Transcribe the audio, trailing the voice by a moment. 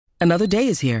Another day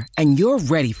is here, and you're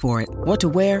ready for it. What to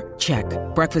wear? Check.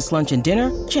 Breakfast, lunch, and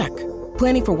dinner? Check.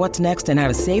 Planning for what's next and how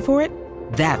to save for it?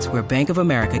 That's where Bank of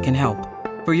America can help.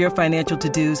 For your financial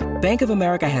to-dos, Bank of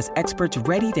America has experts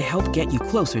ready to help get you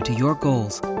closer to your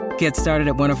goals. Get started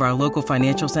at one of our local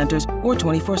financial centers or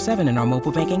 24/7 in our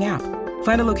mobile banking app.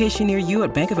 Find a location near you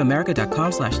at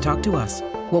bankofamerica.com/talktous.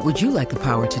 What would you like the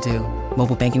power to do?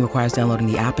 Mobile banking requires downloading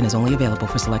the app and is only available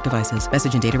for select devices.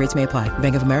 Message and data rates may apply.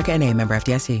 Bank of America N.A., member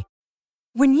FDIC.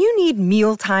 When you need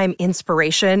mealtime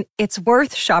inspiration, it's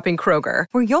worth shopping Kroger,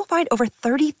 where you'll find over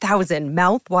 30,000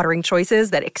 mouth-watering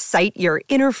choices that excite your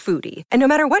inner foodie. And no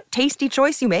matter what tasty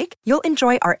choice you make, you'll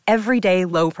enjoy our everyday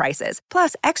low prices,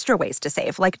 plus extra ways to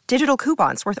save, like digital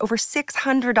coupons worth over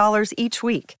 $600 each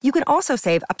week. You can also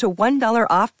save up to $1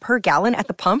 off per gallon at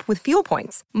the pump with fuel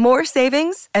points. More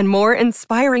savings and more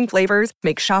inspiring flavors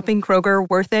make shopping Kroger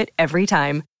worth it every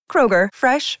time. Kroger,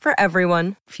 fresh for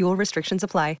everyone. Fuel restrictions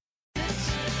apply.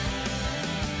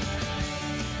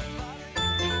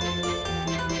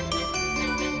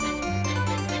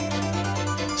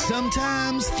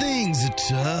 Sometimes things are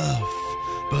tough,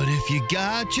 but if you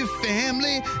got your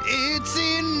family, it's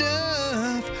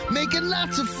enough. Making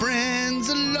lots of friends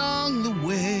along the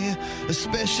way,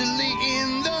 especially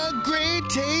in the Great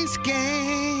Taste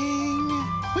Gang.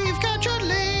 We've got your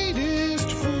latest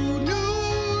food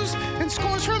news and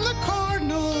scores from the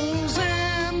Cardinals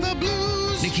and the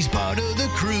Blues. Nikki's part of the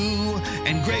crew,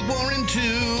 and Greg Warren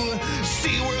too.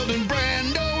 SeaWorld and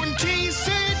Brando and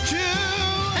Casey too.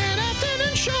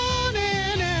 Sean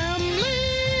and Emily,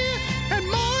 and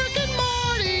Mark and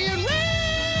Marty and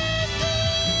Randy,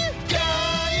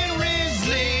 Guy and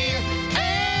Risley,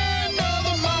 and all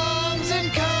the moms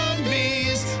and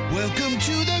convies. Welcome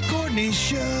to the Courtney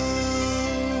Show.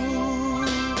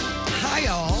 Hi,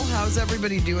 y'all. How's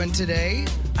everybody doing today?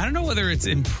 I don't know whether it's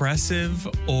impressive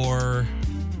or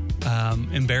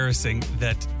embarrassing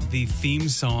that the theme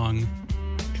song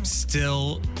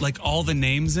still, like all the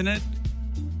names in it,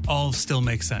 all still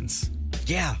make sense.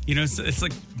 Yeah. You know, it's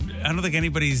like, I don't think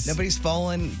Nobody's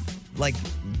fallen, like,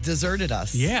 deserted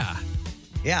us. Yeah.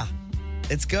 Yeah.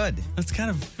 It's good. It's kind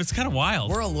of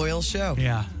wild. We're a loyal show.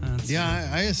 Yeah.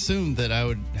 I assumed that I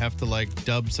would have to, like,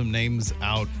 dub some names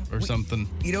out or something.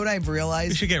 You know what I've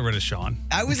realized? We should get rid of Sean.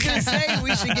 I was going to say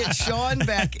we should get Sean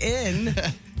back in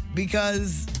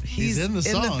because he's in the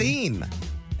theme.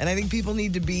 And I think people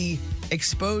need to be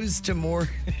exposed to more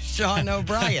Sean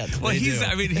O'Brien. Well,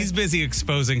 he's busy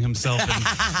exposing himself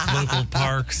in local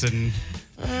parks and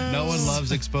no one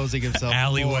loves exposing himself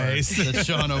alleyways. more than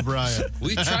Sean O'Brien.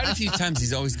 We've tried a few times.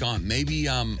 He's always gone. Maybe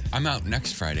I'm out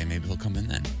next Friday. Maybe he'll come in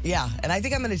then. Yeah, and I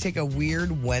think I'm going to take a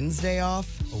weird Wednesday off.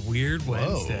 A weird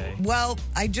Wednesday. Well,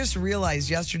 I just realized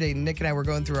yesterday Nick and I were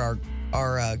going through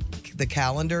our the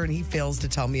calendar, and he fails to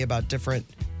tell me about different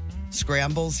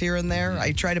scrambles here and there.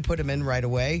 I try to put him in right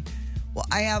away. Well,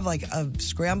 I have like a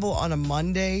scramble on a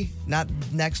Monday, not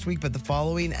next week, but the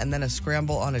following, and then a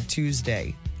scramble on a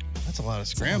Tuesday. That's a lot of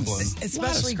scrambling.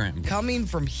 Especially coming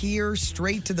from here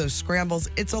straight to those scrambles.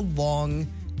 It's a long,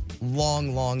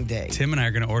 long, long day. Tim and I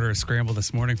are going to order a scramble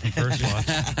this morning from First Watch.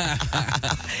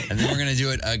 And then we're going to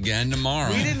do it again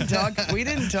tomorrow. We didn't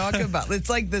talk about, it's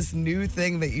like this new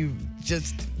thing that you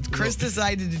just, Chris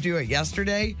decided to do it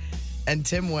yesterday, and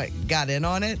Tim got in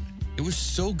on it. It was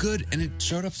so good, and it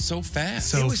showed up so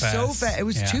fast. It was so fast. It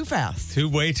was too fast.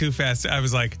 Way too fast. I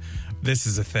was like, this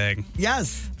is a thing.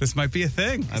 Yes. This might be a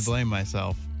thing. I blame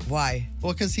myself. Why?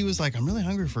 Well, because he was like, I'm really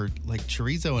hungry for like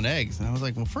chorizo and eggs. And I was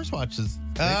like, well, First Watch they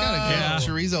got a good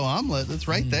chorizo omelet. That's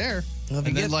right there. Well,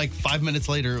 and then like 5 minutes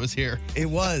later, it was here. It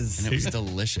was. And it was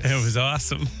delicious. It was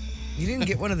awesome. You didn't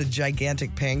get one of the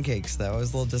gigantic pancakes, though. I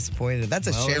was a little disappointed. That's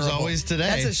a shareable. Always today.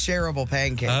 That's a shareable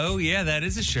pancake. Oh, yeah, that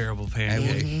is a shareable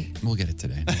pancake. We'll get it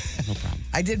today. No problem.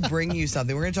 I did bring you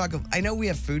something. We're going to talk. I know we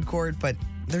have food court, but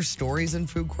there's stories in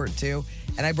food court, too.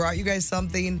 And I brought you guys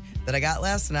something that I got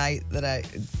last night that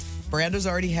Brando's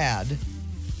already had,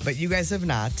 but you guys have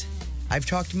not. I've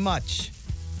talked much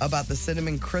about the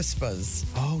cinnamon crispas.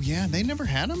 Oh, yeah. They never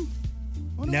had them?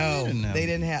 No, they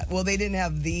didn't have. Well, they didn't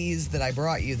have these that I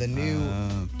brought you. The new,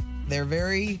 they're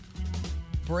very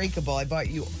breakable. I bought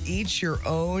you each your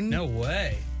own. No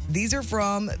way. These are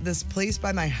from this place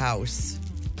by my house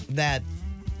that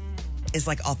is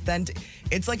like authentic.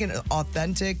 It's like an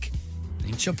authentic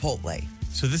Chipotle.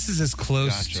 So this is as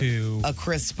close to a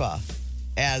crispa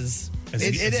as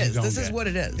it is. This is what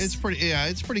it is. It's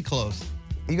pretty close.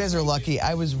 You guys are lucky.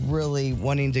 I was really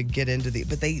wanting to get into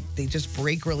but they just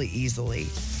break really easily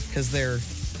because they're.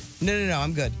 No.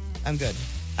 I'm good.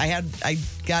 I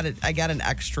got an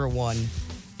extra one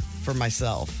for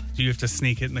myself. You have to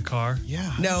sneak it in the car?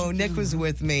 Yeah. No, Nick was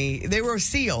with me. They were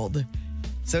sealed,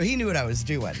 so he knew what I was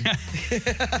doing.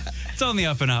 It's on the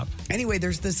up and up. Anyway,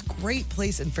 there's this great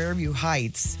place in Fairview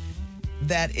Heights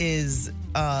that is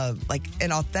like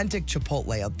an authentic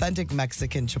Chipotle, authentic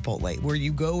Mexican Chipotle, where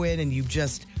you go in and you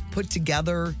just put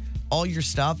together all your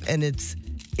stuff, and it's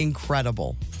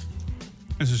incredible.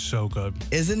 This is so good.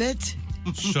 Isn't it?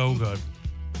 So good.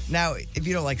 Now, if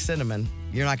you don't like cinnamon,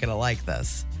 you're not going to like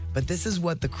this. But this is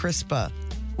what the Crispa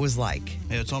was like.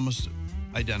 Yeah, it's almost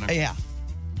identical. Yeah.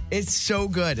 It's so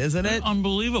good, isn't it?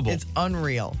 Unbelievable. It's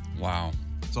unreal. Wow.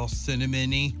 It's all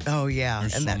cinnamony. Oh, yeah.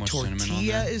 There's and so that much cinnamon on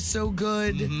tortilla there. is so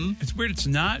good. Mm-hmm. It's weird. It's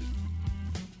not.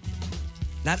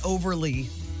 Not overly.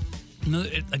 No,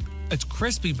 it's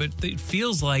crispy, but it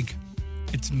feels like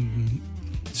it's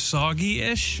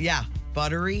soggy-ish. Yeah.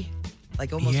 Buttery.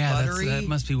 Like almost buttery. That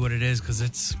must be what it is, because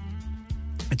it's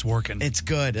working. It's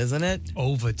good, isn't it?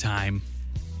 Overtime.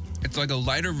 It's like a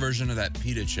lighter version of that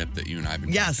pita chip that you and I have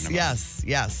been talking about.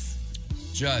 Yes.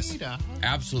 Just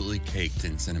absolutely caked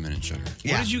in cinnamon and sugar.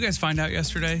 Yeah. What did you guys find out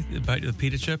yesterday about the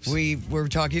pita chips? We were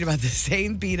talking about the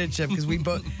same pita chip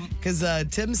because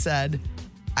Tim said,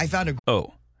 I found a.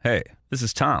 Oh, hey, this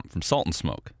is Tom from Salt and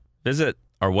Smoke. Visit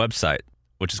our website,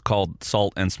 which is called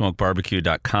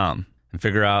saltandsmokebarbecue.com, and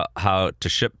figure out how to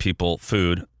ship people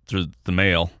food through the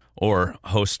mail or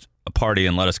host a party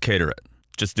and let us cater it.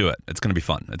 Just do it. It's going to be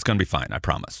fun. It's going to be fine. I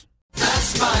promise. The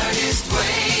smartest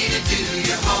way to do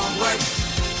your homework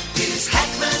is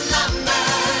Heckman Lumber.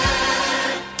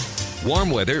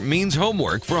 Warm weather means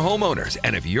homework for homeowners.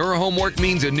 And if your homework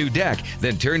means a new deck,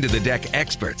 then turn to the deck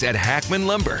experts at Hackman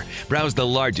Lumber. Browse the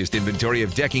largest inventory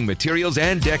of decking materials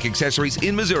and deck accessories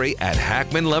in Missouri at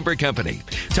Hackman Lumber Company.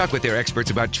 Talk with their experts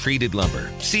about treated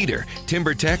lumber, cedar,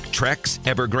 TimberTech, Trex,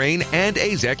 Evergreen, and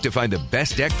Azek to find the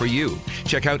best deck for you.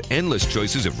 Check out endless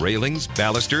choices of railings,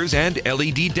 balusters, and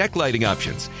LED deck lighting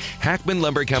options. Hackman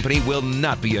Lumber Company will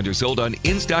not be undersold on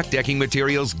in-stock decking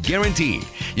materials, guaranteed.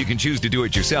 You can choose to do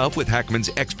it yourself with Hackman's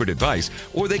expert advice,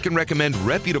 or they can recommend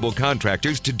reputable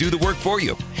contractors to do the work for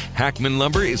you. Hackman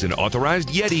Lumber is an authorized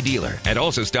Yeti dealer and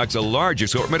also stocks a large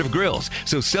assortment of grills,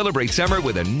 so celebrate summer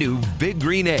with a new Big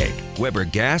Green Egg, Weber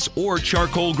gas or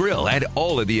charcoal grill, and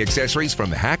all of the accessories from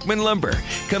Hackman Lumber.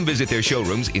 Come visit their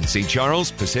showrooms in St.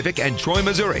 Charles, Pacific, and Troy,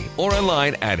 Missouri, or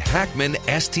online at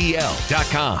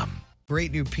hackmanstl.com.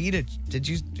 Great new pita. Did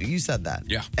you said that?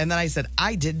 Yeah. And then I said,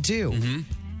 I did too. Mm-hmm.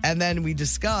 And then we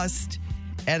discussed,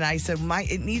 and I said,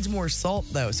 it needs more salt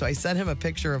though. So I sent him a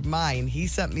picture of mine. He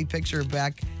sent me a picture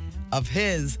back of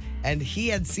his, and he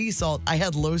had sea salt. I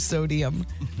had low sodium.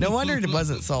 No wonder it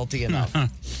wasn't salty enough.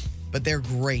 But they're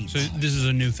great. So this is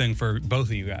a new thing for both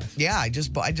of you guys. Yeah, I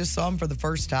just saw them for the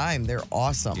first time. They're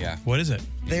awesome. Yeah. What is it?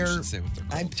 You should say what they're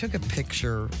I called. took a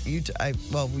picture. You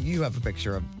have a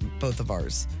picture of both of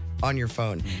ours on your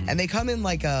phone, and they come in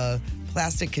like a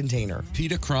plastic container.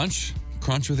 Pita Crunch.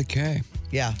 Crunch with a K.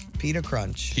 Yeah, pita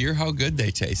crunch. Hear how good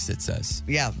they taste, it says.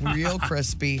 Yeah, real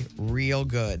crispy, real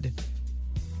good.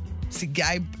 See,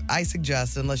 I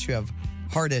suggest, unless you have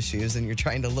heart issues and you're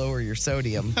trying to lower your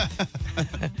sodium,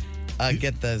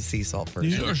 get the sea salt first.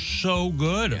 These are so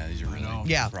good. Yeah, these are really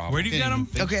Yeah. Where do you get them?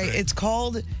 Okay, it's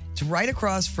right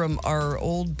across from our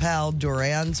old pal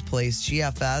Duran's place,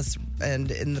 GFS, and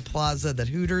in the plaza that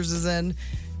Hooters is in.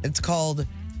 It's called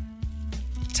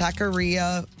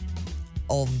Taqueria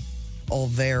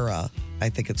Olvera, I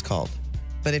think it's called.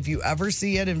 But if you ever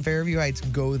see it in Fairview Heights,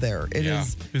 go there. It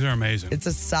is. These are amazing. It's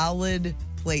a solid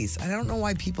place. I don't know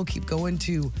why people keep going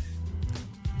to,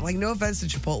 like, no offense to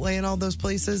Chipotle and all those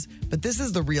places, but this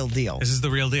is the real deal. This is the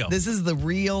real deal. This is the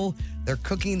real. They're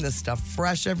cooking this stuff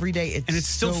fresh every day. And it's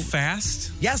still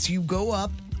fast? Yes, you go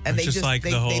up and It's they just like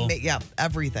the whole- they make,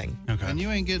 everything. Okay. And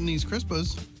you ain't getting these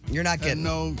Crispas. You're not And getting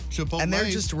no Chipotle. And they're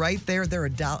just right there. They're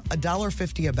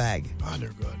 $1.50 a bag. Oh, they're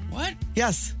good. What?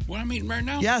 Yes. What I'm eating right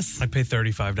now? Yes. I'd pay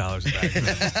 $35 a bag.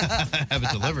 Have it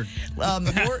delivered.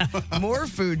 More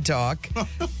food talk.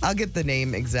 I'll get the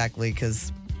name exactly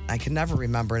because I can never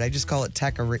remember it. I just call it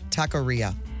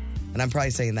Taqueria. And I'm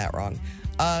probably saying that wrong.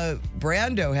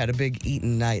 Brando had a big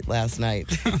eating night last night.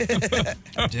 I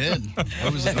did.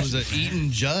 It was an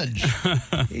eating judge.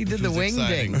 He did the was wing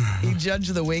exciting. ding. He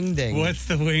judged the wing ding. What's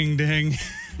the wing ding?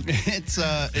 It's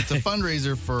a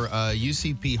fundraiser for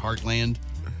UCP Heartland.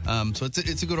 So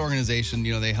it's a good organization.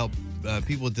 You know, they help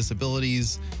people with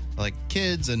disabilities, like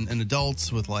kids and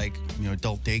adults with, like, you know,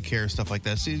 adult daycare, stuff like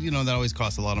that. So, you know, that always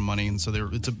costs a lot of money. And so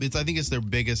I think it's their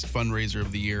biggest fundraiser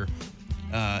of the year.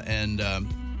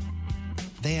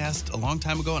 They asked a long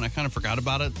time ago, and I kind of forgot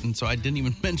about it, and so I didn't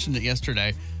even mention it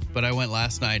yesterday, but I went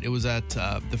last night. It was at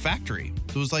the factory.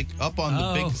 It was, like, up on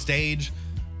the big stage.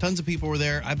 Tons of people were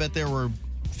there. I bet there were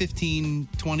 15,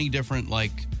 20 different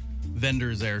like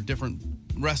vendors there, different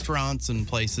restaurants and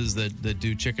places that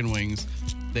do chicken wings.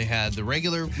 They had the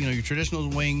regular, your traditional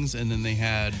wings, and then they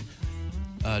had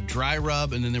dry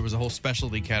rub, and then there was a whole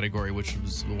specialty category, which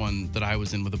was the one that I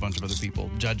was in with a bunch of other people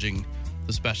judging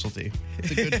the specialty.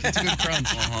 It's a good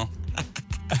crunch.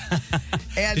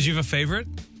 And Did you have a favorite?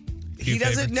 he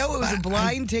doesn't know. It was a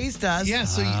blind taste test. Yeah,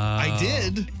 so I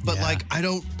did, but I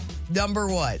don't. Number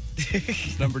what?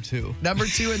 Number 2. Number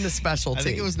 2 in the specialty. I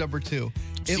think it was number 2.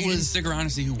 So you didn't stick around to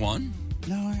see who won?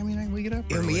 No, I mean, I look it up.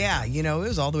 Yeah, it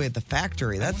was all the way at the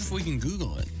factory. What if we can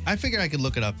Google it? I figured I could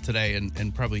look it up today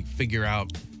and probably figure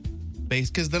out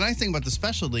because the nice thing about the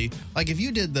specialty, like if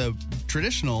you did the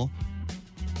traditional,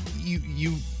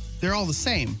 they're all the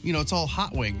same. It's all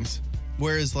hot wings.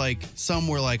 Whereas like some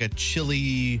were like a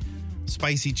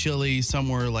spicy chili, some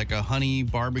were like a honey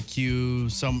barbecue,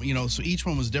 some, so each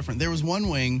one was different. There was one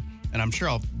wing, and I'm sure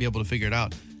I'll be able to figure it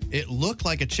out. It looked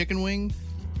like a chicken wing,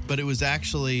 but it was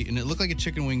actually, and it looked like a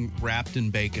chicken wing wrapped in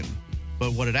bacon.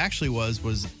 But what it actually was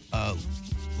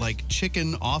like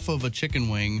chicken off of a chicken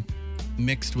wing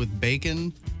mixed with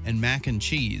bacon and mac and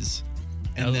cheese.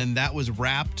 And then that was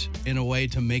wrapped in a way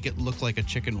to make it look like a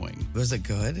chicken wing. Was it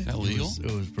good? Is that legal? It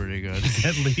was pretty good. Is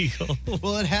that legal?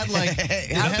 Well, it had like...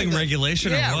 Nothing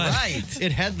regulation or what? Yeah, right.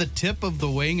 It had the tip of the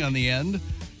wing on the end.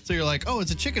 So you're like, oh,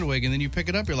 it's a chicken wing. And then you pick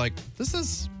it up. You're like, this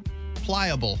is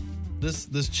pliable.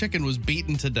 This chicken was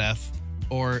beaten to death.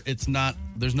 Or it's not,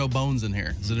 there's no bones in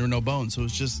here. So there were no bones. So it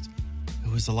was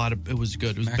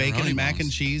good. It was Macaroni bacon and mac bones.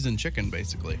 and cheese and chicken,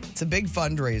 basically. It's a big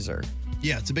fundraiser.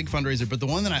 Yeah, it's a big fundraiser. But the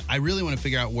one that I really want to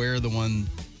figure out where the one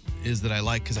is that I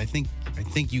like, because I think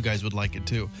you guys would like it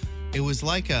too. It was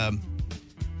like a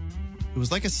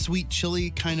sweet chili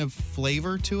kind of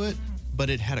flavor to it, but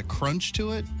it had a crunch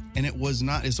to it, and it was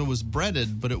not. So it was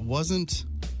breaded, but it wasn't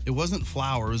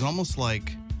flour. It was almost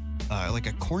like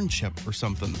a corn chip or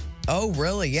something. Oh,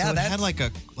 really? Yeah, so it had like a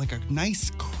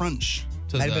nice crunch.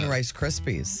 Might have been Rice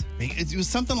Krispies. It was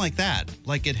something like that.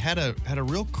 Like it had a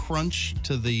real crunch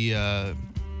to the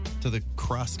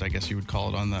crust, I guess you would call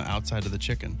it, on the outside of the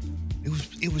chicken.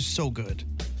 It was so good.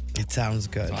 It sounds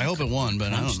good. So I hope it won,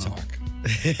 but I don't know. Talk.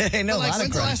 I know. Like,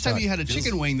 when's the last time you had a Feels-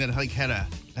 chicken wing that like had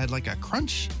like a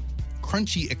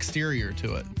crunchy exterior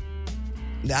to it?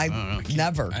 I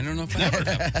never. I don't know if I ever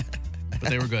have. But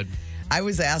they were good. I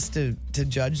was asked to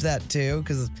judge that too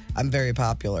because I'm very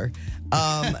popular.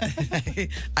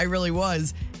 I really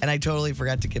was, and I totally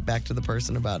forgot to get back to the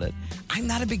person about it. I'm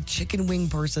not a big chicken wing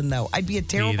person, though. I'd be a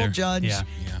terrible judge. Yeah.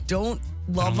 Don't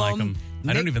I love don't like them. them.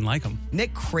 I don't even like them.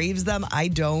 Nick craves them. I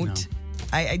don't.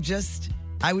 No.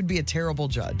 I would be a terrible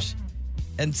judge.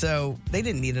 And so they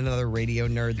didn't need another radio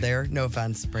nerd there. No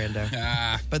offense, Brando.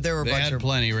 But there were a They bunch had of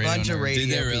plenty radio bunch of nerds. radio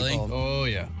Did they really? people. Oh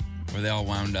yeah. Were they all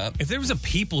wound up? If there was a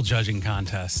people judging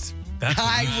contest, that's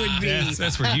I would be.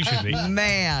 That's where you should be.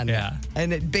 Man. Yeah.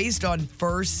 And based on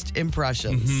first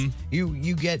impressions,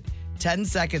 you get 10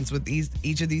 seconds with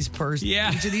each of these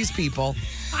each of these people,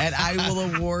 and I will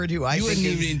award who I You think wouldn't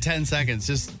is. even need 10 seconds.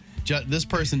 Just this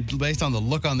person based on the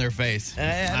look on their face. I don't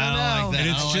like know. that. And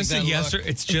I it's don't just like a that yes or look.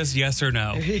 it's just yes or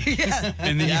no. Yeah.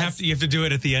 And then Yes. you have to do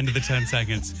it at the end of the 10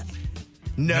 seconds.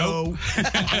 No.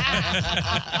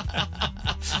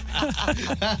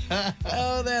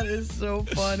 Oh, that is so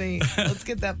funny. Let's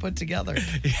get that put together.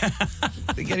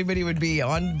 Think anybody would be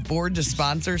on board to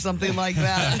sponsor something like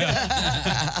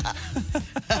that?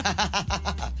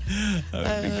 That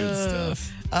would be good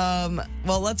stuff.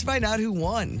 Well, let's find out who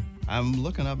won. I'm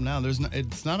looking up now.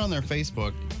 It's not on their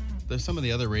Facebook. There's some of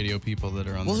the other radio people that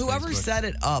are on. Well, their whoever Facebook. set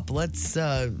it up, let's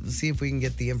see if we can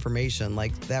get the information.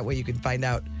 Like that way, you can find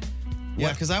out.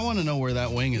 Yeah, because I want to know where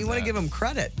that wing is. You want to at. give them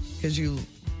credit because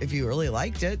if you really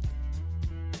liked it.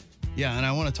 Yeah, and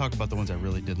I want to talk about the ones I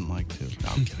really didn't like too. No,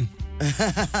 I'm kidding.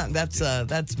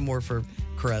 That's more for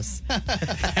Chris.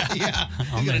 Yeah,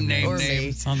 I'll you gotta name name Or me.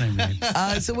 names. I'll name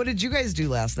names. So what did you guys do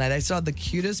last night? I saw the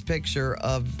cutest picture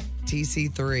of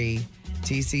TC3,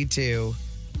 TC2,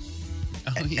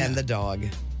 Oh, yeah. and the dog.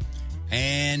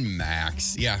 And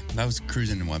Max. Yeah, that was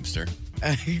cruising in Webster.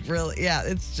 Really? Yeah,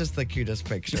 it's just the cutest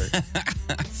picture.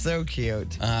 So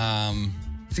cute.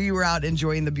 So you were out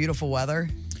enjoying the beautiful weather?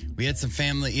 We had some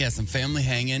family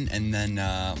hanging, and then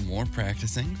more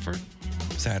practicing for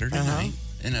Saturday night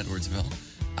in Edwardsville.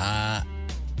 I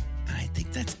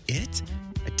think that's it.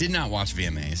 I did not watch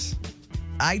VMAs.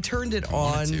 I turned it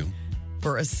wanted on to.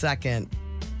 for a second,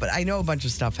 but I know a bunch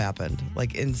of stuff happened.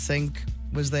 Like NSYNC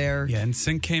was there. Yeah, and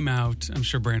Sync came out. I'm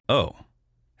sure Brandon. Oh,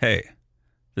 hey,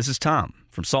 this is Tom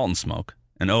from Salt and Smoke,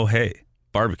 and oh, hey,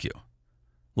 barbecue.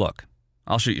 Look,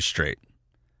 I'll shoot you straight.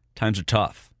 Times are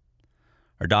tough,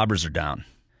 Our daubers are down.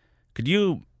 Could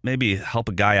you maybe help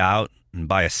a guy out and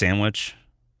buy a sandwich?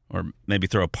 Or maybe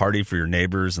throw a party for your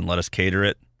neighbors and let us cater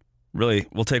it? Really,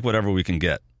 we'll take whatever we can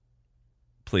get.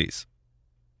 Please.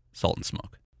 Salt and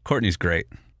Smoke. Courtney's great.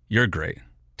 You're great.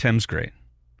 Tim's great.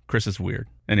 Chris is weird.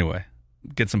 Anyway,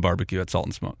 get some barbecue at Salt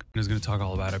and Smoke. I was going to talk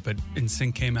all about it, but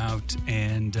NSYNC came out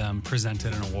and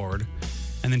presented an award.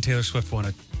 And then Taylor Swift won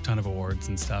a ton of awards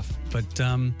and stuff. But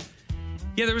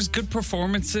yeah, there was good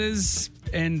performances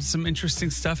and some interesting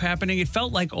stuff happening. It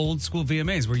felt like old school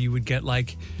VMAs where you would get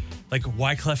like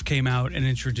Wyclef came out and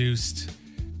introduced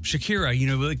Shakira. You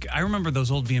know, like I remember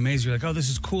those old VMAs. You're like, oh, this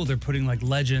is cool. They're putting like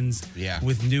legends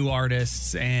with new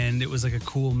artists, and it was like a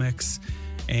cool mix.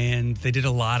 And they did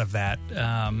a lot of that.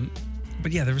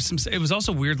 But yeah, there was some. It was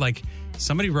also weird. Like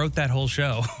somebody wrote that whole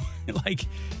show. Like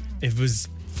it was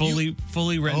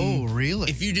fully written. Oh, really?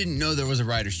 If you didn't know there was a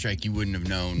writer's strike, you wouldn't have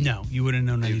known. No, you wouldn't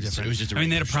have known any different. It was just a they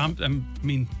had a show. prompt.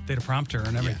 They had a prompter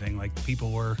and everything. Like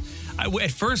people were.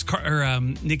 At first,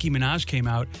 Nicki Minaj came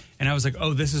out, and I was like,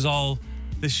 "Oh, this is all.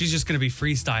 She's just going to be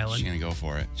freestyling. She's gonna go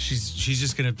for it. She's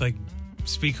just going to like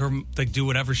speak her like do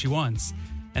whatever she wants."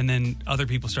 And then other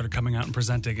people started coming out and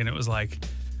presenting, and it was like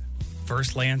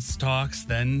first Lance talks,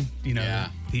 then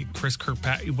the Chris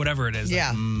Kirkpatrick, whatever it is.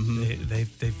 Yeah, they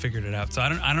figured it out. So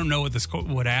I don't know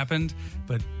what happened,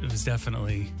 but it was they were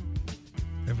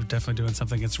definitely doing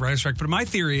something. It's writer's strike. But my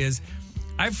theory is,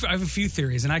 I have a few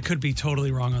theories, and I could be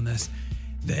totally wrong on this.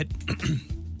 That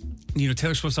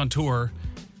Taylor Swift's on tour.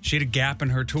 She had a gap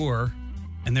in her tour,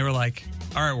 and they were like,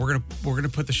 "All right, we're gonna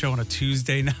put the show on a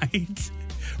Tuesday night.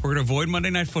 We're gonna avoid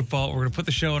Monday Night Football. We're gonna put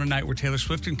the show on a night where Taylor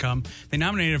Swift can come." They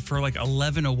nominated her for like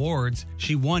 11 awards.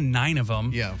 She won 9 of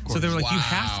them. Yeah, of course. So they were like,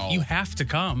 Wow. "You have to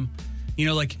come."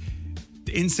 Like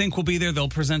NSYNC will be there. They'll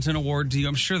present an award to you.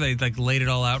 I'm sure they like laid it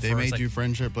all out. They for made us. you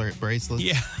friendship bracelets.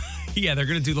 Yeah. Yeah, they're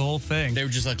going to do the whole thing. They were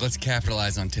just like, let's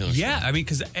capitalize on Taylor Swift. Yeah, I mean,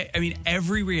 because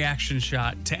every reaction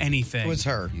shot to anything was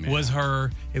her. Was her.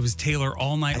 It was Taylor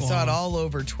all night I long. saw it all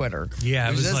over Twitter. Yeah,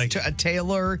 it was just like a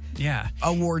Taylor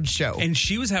award show, and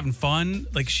she was having fun.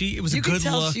 Like it was you a good could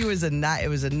tell look. she was a night. It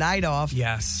was a night off.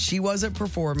 Yes, she wasn't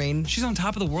performing. She's on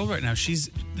top of the world right now. This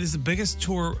is the biggest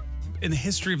tour in the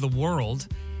history of the world,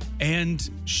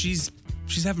 and she's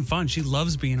having fun. She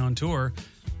loves being on tour.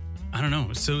 I don't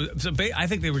know. So I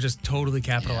think they were just totally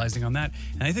capitalizing on that.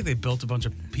 And I think they built a bunch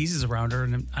of pieces around her.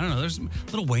 And I don't know. There's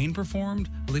Lil Wayne performed,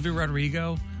 Olivia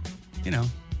Rodrigo,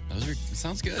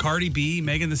 Sounds good. Cardi B,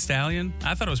 Megan Thee Stallion.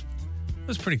 I thought it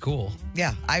was pretty cool.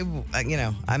 Yeah,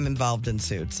 I'm involved in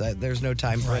Suits. There's no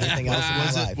time for anything else in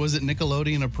my life. Was it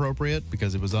Nickelodeon appropriate?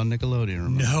 Because it was on Nickelodeon,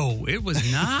 remember? No, it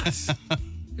was not.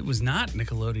 It was not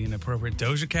Nickelodeon appropriate.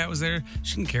 Doja Cat was there.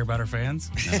 She didn't care about her fans.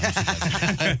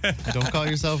 Don't call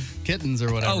yourself kittens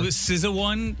or whatever. Oh, SZA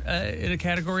won in a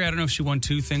category. I don't know if she won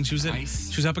 2 things. She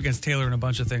was up against Taylor in a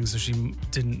bunch of things, so she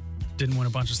didn't win a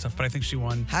bunch of stuff. But I think she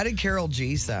won. How did Karol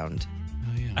G sound?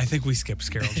 I think we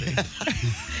skipped Karol G.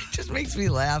 Just makes me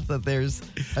laugh that there's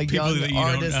a People young that you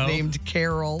don't artist know. named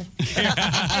Carol.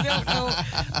 I don't know.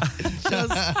 It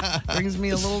just brings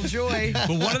me a little joy. But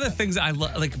one of the things I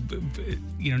love, like,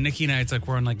 Nikki and I, it's like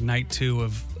we're on like night 2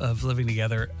 of living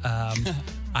together.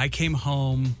 I came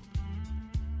home.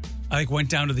 I went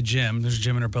down to the gym. There's a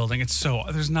gym in our building.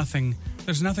 There's nothing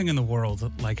in the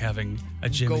world like having a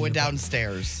gym. Going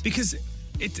downstairs. Because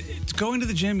it's going to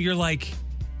the gym, you're like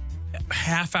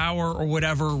half hour or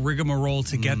whatever rigmarole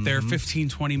to get there, 15,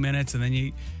 20 minutes, and then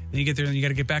you get there and you got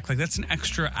to get back. Like that's an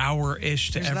extra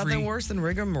hour-ish to There's nothing worse than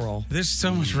rigmarole. There's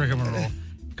so much rigmarole.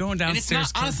 Going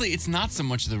downstairs. Honestly, it's not so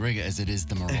much the rig as it is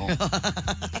the morale.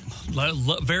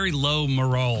 Very low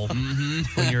morale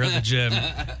when you're at the gym,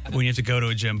 when you have to go to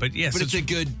a gym. But yes, but it's a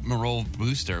good morale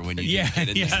booster when you get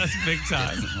it. Yeah, that's big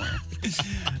time.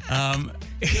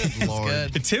 Good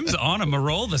Lord. Tim's on a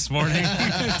morale this morning,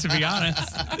 to be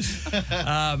honest.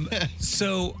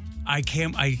 So I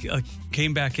came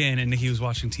back in, and Nikki was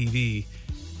watching TV,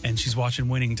 and she's watching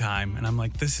Winning Time, and I'm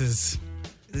like, this is...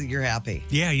 You're happy.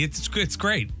 Yeah, it's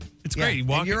great. It's great.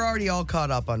 You're already all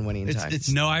caught up on Winning Time.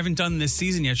 No, I haven't done this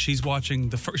season yet. She's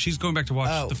watching she's going back to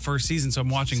watch the first season, so I'm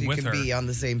watching with her. So you can be on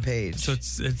the same page. So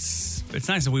it's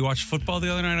nice. And we watched football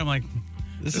the other night. I'm like,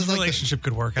 this relationship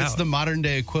could work out. It's the modern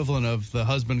day equivalent of the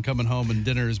husband coming home and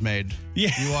dinner is made. Yeah.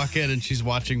 You walk in and she's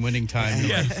watching Winning Time.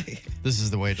 Yeah. Like, this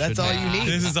is the way it should be. That's all you need.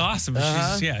 This is awesome. She's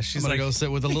I'm like, gonna go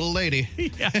sit with a little lady.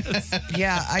 Yes.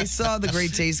 Yeah, I saw the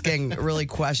Great Taste Gang really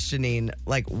questioning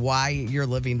like why you're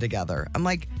living together. I'm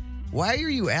like, why are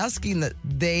you asking that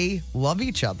they love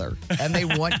each other and they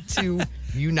want to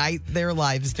unite their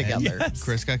lives together. Yes.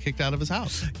 Chris got kicked out of his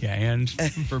house Yeah, and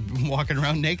for walking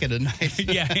around naked at night.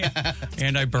 yeah,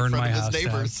 and I burned in my front of his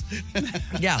house down. neighbors.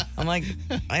 Yeah, I'm like,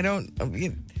 I don't.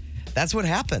 That's what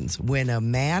happens when a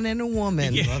man and a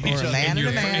woman, or a man and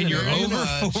a man, and you're over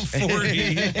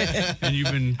 40, and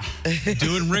you've been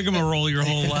doing rigmarole your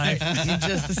whole life.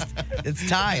 It's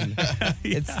time.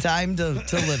 It's time to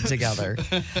live together.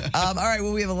 All right,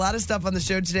 well, we have a lot of stuff on the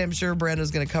show today. I'm sure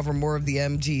Brando's going to cover more of the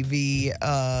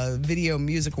MTV Video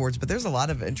Music Awards, but there's a lot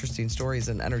of interesting stories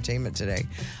and entertainment today.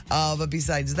 But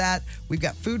besides that, we've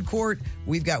got Food Court,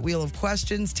 we've got Wheel of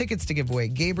Questions, tickets to give away,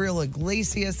 Gabriel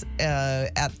Iglesias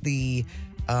at the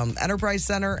Enterprise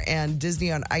Center, and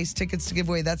Disney on Ice tickets to give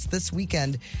away. That's this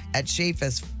weekend at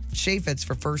Chaffetz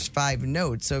for First 5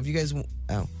 Notes. So if you guys...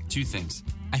 Two things.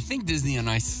 I think Disney on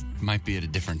Ice might be at a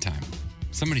different time.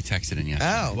 Somebody texted in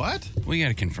yesterday. Oh. What? We got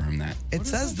to confirm that. It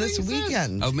says this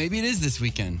weekend. Oh, maybe it is this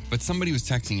weekend. But somebody was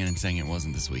texting in and saying it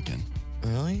wasn't this weekend.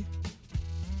 Really?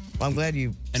 Well, I'm glad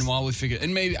you... And while we figured...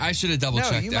 And maybe I should have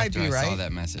double-checked you might after be I saw right.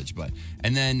 that message. But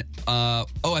and then, I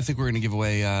think we're going to give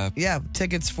away...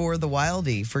 tickets for the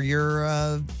Wildie for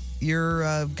your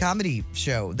comedy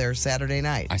show there Saturday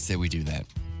night. I say we do that.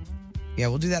 Yeah,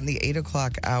 we'll do that in the 8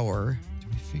 o'clock hour.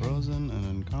 Frozen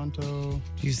and Encanto.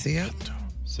 Do you see it?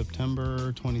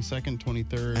 September 22nd,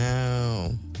 23rd.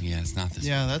 Oh. Yeah, it's not this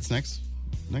Yeah, that's next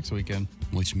weekend.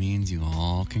 Which means you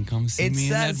all can come see It me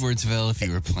says- in Edwardsville if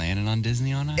you were planning on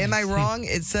Disney on Ice. Am I wrong?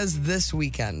 It says this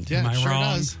weekend. Yeah, Am I sure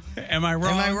wrong? does. Am I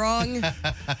wrong? Am I wrong?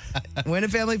 Win a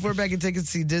family 4-pack of tickets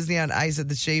to see Disney on Ice at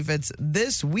the Chaffetz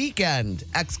this weekend!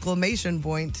 Exclamation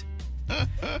point. All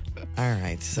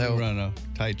right, so We run a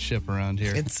tight ship around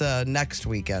here. it's next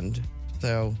weekend.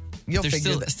 So you'll There's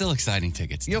figure still exciting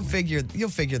tickets. You'll figure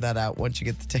that out once you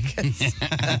get the tickets.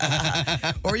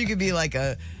 Or you could be like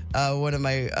one of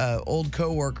my old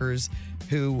coworkers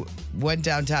who went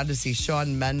downtown to see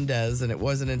Shawn Mendes, and it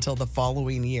wasn't until the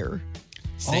following year.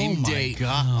 Same my date.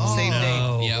 God. Same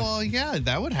date. Yep. Well, yeah,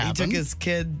 that would He happen. took his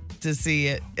kid to see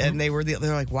it, and they're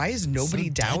like, "Why is nobody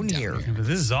down here?"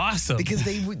 This is awesome. Because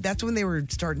that's when they were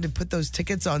starting to put those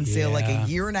tickets on sale like a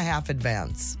year and a half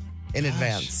advance.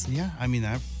 Yeah, I mean,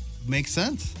 that makes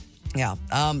sense. Yeah.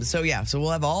 So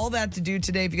we'll have all that to do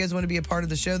today. If you guys want to be a part of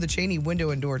the show, the Cheney Window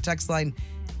and Door text line,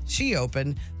 she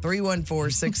open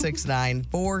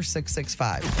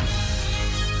 314-669-4665.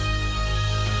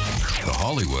 The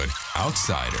Hollywood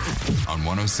Outsider on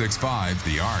 106.5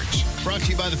 The Arch. Brought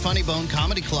to you by the Funny Bone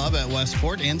Comedy Club at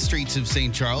Westport and Streets of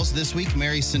St. Charles. This week,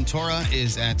 Mary Centora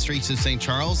is at Streets of St.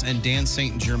 Charles and Dan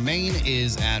St. Germain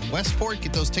is at Westport.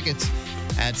 Get those tickets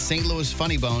at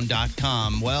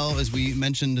stlouisfunnybone.com. Well, as we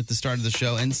mentioned at the start of the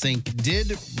show, NSYNC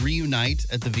did reunite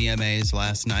at the VMAs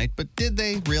last night, but did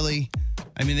they really?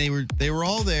 I mean, they were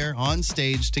all there on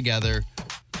stage together,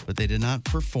 but they did not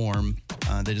perform.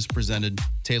 They just presented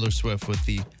Taylor Swift with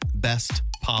the Best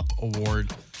Pop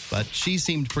Award, but she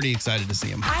seemed pretty excited to see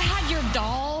him. I had your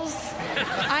dolls.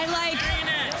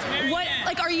 What,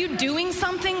 are you doing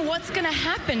something? What's gonna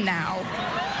happen now?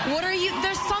 What are you,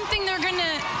 there's something they're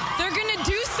gonna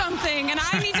do something, and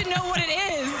I need to know what it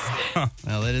is.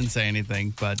 Well, they didn't say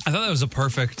anything, but I thought that was a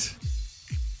perfect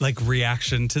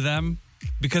reaction to them,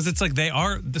 because it's like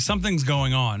something's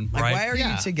going on, right? Why are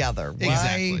you together? Why?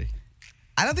 Exactly.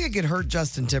 I don't think it could hurt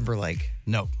Justin Timberlake.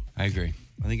 No, I agree.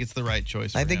 I think it's the right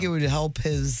choice. I think it would help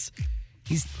his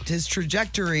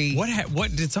trajectory.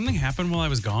 What did something happen while I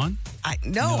was gone? I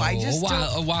just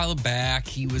a while back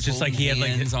he was Just holding like he had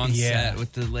hands on set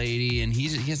with the lady, and he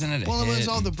hasn't had a Well, hit. it was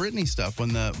all the Britney stuff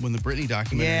when the Britney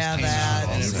documentaries came that.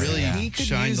 out, and it really He could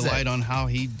shined use the light it. on how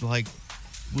he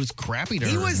was crappy to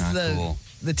He her. was Not the cool.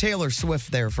 the Taylor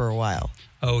Swift there for a while.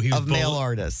 Oh, he was of male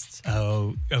artists.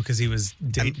 Oh, because he was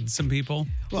dating some people.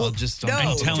 Well, just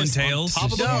and telling tales.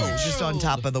 Just on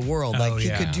top of the world. Oh, He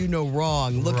yeah. could do no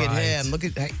wrong. Look at Right. him. Look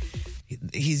at.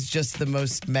 He's just the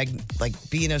most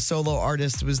being a solo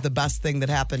artist was the best thing that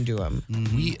happened to him.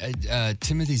 We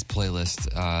Timothy's playlist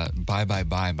 "Bye Bye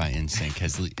Bye" by NSYNC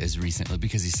has recently,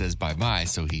 because he says bye bye,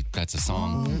 so that's a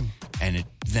song, and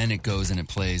then it goes and it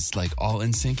plays all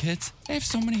NSYNC hits. They have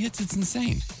so many hits, it's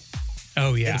insane.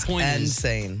 Oh yeah, The point is,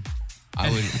 Insane. I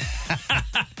would.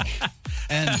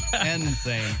 and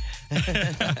insane.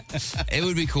 It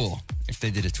would be cool if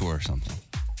they did a tour or something.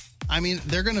 I mean,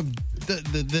 they're gonna.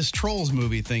 This Trolls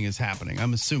movie thing is happening.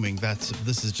 I'm assuming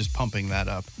this is just pumping that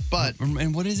up. But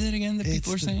And what is it again that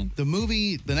people are saying? the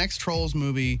movie, the next Trolls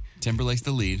movie. Timberlake's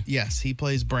the lead. Yes, he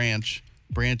plays Branch.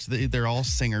 Branch. They're all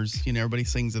singers. Everybody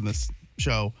sings in this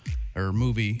show or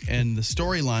movie, and the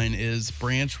storyline is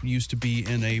Branch used to be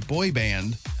in a boy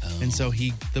band, and so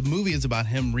the movie is about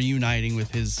him reuniting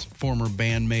with his former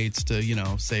bandmates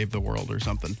to, save the world or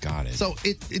something. Got it. So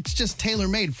it's just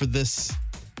tailor-made for this.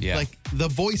 Yeah. Like, the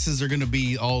voices are going to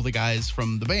be all the guys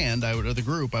from the band, or the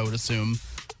group, I would assume.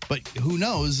 But who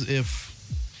knows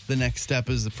if the next step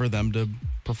is for them to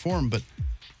perform. But,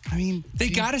 I mean... They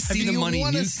got to see the money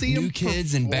new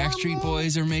kids and Backstreet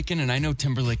Boys are making. And I know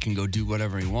Timberlake can go do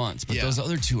whatever he wants. But those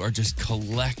other two are just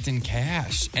collecting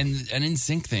cash. And an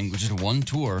NSYNC thing, which is one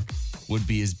tour, would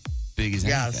be as big as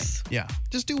anything. Yeah.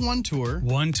 Just do one tour.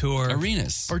 One tour.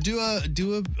 Arenas. Or do a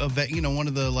one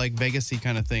of the like Vegas-y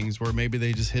kind of things where maybe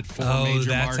they just hit 4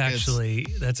 major markets.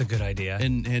 That's a good idea.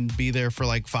 And be there for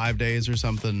like 5 days or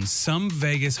something. Some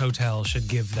Vegas hotel should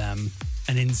give them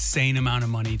an insane amount of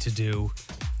money to do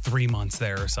 3 months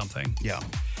there or something. Yeah.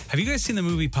 Have you guys seen the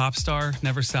movie Pop Star,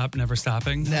 Never Stop, Never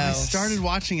Stopping? No. I started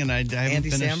watching it and I haven't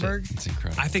Andy finished Samberg? it. It's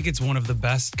incredible. I think it's one of the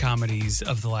best comedies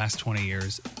of the last 20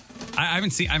 years. I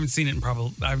haven't seen it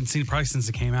probably since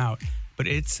it came out, but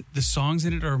the songs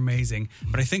in it are amazing.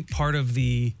 But I think part of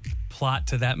the plot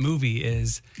to that movie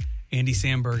is Andy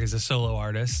Samberg is a solo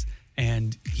artist,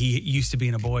 and he used to be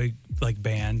in a boy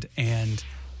band, and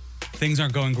things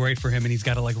aren't going great for him, and he's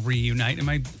got to reunite. Am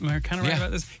I kind of right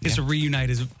about this? He has to reunite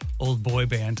his old boy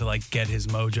band to get his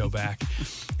mojo back,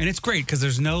 and it's great because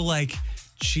there's no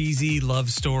cheesy love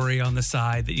story on the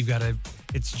side that you've got to.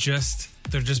 It's just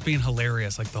they're just being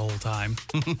hilarious the whole time.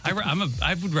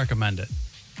 I would recommend it.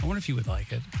 I wonder if you would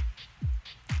like it.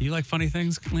 You like funny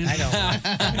things, Lynn? I don't.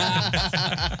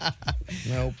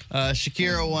 Nope.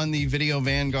 Shakira won the Video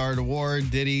Vanguard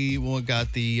Award. Diddy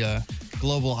got the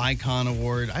Global Icon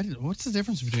Award. What's the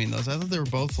difference between those? I thought they were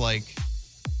both career.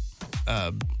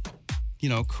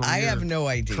 I have no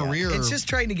idea. It's just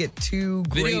trying to get two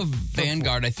great... Video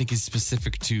Vanguard, I think, is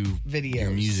specific to your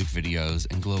music videos,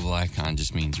 and Global Icon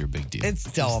just means you're a big deal. It's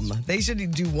dumb. They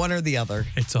should do one or the other.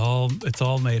 It's all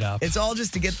made up. It's all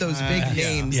just to get those big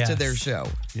names to their show.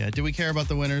 Yeah. Do we care about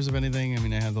the winners of anything? I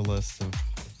mean, I have the list of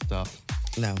stuff.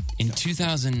 No. In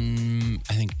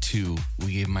 2002,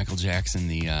 we gave Michael Jackson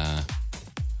the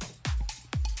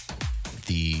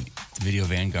Video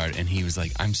Vanguard, and he was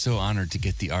like, I'm so honored to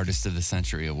get the Artist of the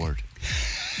Century Award.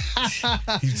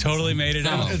 You totally made it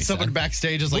out. And someone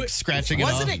backstage is scratching it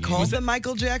off. Wasn't it called the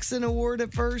Michael Jackson Award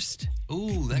at first?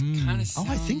 Ooh, that kind of sounds...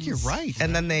 Oh, I think you're right.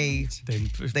 And then they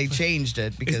changed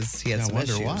it because he had some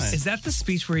issues. Why. Is that the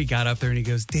speech where he got up there and he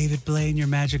goes, David Blaine, your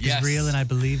magic is real and I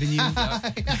believe in you?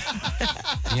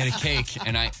 He had a cake,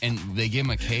 and they gave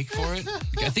him a cake for it.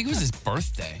 I think it was his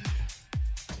birthday.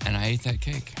 And I ate that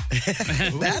cake.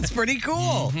 That's pretty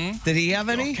cool. Mm-hmm. Did he have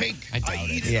any? Cake. I doubt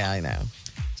it. Yeah, I know.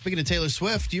 Speaking of Taylor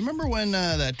Swift, do you remember when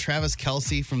that Travis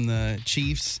Kelce from the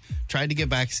Chiefs tried to get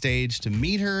backstage to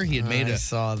meet her? He had made a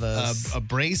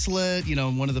bracelet,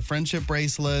 one of the friendship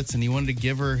bracelets, and he wanted to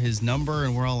give her his number,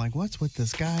 and we're all like, what's with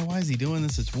this guy? Why is he doing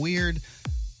this? It's weird.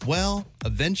 Well,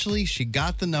 eventually she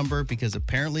got the number because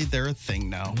apparently they're a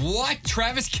thing now. What?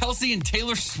 Travis Kelce and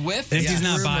Taylor Swift? Nikki's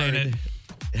not buying it.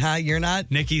 Huh? You're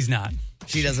not? Nikki's not.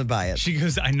 She doesn't buy it. She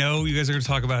goes, I know you guys are going to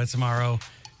talk about it tomorrow.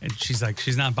 And she's like,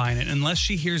 she's not buying it. Unless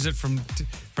she hears it from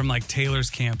Taylor's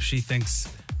camp, she thinks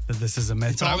that this is a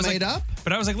myth. It's all made up?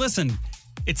 But I was like, listen,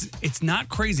 it's not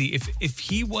crazy. If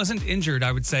he wasn't injured,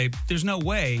 I would say there's no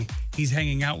way he's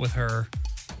hanging out with her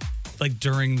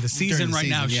during the season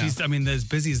now. Yeah. She's, as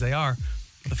busy as they are.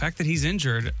 The fact that he's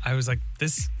injured, I was like,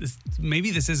 this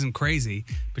maybe this isn't crazy.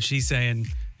 But she's saying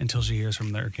until she hears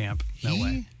from their camp, no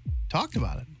way. Talked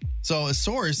about it. So a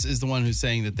source is the one who's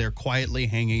saying that they're quietly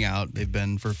hanging out. They've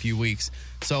been for a few weeks.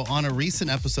 So on a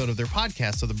recent episode of their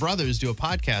podcast, so the brothers do a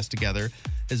podcast together.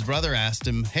 His brother asked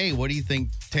him, hey, what do you think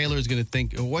Taylor's going to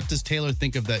think? What does Taylor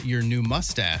think of your new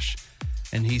mustache?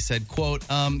 And he said, quote,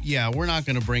 yeah, we're not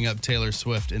going to bring up Taylor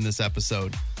Swift in this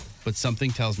episode, but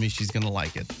something tells me she's going to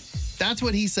like it. That's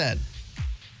what he said.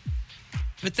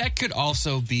 But that could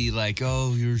also be like,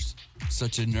 oh, you're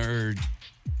such a nerd.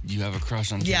 You have a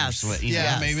crush on Taylor Swift.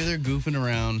 Yeah, maybe they're goofing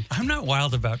around. I'm not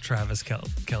wild about Travis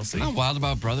Kelce. I'm not wild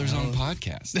about brothers on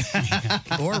podcast.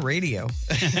 Or radio.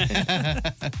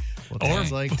 Or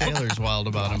like Taylor's wild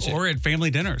about him. Or at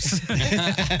family dinners. Demi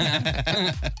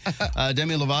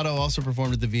Lovato also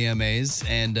performed at the VMAs,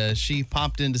 and she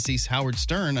popped in to see Howard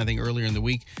Stern, I think, earlier in the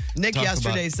week. Nick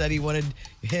yesterday said he wanted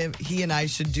he and I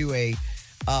should do a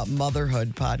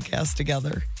motherhood podcast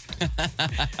together.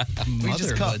 We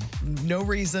just call no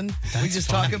reason. We just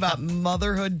talk about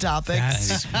motherhood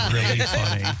topics. That's really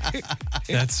funny.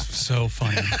 That's so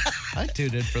funny. I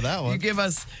tuned in for that one. You give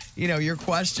us, your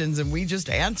questions and we just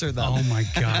answer them. Oh my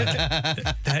God.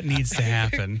 That needs to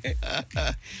happen.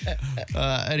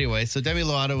 Anyway, so Demi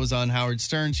Lovato was on Howard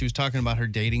Stern. She was talking about her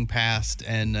dating past,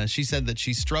 and she said that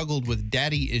she struggled with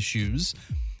daddy issues.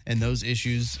 And those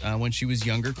issues, when she was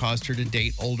younger, caused her to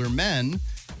date older men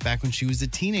back when she was a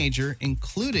teenager,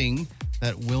 including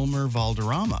that Wilmer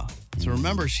Valderrama. So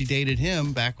remember, she dated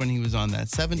him back when he was on that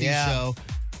 70s show.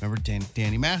 Remember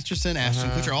Danny Masterson, Ashton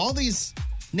Kutcher, all these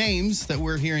names that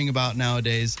we're hearing about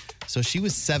nowadays. So she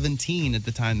was 17 at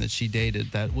the time that she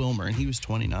dated that Wilmer, and he was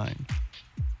 29.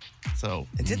 So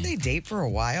didn't they date for a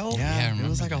while? Yeah, it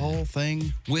was like a whole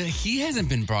thing. Well, he hasn't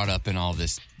been brought up in all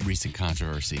this recent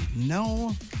controversy.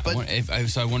 No, but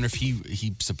I wonder if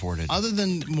he supported. Other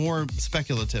than more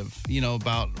speculative,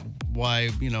 about why,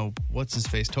 what's his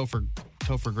face,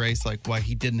 Topher Grace, like why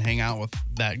he didn't hang out with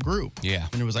that group. Yeah,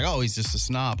 and it was like, oh, he's just a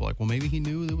snob. Like, well, maybe he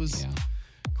knew there was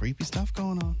creepy stuff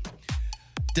going on.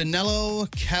 Danilo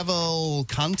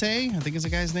Cavalcante, I think is the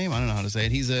guy's name. I don't know how to say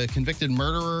it. He's a convicted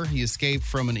murderer. He escaped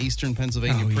from an Eastern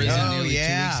Pennsylvania prison nearly 2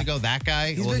 weeks ago. That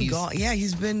guy. He's been gone. Yeah,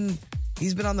 he's been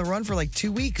on the run for like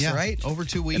 2 weeks, right? Over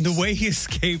 2 weeks. And the way he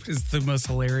escaped is the most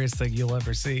hilarious thing you'll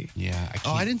ever see. Yeah.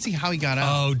 I didn't see how he got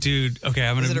out. Oh, dude. Okay,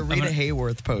 I'm gonna. Is it a Rita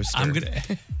Hayworth poster? I'm gonna.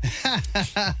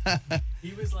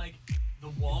 He was like,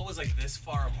 the wall was like this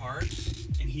far apart,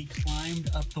 and he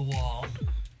climbed up the wall.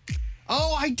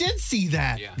 Oh, I did see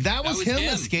that. Yeah. That was him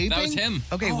escaping? That was him.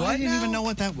 Okay, what? I didn't even know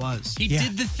what that was. He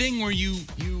did the thing where you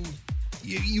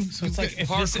So it's like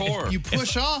hardcore. You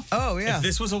push off. Oh, yeah. If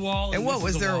this was a wall. And what,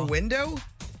 was there a wall. window?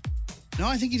 No,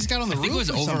 I think he just got on the roof. I think it was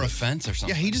or over something. a fence or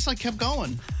something. Yeah, he just like kept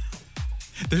going.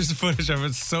 There's footage of it.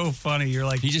 It's so funny. You're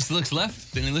like, he just looks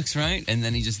left, then he looks right, and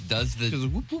then he just does the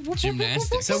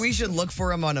gymnastics. So we should look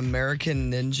for him on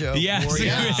American Ninja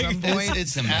Warrior at some point.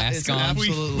 It's a mask on.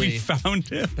 Absolutely. We found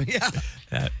him. Yeah.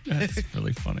 That's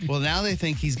really funny. Well, now they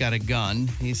think he's got a gun.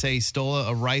 He say he stole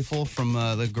a rifle from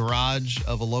the garage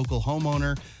of a local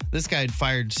homeowner. This guy had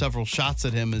fired several shots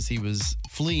at him as he was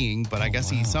fleeing, but I guess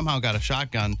he somehow got a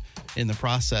shotgun in the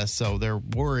process. So they're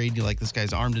worried, like, this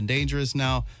guy's armed and dangerous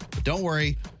now. But don't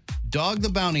worry. Dog the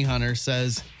Bounty Hunter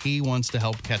says he wants to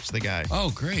help catch the guy.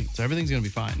 Oh, great. So everything's going to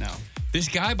be fine now. This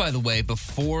guy, by the way,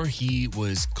 before he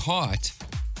was caught,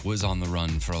 was on the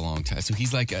run for a long time. So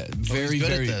he's like a very,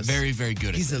 good at very, this. very, very good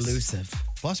at this. He's elusive.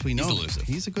 Plus, we know He's elusive.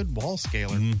 he's a good wall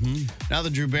scaler. Now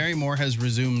that Drew Barrymore has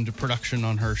resumed production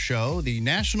on her show, the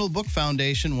National Book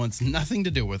Foundation wants nothing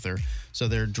to do with her. So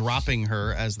they're dropping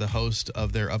her as the host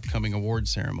of their upcoming award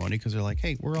ceremony because they're like,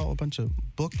 hey, we're all a bunch of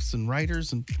books and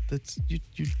writers, and that's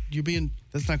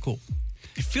not cool.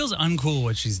 It feels uncool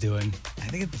what she's doing. I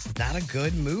think it's not a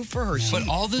good move for her. She But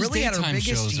all those really had her daytime biggest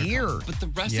shows are year. coming. But the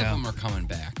rest of them are coming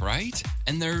back, right?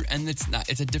 And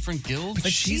it's a different guild.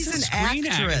 But she's a an screen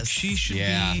actor. actress. She should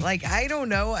be. Like, I don't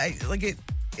know. And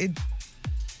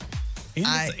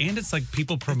it's like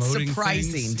people promoting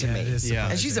surprising things. to me. It is And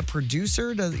surprising. she's a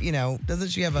producer. Doesn't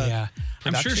she have a? Yeah,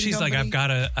 I'm sure production she's company?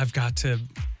 like, I've got to.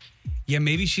 Yeah,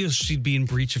 maybe she'd be in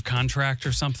breach of contract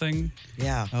or something.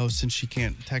 Yeah. Oh, since she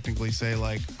can't technically say,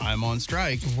 like, I'm on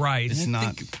strike. Right. It's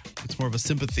not. It's more of a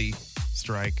sympathy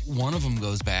strike. One of them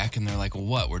goes back and they're like, well,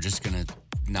 what? We're just going to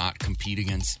not compete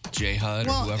against J HUD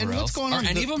or whoever and else. what's going on? Are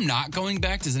any of them not going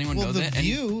back? Does anyone know that?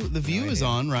 The View is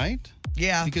on, right?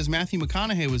 Yeah. Because Matthew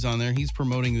McConaughey was on there. He's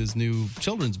promoting his new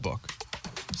children's book.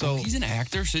 So he's an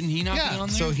actor. Shouldn't he not be on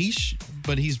there? So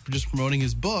but he's just promoting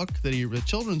his book, a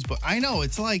children's book. I know,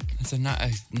 it's like... It's a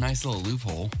nice little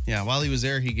loophole. Yeah, while he was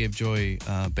there, he gave Joy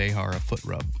Behar a foot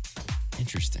rub.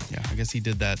 Interesting. Yeah, I guess he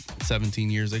did that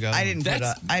 17 years ago. I didn't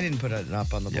put it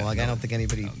up on the blog. I don't think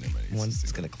anybody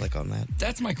is going to click on that.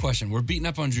 That's my question. We're beating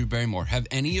up on Drew Barrymore. Have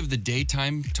any of the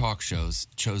daytime talk shows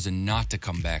chosen not to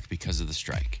come back because of the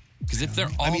strike? Because if they're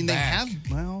all they back... have...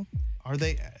 Well, are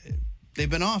they... They've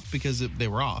been off because they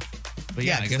were off. But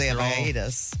Yeah, I because guess they have they're all...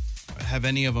 hiatus. Have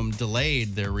any of them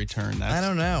delayed their return? I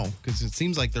don't know. Because it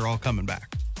seems like they're all coming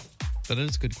back. But it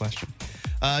is a good question.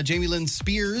 Jamie Lynn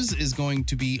Spears is going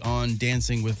to be on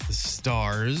Dancing with the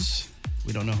Stars.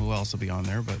 We don't know who else will be on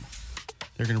there, but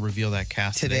They're going to reveal that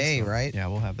cast Today, so, right? Yeah,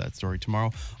 we'll have that story tomorrow.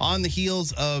 On the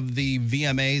heels of the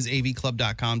VMAs,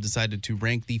 avclub.com decided to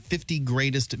rank the 50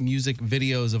 greatest music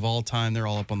videos of all time. They're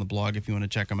all up on the blog if you want to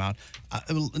check them out.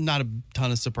 Not a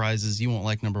ton of surprises. You won't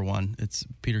like number one. It's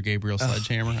Peter Gabriel's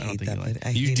Sledgehammer. I don't think you like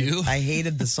it. You do? I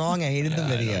hated the song. I hated the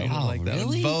video. I don't like that one.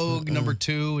 really? Vogue, number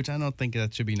two, which I don't think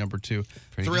that should be number two.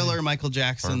 Pretty Thriller, good. Michael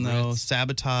Jackson, though. Favorites.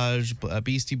 Sabotage,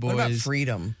 Beastie Boys. What about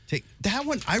Freedom? Take that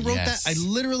one. I wrote Yes. that. I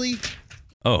literally...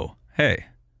 Oh, hey,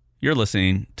 you're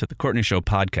listening to the Courtney Show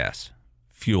podcast,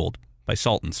 fueled by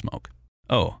Salt and Smoke.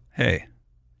 Oh, hey,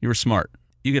 you were smart.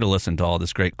 You get to listen to all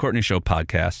this great Courtney Show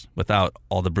podcast without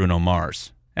all the Bruno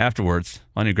Mars. Afterwards,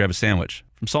 why don't you grab a sandwich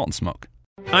from Salt and Smoke?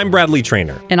 I'm Bradley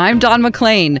Trainer. And I'm Don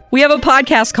McClain. We have a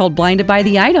podcast called Blinded by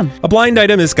the Item. A blind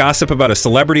item is gossip about a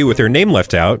celebrity with their name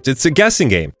left out. It's a guessing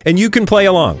game, and you can play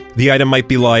along. The item might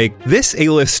be like, this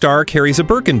A-list star carries a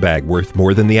Birkin bag worth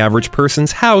more than the average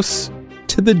person's house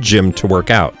to the gym to work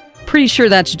out. Pretty sure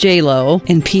that's J-Lo.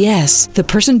 And P.S. the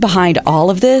person behind all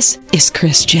of this is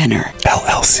Kris Jenner,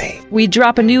 LLC. We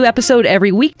drop a new episode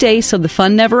every weekday so the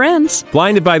fun never ends.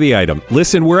 Blinded by the Item.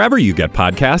 Listen wherever you get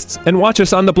podcasts and watch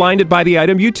us on the Blinded by the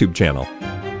Item YouTube channel.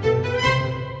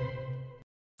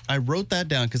 I wrote that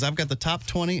down because I've got the top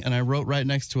 20 and I wrote right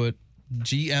next to it,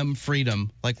 GM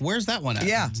Freedom. Like, where's that one at?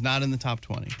 Yeah. It's not in the top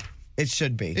 20. It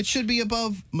should be. It should be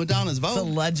above Madonna's Vogue. It's a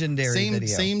legendary video.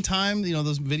 Same time,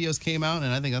 those videos came out,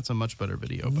 and I think that's a much better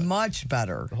video. But much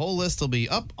better. the whole list will be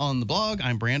up on the blog.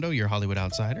 I'm Brando, your Hollywood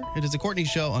outsider. It is the Courtney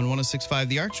Show on 106.5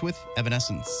 The Arch with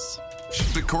Evanescence.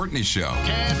 The Courtney Show.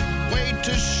 Can't wait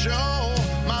to show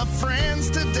my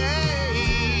friends today.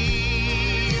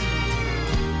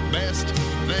 Best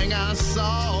thing I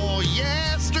saw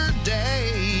yesterday.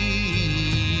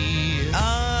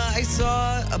 I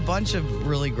saw a bunch of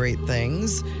really great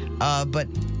things, but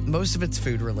most of it's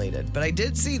food related. But I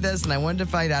did see this, and I wanted to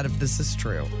find out if this is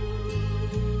true.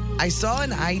 I saw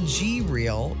an IG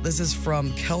reel. This is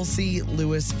from Kelsey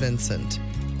Lewis Vincent.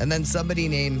 And then somebody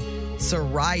named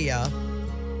Soraya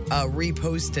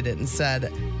reposted it and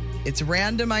said, it's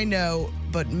random, I know,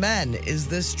 but men, is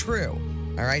this true?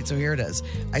 All right, so here it is.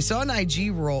 I saw an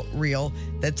IG reel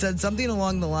that said something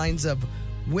along the lines of,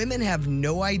 women have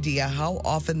no idea how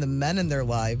often the men in their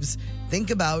lives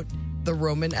think about the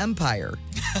Roman Empire.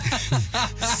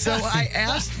 So I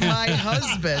asked my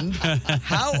husband,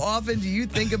 how often do you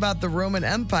think about the Roman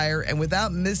Empire? And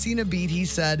without missing a beat, he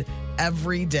said,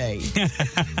 every day.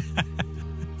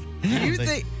 Do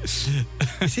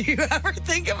you ever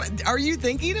think about, are you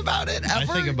thinking about it ever? I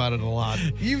think about it a lot.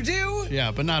 You do?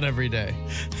 Yeah, but not every day.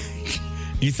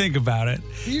 You think about it.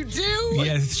 You do?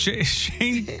 Yeah,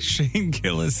 Shane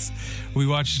Gillis. We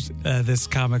watched this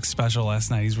comic special last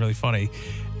night. He's really funny,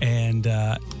 and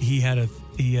he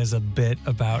has a bit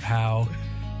about how.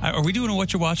 Are we doing a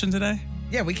What You're Watching today?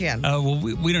 Yeah, we can. Well,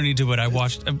 we don't need to, but I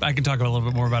can talk about a little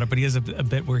bit more about it. But he has a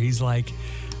bit where he's like.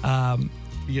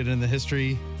 You get in the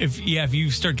history. If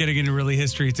you start getting into really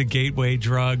history, it's a gateway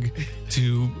drug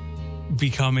to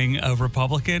becoming a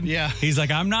Republican. Yeah. He's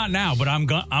like, I'm not now, but I'm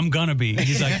gonna be.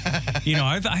 He's like,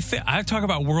 I talk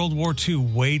about World War II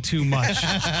way too much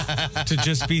to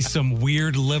just be some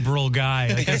weird liberal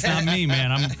guy. Like, that's not me,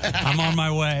 man. I'm on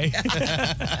my way.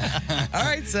 All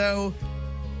right, so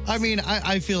I mean,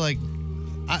 I feel like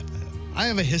I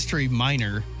have a history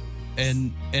minor,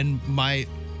 and I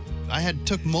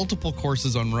took multiple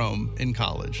courses on Rome in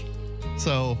college,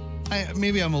 so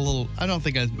maybe I'm a little. I don't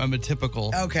think I'm a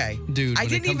typical dude. I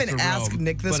didn't even ask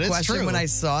Nick this question when I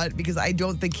saw it because I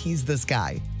don't think he's this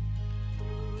guy.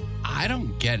 I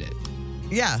don't get it.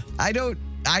 Yeah, I don't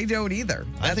either.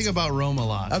 I think about Rome a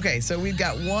lot. Okay, so we've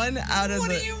got one out of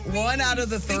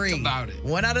the three. Think about it.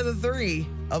 One out of the three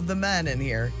of the men in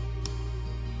here.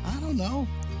 I don't know.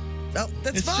 Oh,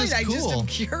 that's It's fine. just I just cool. am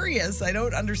curious. I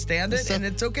don't understand it, and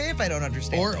it's okay if I don't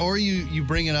understand it. Or you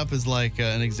bring it up as like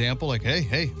an example, like,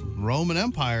 hey, Roman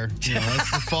Empire.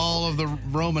 That's the fall of the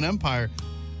Roman Empire.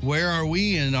 Where are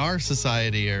we in our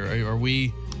society? Are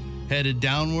we headed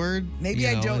downward? Maybe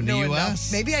I don't know enough.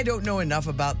 Maybe I don't know enough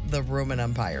about the Roman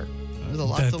Empire. There's a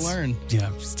lot to learn.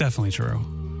 Yeah, it's definitely true.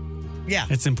 Yeah.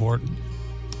 It's important.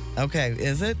 Okay,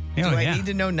 is it? Oh, Do I yeah. need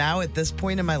to know now at this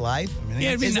point in my life?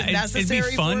 Is it necessary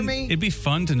it'd be fun. for me? It'd be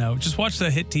fun to know. Just watch the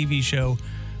hit TV show,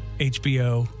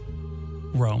 HBO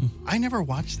Rome. I never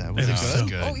watched that. Was It it was so good?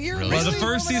 good. Oh, you're Really? really Well, the first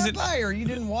Roman season- Empire. You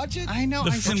didn't watch it? I know.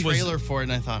 The I saw a film was- trailer for it,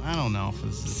 and I thought, I don't know if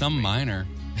this is Some minor.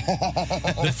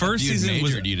 The first You season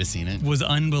majored, you'd have seen it. was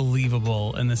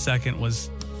unbelievable, and the second was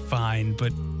fine,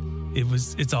 but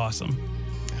it's awesome.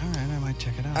 All right, I might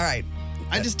check it out. All right.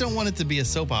 I just don't want it to be a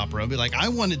soap opera. I'll be like, I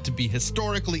want it to be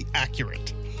historically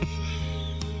accurate.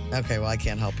 Okay, well, I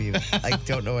can't help you. I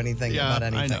don't know anything about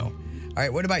anything. I know. All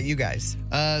right, what about you guys?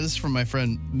 This is from my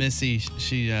friend Missy.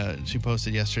 She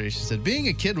posted yesterday. She said, being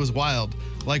a kid was wild.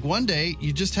 Like one day,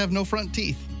 you just have no front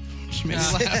teeth. She made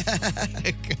me laugh.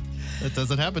 That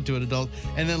doesn't happen to an adult.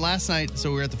 And then last night, so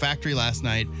we were at the factory last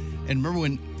night, and remember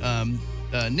when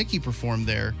Nikki performed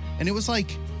there, and it was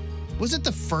like, was it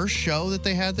the first show that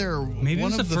they had there? Or maybe it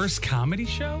was the first comedy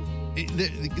show?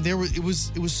 It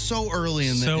was so early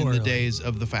in the days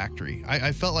of the factory.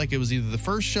 I felt like it was either the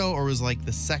first show or it was like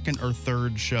the second or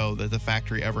third show that the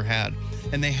factory ever had.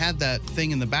 And they had that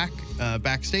thing in the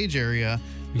backstage area,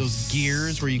 those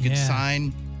gears where you could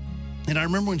sign. And I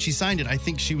remember when she signed it, I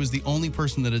think she was the only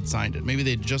person that had signed it. Maybe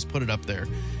they'd just put it up there.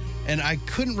 And I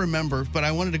couldn't remember, but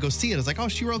I wanted to go see it. I was like, oh,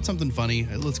 she wrote something funny.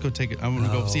 Let's go take it. I'm going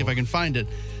to go see if I can find it.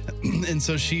 And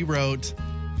so she wrote,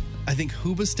 I think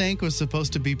Hoobastank was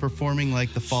supposed to be performing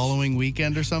like the following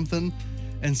weekend or something.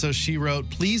 And so she wrote,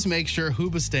 please make sure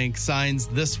Hoobastank signs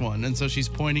this one. And so she's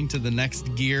pointing to the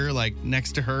next gear, like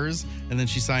next to hers. And then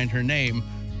she signed her name.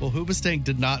 Well, Hoobastank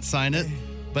did not sign it.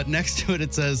 But next to it,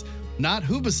 it says, not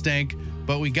Hoobastank,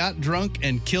 but we got drunk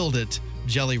and killed it.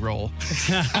 Jelly Roll.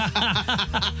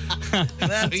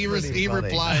 He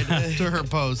replied to her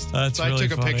post. That's so I really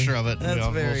took a funny. picture of it. That's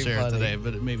We'll very share funny. it today,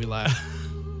 but it made me laugh.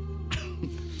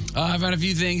 I've had a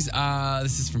few things.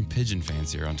 This is from Pigeon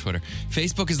Fans here on Twitter.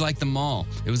 Facebook is like the mall.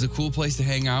 It was a cool place to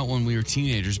hang out when we were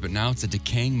teenagers, but now it's a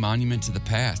decaying monument to the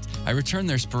past. I return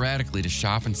there sporadically to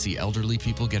shop and see elderly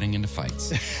people getting into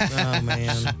fights. Oh,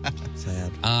 man.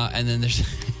 Sad. And then there's...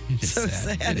 It's so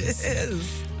sad. It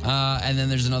is. And then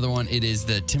there's another one. It is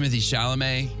the Timothy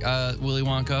Chalamet Willy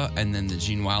Wonka and then the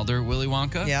Gene Wilder Willy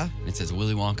Wonka. Yeah. And it says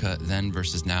Willy Wonka then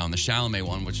versus now. And the Chalamet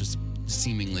one, which is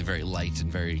seemingly very light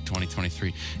and very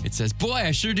 2023, it says, boy,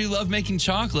 I sure do love making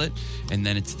chocolate. And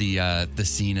then it's the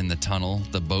scene in the tunnel,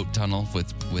 the boat tunnel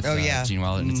with Gene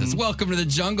Wilder. And it says, welcome to the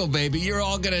jungle, baby. You're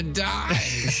all going to die.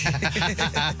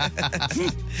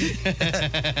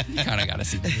 You kind of got to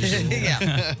see the visual.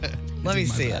 Yeah. Let me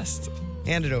see best. it.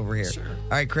 Hand it over here. Sure. All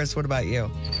right, Chris, what about you?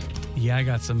 Yeah, I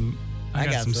got some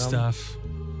some stuff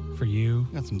for you.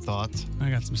 Got some thoughts.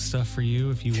 I got some stuff for you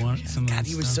if you want some. God, of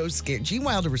he that was stuff. so scared. Gene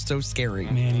Wilder was so scary.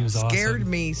 Man, he was awesome. Scared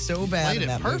me so bad Played in it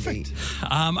that perfect. movie.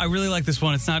 I really like this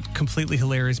one. It's not completely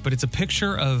hilarious, but it's a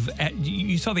picture of.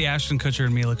 You saw the Ashton Kutcher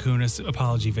and Mila Kunis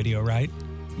apology video, right?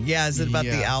 Yeah, is it about the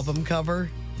Yes. album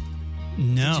cover?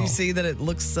 No. Did you see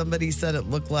that somebody said it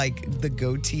looked like the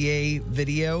Gautier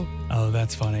video? Oh,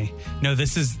 that's funny. No,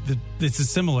 this is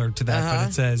similar to that, but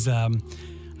it says,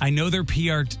 I know their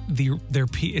PR,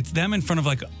 it's them in front of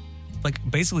like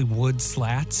basically wood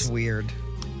slats. It's weird.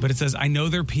 But it says, I know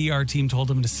their PR team told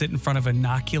them to sit in front of an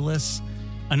innocuous,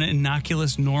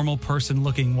 normal person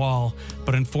looking wall.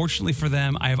 But unfortunately for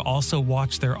them, I have also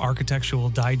watched their Architectural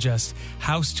Digest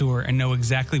house tour and know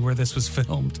exactly where this was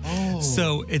filmed. Oh.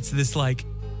 So it's this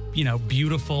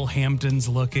beautiful Hamptons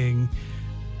looking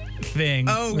thing.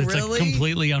 Oh, it's really?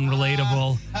 completely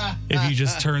unrelatable if you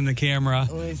just turn the camera.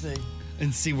 Let me see.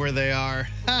 And see where they are.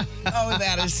 Oh,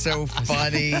 that is so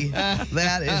funny.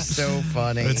 That is so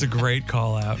funny. It's a great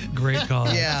call out. Great call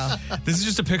out. Yeah. This is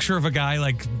just a picture of a guy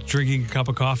drinking a cup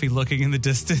of coffee, looking in the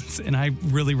distance. And I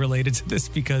really related to this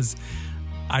because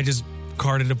I just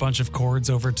carted a bunch of cords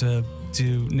over to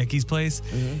Nikki's place.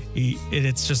 Mm-hmm.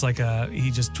 It's just he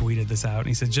just tweeted this out. And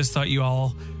he said, just thought you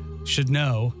all should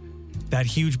know that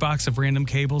huge box of random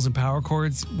cables and power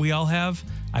cords we all have,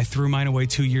 I threw mine away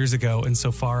 2 years ago, and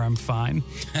so far I'm fine.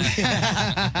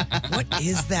 What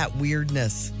is that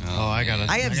weirdness? Oh, I got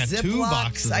two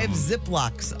boxes. I have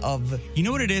Ziplocs of. You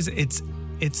know what it is? It's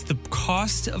the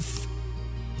cost of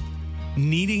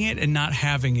needing it and not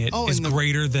having it is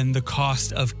greater than the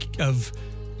cost of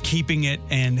keeping it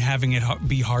and having it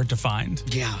be hard to find.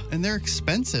 Yeah. And they're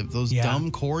expensive, those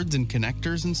dumb cords and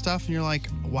connectors and stuff. And you're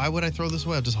like, why would I throw this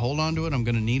away? I'll just hold on to it. I'm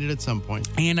going to need it at some point.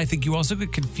 And I think you also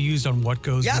get confused on what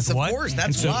goes with what. Yes, of course.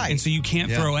 That's why. And so you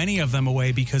can't throw any of them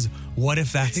away because what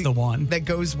if that's the one? That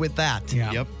goes with that.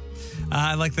 Yeah. Yep.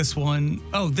 I like this one.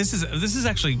 Oh, this is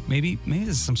actually maybe this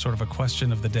is some sort of a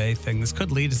question of the day thing. This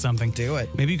could lead to something. Do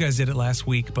it. Maybe you guys did it last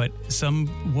week, but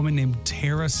some woman named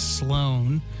Tara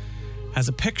Sloan has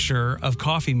a picture of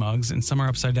coffee mugs, and some are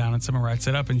upside down and some are right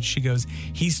side up. And she goes,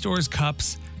 he stores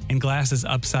cups and glasses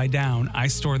upside down. I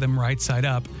store them right side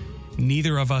up.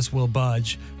 Neither of us will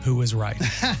budge. Who is right?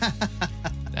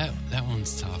 That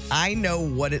one's tough. I know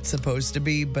what it's supposed to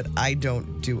be, but I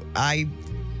don't do.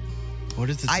 What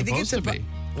is it supposed to be?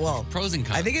 Well, pros and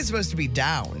cons. I think it's supposed to be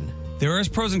down. There is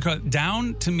pros and cons.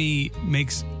 Down to me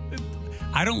makes.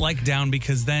 I don't like down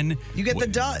because then you get the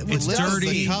dust. It's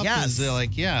dirty. The cup is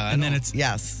like, and then it's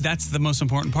That's the most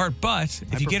important part. But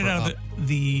if you get it out of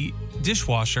the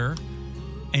dishwasher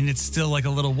and it's still like a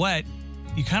little wet,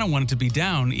 you kind of want it to be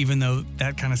down, even though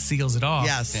that kind of seals it off.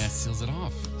 Yes. Yeah, it seals it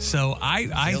off. So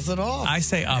seals it off. I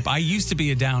say up. I used to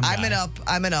be a down guy. I'm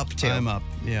an up too. I'm up.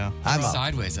 Yeah. I'm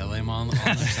sideways. I lay them on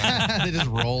their side. They just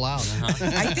roll out.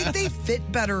 I think they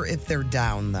fit better if they're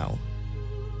down, though.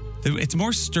 It's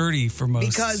more sturdy for most.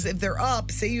 Because if they're up,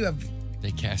 say you have...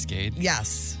 They cascade?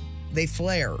 Yes. They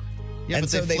flare. Yeah, and but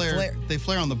so they flare. They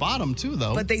flare on the bottom, too,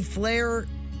 though. But they flare...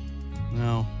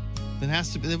 No. It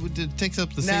has to be... It takes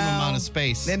up the same amount of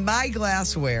space. In my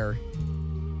glassware,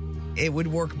 it would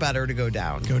work better to go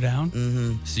down. Go down?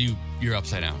 Mm-hmm. So you're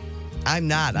upside down? I'm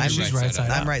not. I'm right side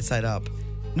up. I'm right side up.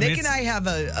 Nick and I have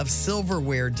a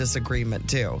silverware disagreement,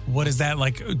 too. What is that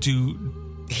like?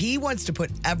 He wants to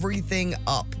put everything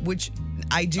up, which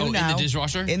I do now. In the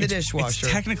dishwasher? In the dishwasher.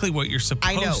 It's technically what you're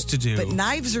supposed to do. But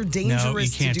knives are dangerous no, you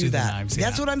can't to do that. The knives,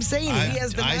 That's what I'm saying. He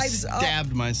has the knives up. I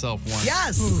stabbed myself once.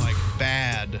 Yes. Like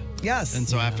bad. Yes. And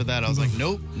so after that, I was like,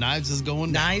 nope, knives is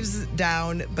going down. Knives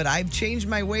down, but I've changed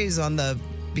my ways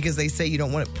because they say you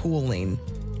don't want it pooling.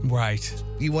 Right.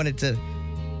 You want it the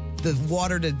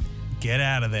water to... Get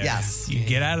out of there. Yes. You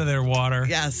get out of there, water.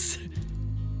 Yes.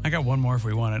 I got one more if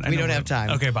we want it. We don't have time.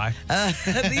 Okay, bye.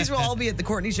 These will all be at the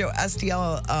Courtney Show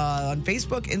STL on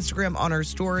Facebook, Instagram, on our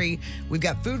story. We've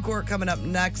got Food Court coming up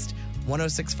next.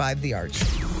 106.5 The Arch.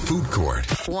 Food Court.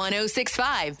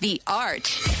 106.5 The Arch.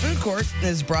 Food Court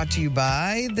is brought to you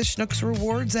by the Schnucks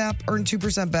Rewards app. Earn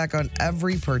 2% back on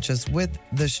every purchase with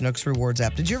the Schnucks Rewards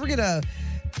app. Did you ever get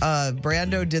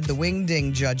Brando did the wing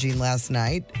ding judging last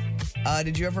night.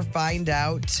 Did you ever find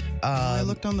out? I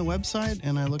looked on the website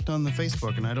and I looked on the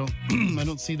Facebook, and I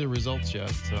don't see the results yet.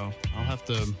 So I'll have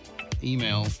to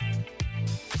email,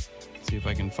 see if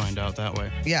I can find out that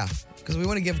way. Yeah, because we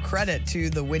want to give credit to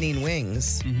the winning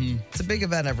wings. Mm-hmm. It's a big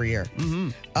event every year.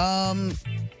 Mm-hmm.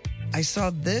 I saw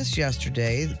this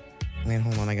yesterday. Man,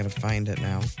 hold on, I gotta find it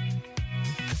now.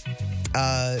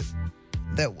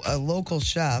 That a local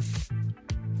chef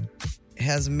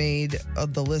has made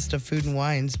the list of Food and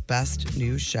Wine's best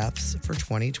new chefs for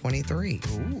 2023.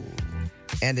 Ooh.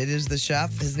 And it is the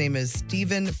chef. His name is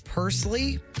Stephen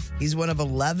Pursley. He's one of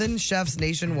 11 chefs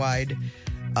nationwide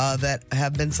that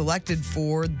have been selected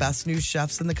for best new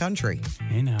chefs in the country.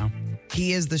 Hey, now.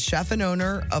 He is the chef and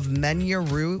owner of Menya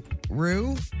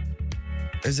Rui.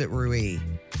 Is it Rui?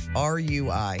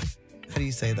 R-U-I. How do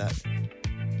you say that?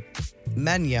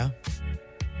 Menya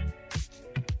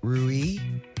Rui.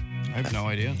 I have no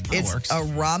idea. It's a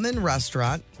ramen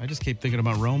restaurant. I just keep thinking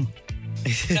about Rome.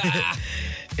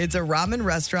 It's a ramen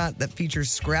restaurant that features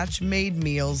scratch-made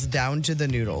meals down to the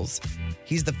noodles.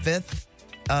 He's the 5th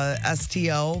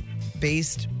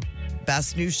STL-based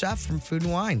best new chef from Food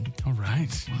and Wine. All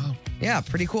right. Wow. Yeah,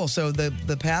 pretty cool. So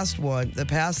the past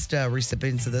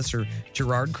recipients of this are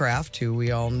Gerard Kraft, who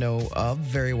we all know of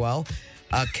very well,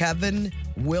 Kevin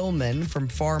Willman from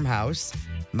Farmhouse,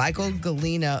 Michael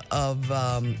Galina of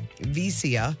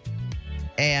Vicia,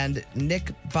 and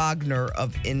Nick Bogner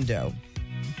of Indo.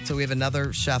 So we have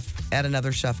another chef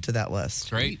to that list.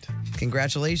 Great.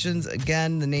 Congratulations.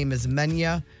 Again, the name is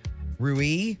Menya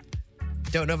Rui.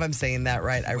 Don't know if I'm saying that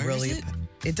right. Where is it?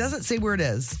 It doesn't say where it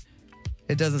is.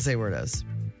 It doesn't say where it is.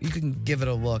 You can give it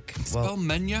a look. Spell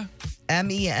Menya?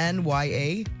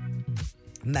 Menya.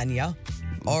 Menya.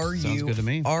 Sounds good to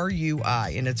me.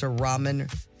 R-U-I. And it's a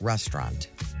ramen restaurant.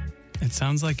 It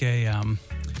sounds like a an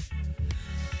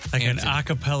a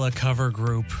cappella cover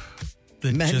group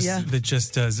that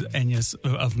just does Enya's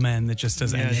of men that just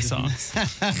does Enya songs.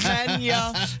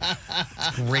 Menya.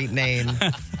 Great name.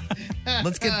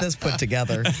 Let's get this put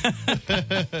together.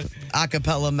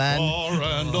 Acapella men. Far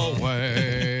and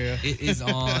away. It is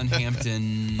on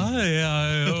Hampton. Very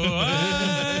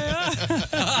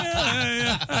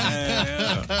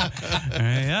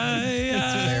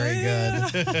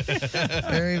good.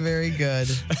 Very, very good.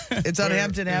 It's on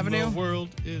Hampton Avenue? The world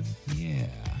is. Yeah.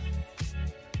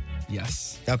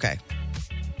 Yes. Okay.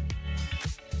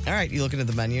 All right, you looking at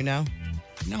the menu now?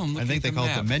 No, I'm looking I think at they call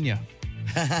it the menu.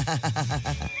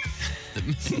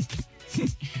 Can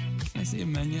I see a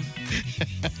menu?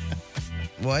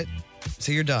 What?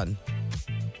 So you're done.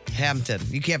 Hampton.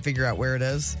 You can't figure out where it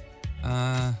is?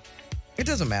 It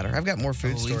doesn't matter. I've got more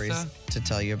food stories to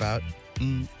tell you about.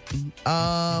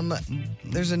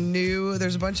 There's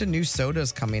a bunch of new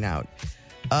sodas coming out.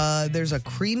 There's a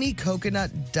creamy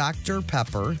coconut Dr.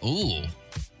 Pepper. Ooh.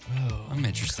 I'm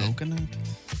interested. Coconut?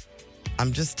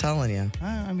 I'm just telling you.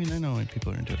 I mean, I know when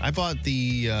people are into it. I bought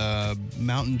the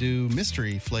Mountain Dew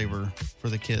mystery flavor for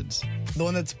the kids. The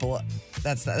one that's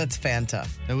that's Fanta.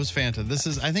 That was Fanta. This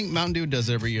is, I think Mountain Dew does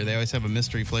it every year. They always have a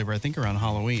mystery flavor, I think around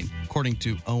Halloween, according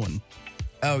to Owen.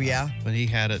 Oh, yeah? But he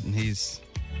had it, and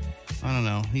I don't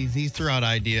know. He threw out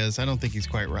ideas. I don't think he's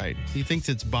quite right. He thinks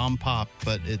it's Bomb Pop,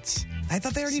 but it's... I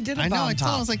thought they already did a Bomb Pop. I know. I told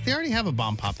him, I was Pop. like, they already have a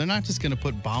Bomb Pop. They're not just going to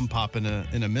put Bomb Pop in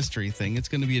a mystery thing. It's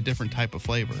going to be a different type of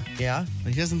flavor. Yeah?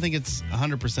 But he doesn't think it's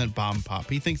 100% Bomb Pop.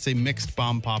 He thinks they mixed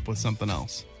Bomb Pop with something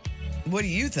else. What do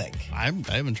you think? I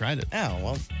haven't tried it. Oh,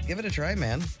 well, give it a try,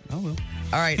 man. I will.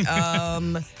 All right.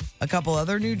 A couple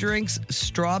other new drinks.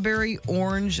 Strawberry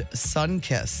Orange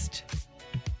Sun-Kissed.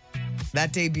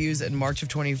 That debuts in March of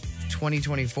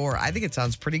 2024. I think it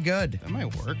sounds pretty good. That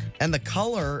might work. And the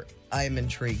color I'm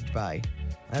intrigued by.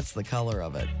 That's the color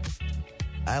of it.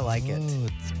 I like it. Oh,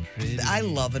 it's pretty. I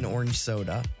love an orange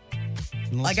soda.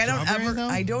 Like I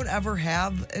don't ever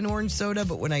have an orange soda,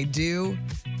 but when I do,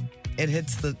 it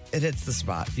hits the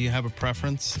spot. Do you have a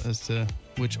preference as to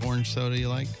which orange soda you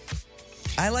like?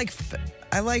 I like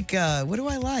what do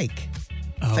I like?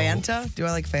 Oh. Fanta? Do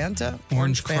I like Fanta?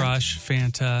 Orange Fanta? Crush,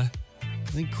 Fanta.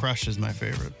 I think Crush is my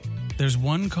favorite. There's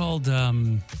one called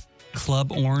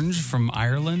Club Orange from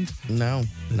Ireland. No,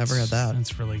 never had that.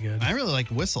 That's really good. I really like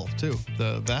Whistle, too.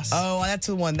 The vest. Oh, that's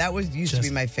the one. That used to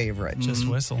be my favorite. Just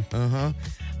Whistle. Uh-huh.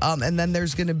 And then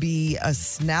there's going to be a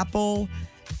Snapple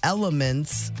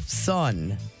Elements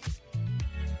Sun.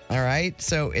 All right.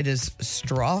 So it is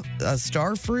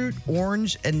starfruit,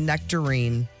 orange, and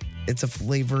nectarine. It's a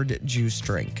flavored juice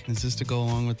drink. Is this to go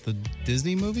along with the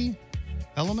Disney movie?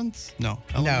 Elements? No.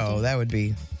 No, that would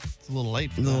be... It's a little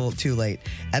late for a that. little too late.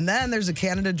 And then there's a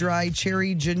Canada Dry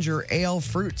Cherry Ginger Ale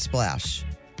Fruit Splash.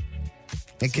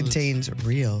 It contains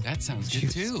real. That sounds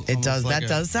good too. It does. That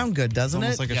does sound good, doesn't it?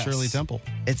 Almost like a Shirley Temple.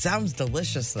 It sounds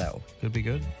delicious, though. Could be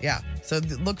good. Yeah. So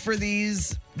look for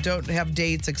these. Don't have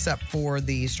dates except for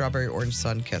the Strawberry Orange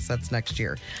Sun Kiss. That's next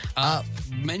year.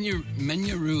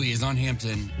 Menurui is on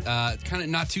Hampton, kind of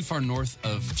not too far north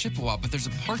of Chippewa, but there's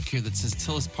a park here that says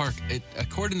Tillis Park.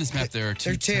 According to this map, there are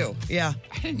two. There are two. Yeah.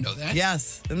 I didn't know that.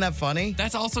 Yes. Isn't that funny?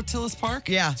 That's also Tillis Park?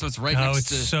 Yeah. So it's right Oh, next it's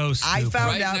to... so stupid. I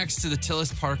found right out next to the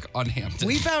Tillis Park on Hampton.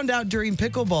 We found out during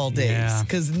pickleball days Yeah.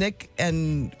 because Nick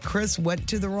and Chris went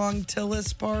to the wrong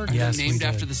Tillis Park. Yes, we named did.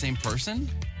 after the same person?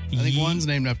 I think one's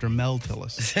named after Mel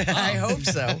Tillis. I hope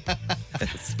so.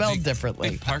 Spelled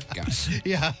differently. Big park guy.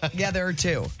 Yeah. Yeah, there are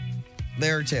two.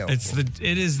 There are two. That's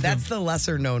the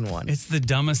lesser known one. It's the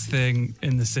dumbest thing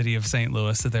in the city of St.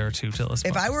 Louis that there are two Tillis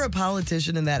If Parks. I were a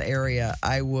politician in that area,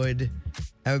 I would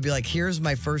be like, here's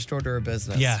my first order of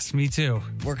business. Yes, me too.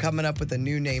 We're coming up with a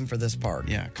new name for this park.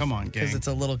 Yeah, come on, gang. Because it's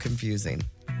a little confusing.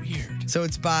 Weird. So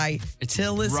it's by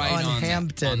Tillis right on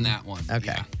Hampton. On that one.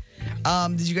 Okay. Yeah.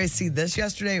 Did you guys see this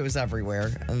yesterday? It was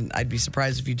everywhere, and I'd be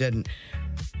surprised if you didn't.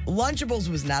 Lunchables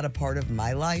was not a part of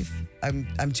my life.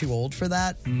 I'm too old for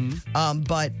that. Mm-hmm.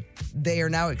 But they are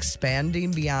now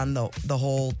expanding beyond the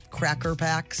whole cracker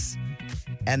packs,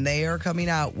 and they are coming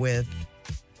out with,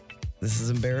 this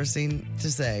is embarrassing to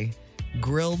say,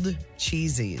 grilled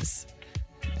cheesies.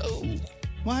 Oh.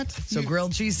 What? So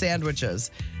grilled cheese sandwiches.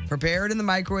 Prepared in the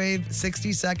microwave,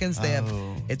 60 seconds.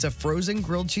 It's a frozen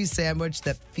grilled cheese sandwich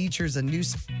that features a new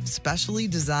specially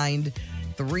designed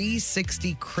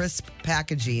 360 crisp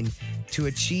packaging to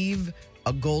achieve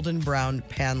a golden brown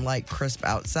pan-like crisp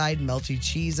outside, melty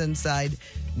cheese inside,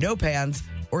 no pans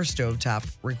or stovetop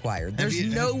required. There's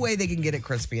no way they can get it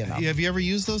crispy enough. Have you ever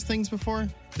used those things before?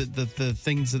 The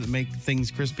things that make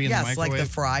things crispy in the microwave? Yes, like the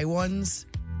fry ones.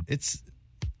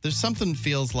 There's something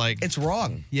feels like... It's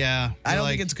wrong. Yeah. I don't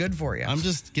think it's good for you. I'm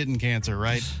just getting cancer,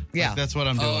 right? Yeah. Like, that's what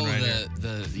I'm doing right here.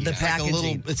 The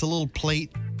packaging. It's a little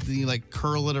plate. You like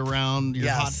curl it around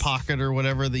your Hot Pocket or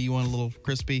whatever that you want a little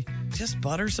crispy. Just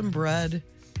butter some bread.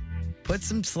 Put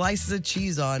some slices of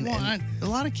cheese on. Well, a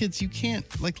lot of kids,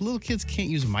 little kids can't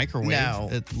use a microwave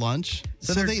at lunch.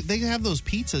 So they have those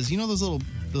pizzas. You know those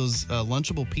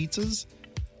Lunchable pizzas?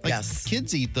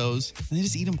 Kids eat those and they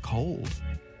just eat them cold.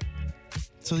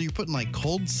 So you're putting like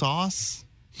cold sauce.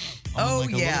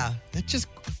 That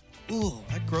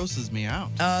grosses me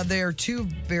out. There are two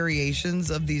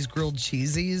variations of these grilled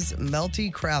cheesies,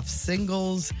 Melty Craft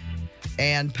Singles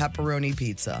and Pepperoni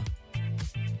Pizza.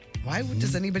 Why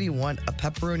does anybody want a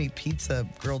pepperoni pizza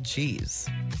grilled cheese?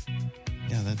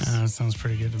 Yeah, that sounds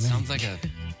pretty good to me. Sounds like a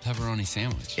pepperoni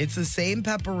sandwich. It's the same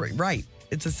right.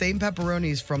 It's the same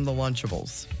pepperonis from the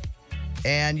Lunchables.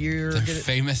 And They're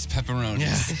famous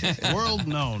pepperonis. Yeah. World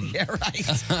known. Yeah,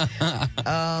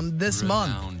 right. This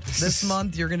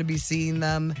month you're going to be seeing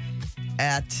them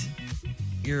at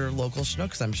your local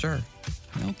Schnucks, I'm sure.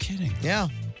 No kidding. Yeah.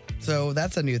 So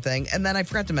that's a new thing. And then I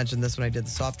forgot to mention this when I did the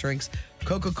soft drinks.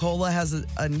 Coca-Cola has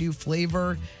a new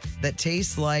flavor that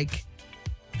tastes like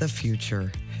the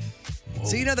future. Whoa.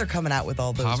 So they're coming out with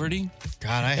all those. Poverty?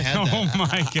 God, I had that. Oh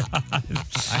my God.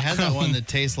 I had that one that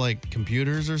tastes like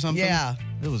computers or something. Yeah.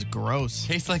 It was gross.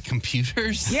 Tastes like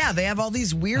computers? Yeah, they have all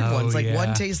these weird ones. Like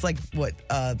one tastes like what?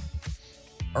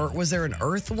 Or was there an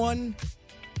Earth one?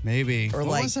 Maybe. Or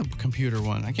what was a computer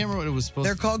one? I can't remember what it was supposed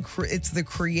They're called, it's the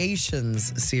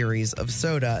Creations series of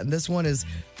soda. And this one is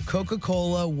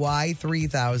Coca-Cola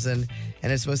Y3000.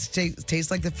 And it's supposed to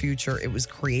taste like the future. It was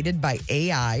created by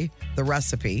AI, the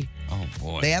recipe. Oh,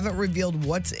 boy. They haven't revealed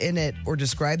what's in it or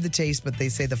described the taste, but they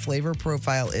say the flavor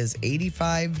profile is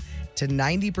 85 to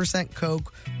 90%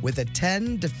 Coke with a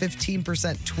 10 to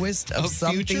 15% twist of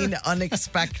something future?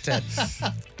 unexpected.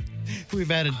 We've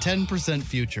added 10%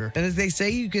 future. And as they say,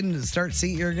 you're going to start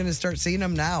seeing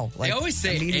them now. They always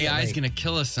say AI is going to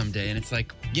kill us someday. And it's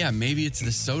like, yeah, maybe it's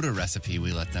the soda recipe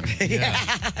we let them. Yeah.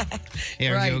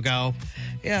 Here Right. you go.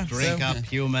 Yeah. Drink up,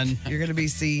 human. You're going to be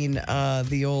seeing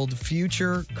the old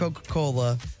future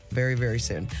Coca-Cola very, very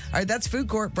soon. All right, that's Food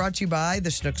Court brought to you by the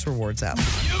Schnucks Rewards app.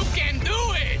 You can do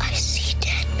it. I see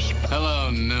dead people. Hello,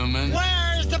 Newman.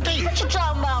 Where's the beat? What you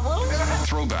talking about?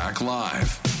 Throwback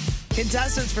Live.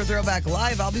 Contestants for Throwback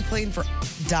Live, I'll be playing for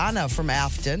Donna from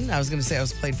Afton. I was going to say I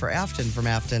was playing for Afton from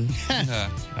Afton.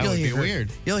 That would be weird.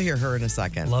 You'll hear her in a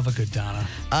second. Love a good Donna.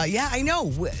 Yeah, I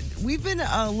know. We've been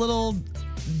a little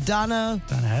Donna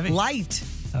heavy light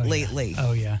lately.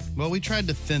 Oh, yeah. Well, we tried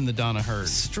to thin the Donna herd.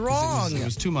 Strong. It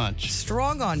was too much.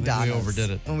 Strong on I think Donna. we overdid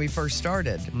it. When we first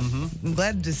started. I'm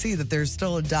glad to see that there's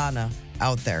still a Donna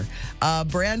out there.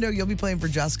 Brando, you'll be playing for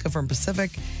Jessica from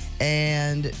Pacific.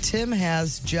 And Tim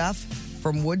has Jeff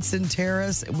from Woodson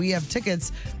Terrace. We have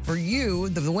tickets for you,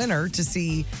 the winner, to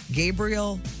see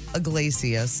Gabriel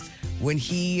Iglesias when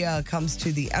he comes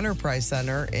to the Enterprise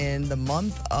Center in the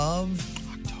month of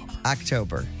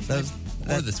October.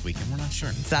 Or this weekend. We're not sure.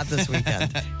 It's not this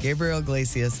weekend. Gabriel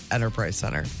Iglesias, Enterprise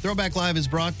Center. Throwback Live is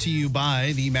brought to you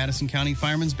by the Madison County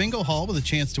Fireman's Bingo Hall with a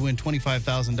chance to win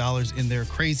 $25,000 in their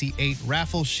Crazy 8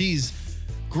 raffle. She's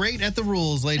great at the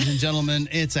rules, ladies and gentlemen.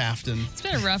 It's Afton. It's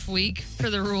been a rough week for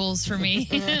the rules for me.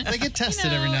 They get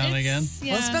tested every now and again.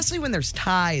 Yeah. Well, especially when there's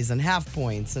ties and half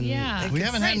points. And Yeah. We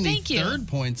haven't had any third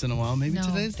points in a while. Maybe No,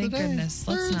 today's the thank day. goodness.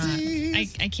 Let's not.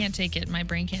 I can't take it. My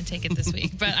brain can't take it this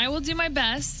week. But I will do my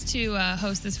best to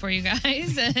host this for you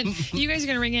guys. And you guys are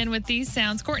going to ring in with these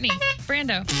sounds. Courtney,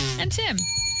 Brando, and Tim.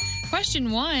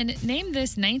 Question 1. Name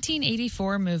this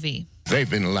 1984 movie. They've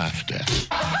been laughed at.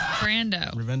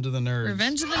 Brando. Revenge of the Nerds.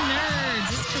 Revenge of the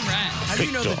Nerds is correct. How do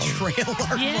you know the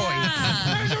trailer Yeah.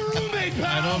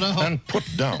 I don't know. And put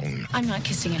down. I'm not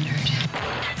kissing a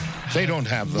nerd. They don't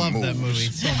have the Love moves. that movie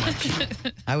so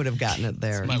much. I would have gotten it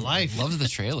there. My life. Loves the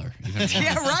trailer.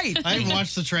 Yeah, right. I haven't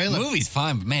watched the trailer. The movie's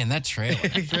fine, but man, that trailer.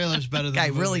 The trailer's better than Guy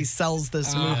the movie. really sells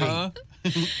this movie.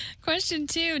 Question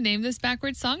 2. Name this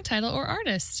backwards song title or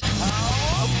artist.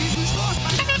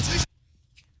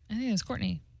 I think it was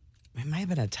Courtney. It might have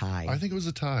been a tie. I think it was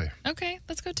a tie. Okay,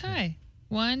 let's go tie.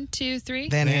 1, 2, 3.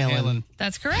 Van Halen.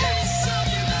 That's correct.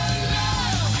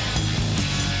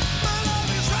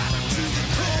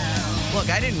 Look,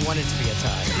 I didn't want it to be a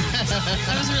tie.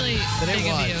 That was really But it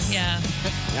big of was. you. Yeah.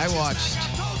 I watched.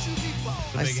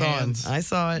 I big saw hands. it. I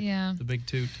saw it. Yeah. The big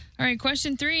toot. All right,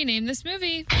 question 3. Name this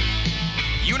movie.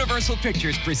 Universal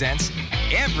Pictures presents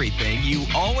everything you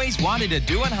always wanted to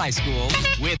do in high school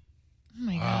with. Oh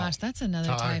my gosh, that's another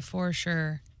tie for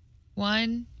sure.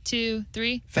 1, 2,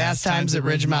 3. Fast Times at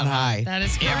Ridgemont High. That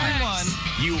is correct. Everyone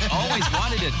you always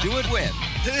wanted to do it with.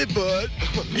 Hey, bud,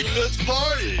 let's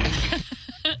party.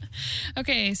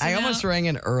 Okay, so I now- almost rang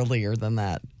in earlier than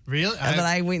that. Really? But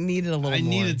I needed a little I more.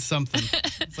 needed something.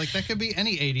 It's like that could be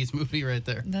any 80s movie right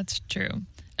there. That's true.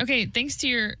 Okay, thanks to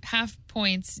your half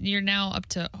points, you're now up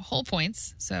to whole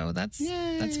points. So that's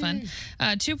fun.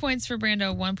 2 points for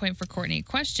Brando, 1 point for Courtney.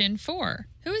 Question 4.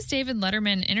 Who is David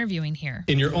Letterman interviewing here?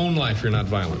 In your own life, you're not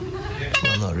violent.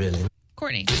 Well, not really.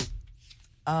 Courtney.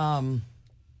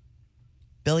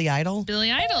 Billy Idol?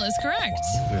 Billy Idol is correct.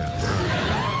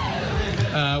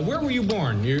 Where were you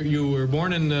born? You were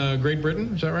born in Great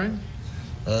Britain, is that right?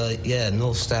 Yeah,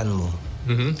 North Stanmore.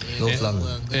 Mm-hmm. North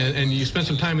London. And you spent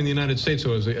some time in the United States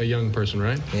as a young person,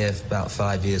 right? Yeah, for about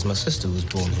 5 years. My sister was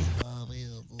born here.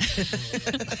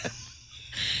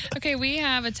 Okay, we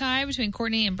have a tie between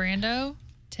Courtney and Brando.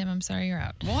 Tim, I'm sorry you're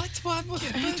out. What?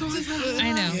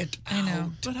 I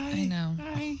know.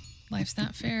 Life's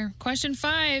not fair. Question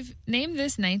 5. Name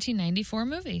this 1994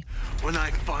 movie. When I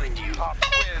find you, I'll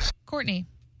quiz. Courtney.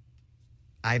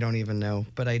 I don't even know,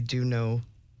 but I do know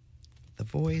the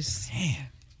voice. Man.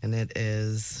 And it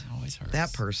is always hurts.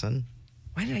 that person.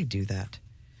 Why did I do that?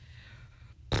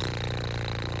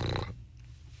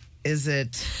 Is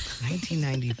it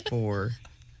 1994?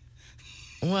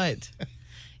 What?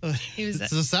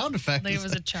 It's a sound effect. Like it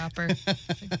was a chopper.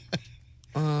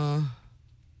 I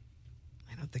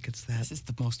don't think it's that. This is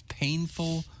the most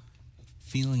painful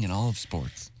feeling in all of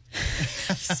sports.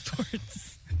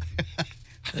 Sports.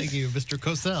 Thank you, Mr.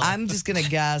 Cosell. I'm just going to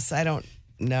guess. I don't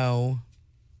know.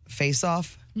 Face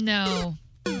Off? No.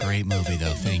 Great movie,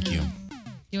 though. Thank you.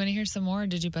 You want to hear some more, or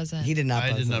did you buzz in? He did not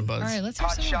I buzz did not in. buzz. All right, let's hear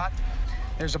some more.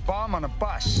 There's a bomb on a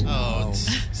bus. Oh, it's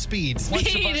Speed. Speed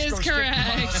is correct.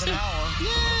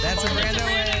 That's a Brando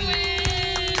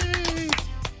win.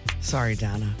 Sorry,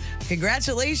 Donna.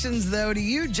 Congratulations, though, to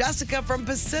you, Jessica from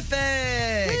Pacific.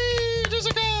 Hey,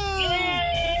 Jessica!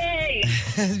 Yay!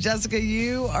 Jessica,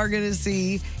 you are going to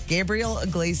see Gabriel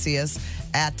Iglesias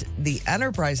at the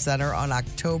Enterprise Center on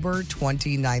October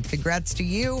 29th. Congrats to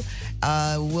you.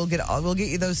 We'll get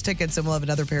you those tickets, and we'll have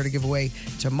another pair to give away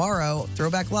tomorrow.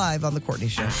 Throwback Live on The Courtney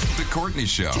Show. The Courtney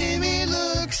Show. Timmy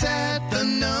looks at the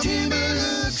number. Timmy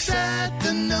looks at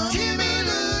the number. Timmy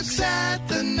looks at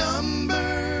the number.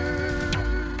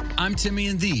 I'm Timmy,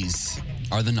 and these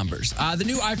are the numbers. The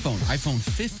new iPhone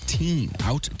 15,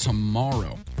 out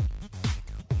tomorrow.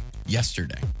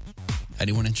 Yesterday.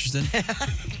 Anyone interested?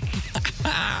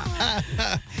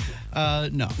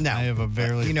 No. I have a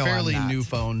fairly I'm new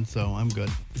phone, so I'm good.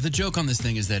 The joke on this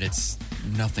thing is that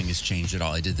nothing has changed at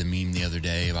all. I did the meme the other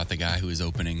day about the guy who was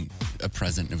opening a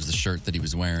present. It was a shirt that he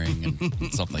was wearing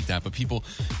and stuff like that. But people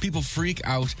freak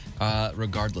out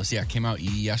regardless. Yeah, it came out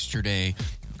yesterday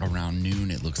around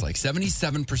noon, it looks like.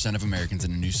 77% of Americans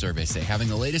in a new survey say having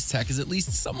the latest tech is at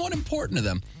least somewhat important to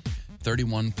them.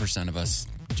 31% of us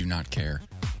do not care.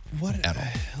 What at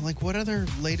all? Like, what other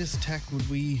latest tech would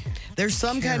we? There's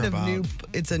some care kind of about? new.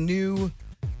 It's a new.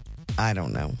 I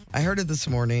don't know. I heard it this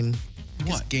morning.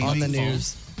 What? On the Gaming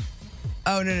news?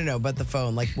 Oh no! But the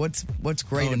phone. Like, what's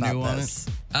great about new on this?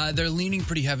 They're leaning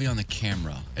pretty heavy on the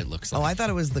camera, it looks like. Oh, I thought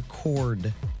it was the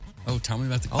cord. Oh, tell me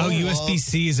about the Oh,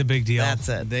 USB-C is a big deal. That's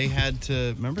it. They had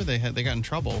to remember they got in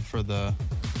trouble for the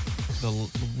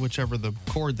whichever the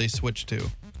cord they switched to.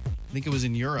 I think it was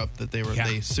in Europe that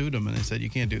they sued them and they said you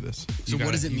can't do this. So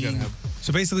what does it mean?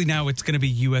 So basically now it's going to be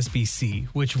USB-C,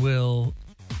 which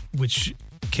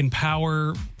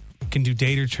can do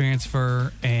data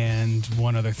transfer and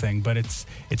one other thing, but it's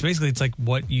basically like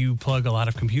what you plug a lot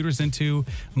of computers into.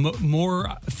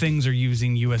 More things are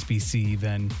using USB-C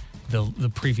than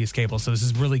the previous cable, so this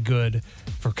is really good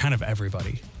for kind of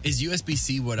everybody. Is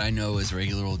USB-C what I know as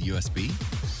regular old USB?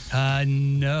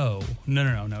 No.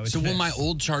 So will my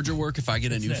old charger work if I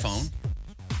get a new phone?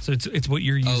 So it's what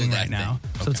you're using right now.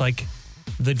 Thing. So it's like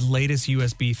the latest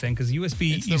USB thing, because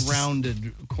USB it's the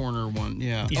rounded corner one.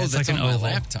 Yeah. Yeah, it's that's like an on my oval.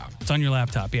 laptop. It's on your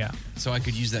laptop, yeah. So I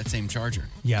could use that same charger.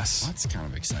 Yes. Well, that's kind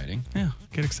of exciting. Yeah,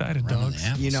 get excited, Run to dogs. the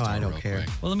Apple You know Store I don't real care. quick.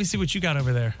 Well, let me see what you got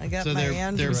over there. I got So my they're-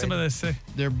 Android. they're- Give me some of this.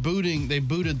 They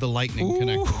booted the Lightning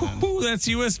connector. Then. Ooh, that's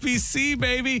USB-C,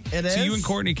 baby. It So you is? and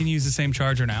Courtney can use the same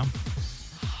charger now.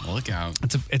 Well, look out.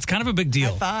 It's kind of a big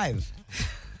deal. High five.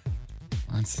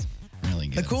 That's really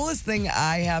good. The coolest thing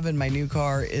I have in my new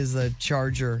car is a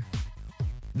charger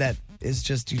that is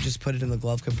you just put it in the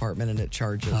glove compartment and it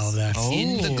charges. Oh, that's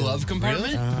in the glove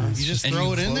compartment? You just And throw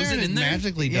you it in close there it and in it there?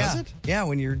 magically does it? Yeah,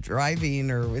 when you're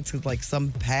driving or it's like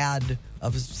some pad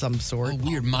of some sort. Oh,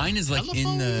 weird. Mine is like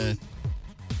in the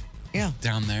Yeah.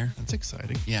 down there. That's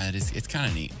exciting. Yeah, it is. It's kind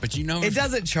of neat. But you know, It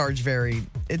doesn't charge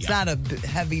it's not a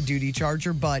heavy duty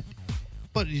charger, but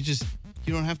you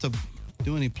don't have to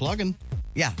do any plugging.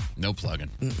 yeah. no plugging.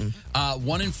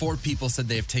 1 in 4 people said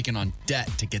they have taken on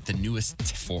debt to get the newest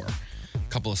T4. A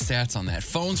couple of stats on that.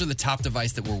 Phones are the top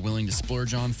device that we're willing to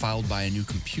splurge on, followed by a new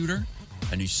computer,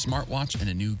 a new smartwatch, and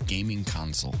a new gaming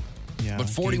console. Yeah, But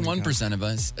gaming 41% of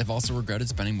us have also regretted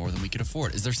spending more than we could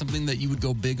afford. Is there something that you would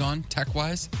go big on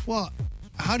tech-wise? Well,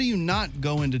 how do you not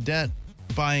go into debt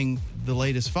buying the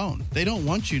latest phone? They don't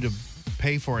want you to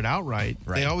pay for it outright.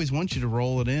 Right. They always want you to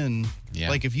roll it in. Yeah.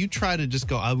 Like if you try to just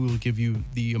go, I will give you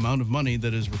the amount of money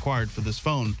that is required for this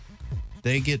phone,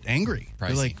 they get angry. Pricey.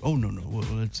 They're like, oh, no, well,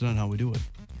 that's not how we do it.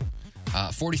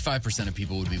 45% of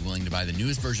people would be willing to buy the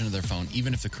newest version of their phone,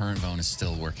 even if the current phone is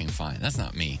still working fine. That's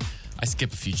not me. I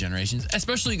skip a few generations,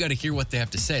 especially you got to hear what they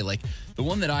have to say. Like the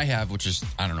one that I have, which is,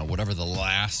 I don't know, whatever the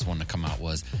last one to come out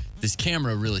was, this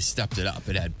camera really stepped it up.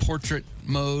 It had portrait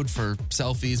mode for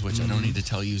selfies, which I don't need to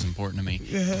tell you is important to me.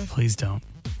 Please don't.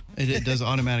 It does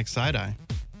automatic side-eye.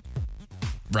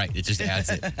 Right, it just adds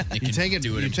it. You take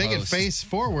it face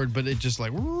forward, but it just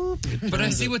like. But I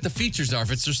see what the features are.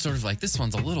 If it's just sort of like, this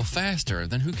one's a little faster,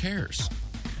 then who cares?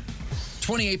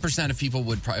 28% of people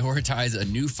would prioritize a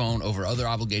new phone over other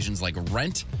obligations like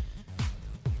rent.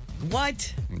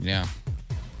 What? Yeah.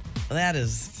 That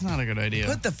is... It's not a good idea.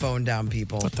 Put the phone down,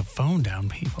 people. Put the phone down,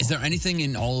 people. Is there anything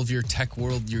in all of your tech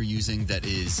world you're using that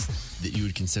you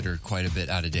would consider quite a bit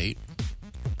out of date?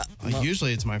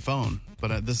 Usually it's my phone,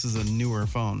 but this is a newer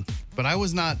phone. But I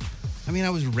was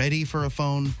ready for a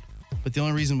phone, but the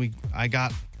only reason I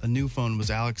got a new phone was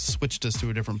Alex switched us to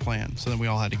a different plan. So then we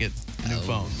all had to get new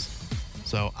phones.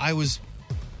 So I was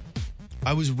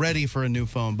ready for a new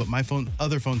phone, but my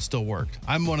other phone still worked.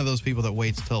 I'm one of those people that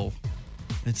waits till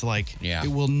it's like,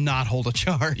 it will not hold a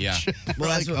charge. Yeah. Well,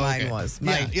 that's what mine was.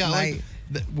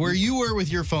 Where you were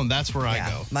with your phone, that's where I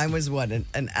go. Mine was what, an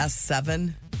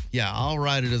S7? Yeah, I'll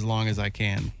ride it as long as I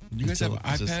can. You guys have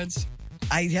iPads?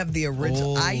 I have the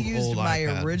original. I used my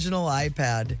iPad. original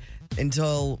iPad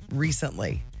until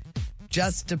recently,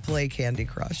 just to play Candy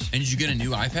Crush. And did you get a new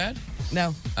iPad?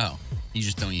 No. Oh, you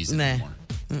just don't use it anymore.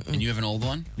 And you have an old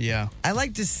one? Yeah. I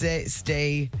like to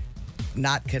stay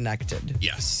not connected.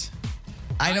 Yes.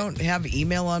 I don't have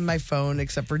email on my phone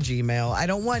except for Gmail.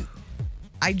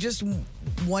 I just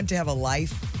want to have a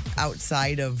life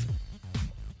outside of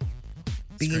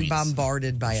being Screens.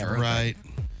 Bombarded by everything. Right.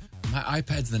 My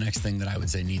iPad's the next thing that I would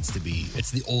say needs to be.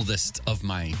 It's the oldest of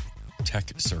my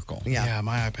tech circle. Yeah,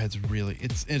 my iPad's really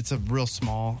it's a real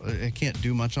small. I can't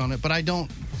do much on it, but I don't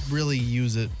really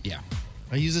use it. Yeah.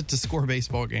 I use it to score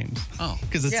baseball games. Oh.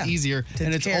 Because it's easier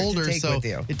and it's older, so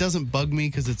it doesn't bug me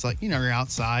because it's like, you're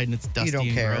outside and it's dusty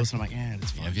and gross. And I'm like,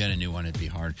 it's fine. Yeah, if you had a new one, it'd be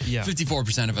hard. Yeah.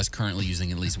 54% of us currently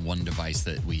using at least one device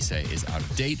that we say is out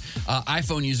of date.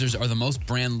 iPhone users are the most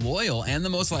brand loyal and the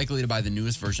most likely to buy the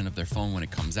newest version of their phone when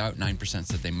it comes out. 9%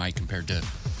 said they might, compared to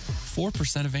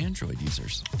 4% of Android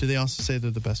users. Do they also say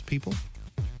they're the best people?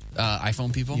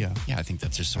 iPhone people? Yeah. Yeah, I think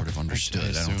that's just sort of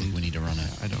understood. I don't think we need to run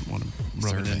I don't want to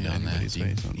rub it into anybody's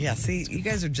face. Yeah, see, you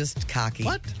guys are just cocky.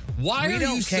 What? Why We are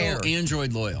don't you care. so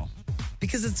Android loyal?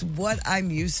 Because it's what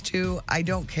I'm used to. I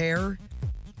don't care.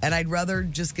 And I'd rather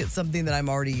just get something that I'm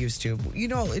already used to.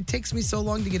 It takes me so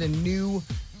long to get a new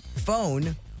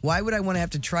phone. Why would I want to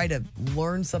have to try to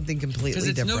learn something completely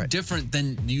different? Because it's no different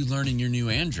than you learning your new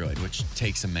Android, which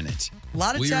takes a minute.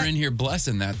 We were in here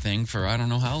blessing that thing for I don't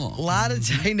know how long.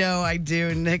 I know, I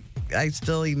do. Nick,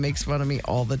 he makes fun of me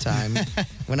all the time.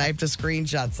 When I have to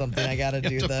screenshot something, I got to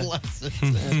do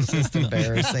it's just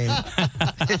embarrassing.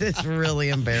 It is really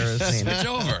embarrassing. Switch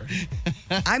over.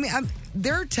 I mean,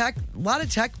 there are a lot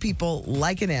of tech people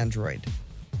like an Android.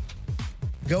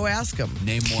 Go ask them.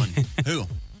 Name one. Who?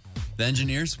 The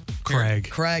engineers? Craig.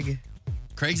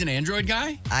 Craig's an Android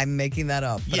guy? I'm making that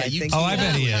up. But Yeah, I think I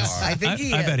bet he is. I think he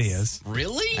is. I bet he is.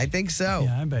 Really? I think so.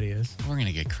 Yeah, I bet he is. We're going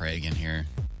to get Craig in here.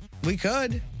 We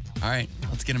could. All right,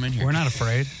 let's get him in here. We're not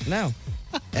afraid. No.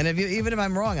 And even if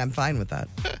I'm wrong, I'm fine with that.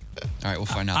 All right, we'll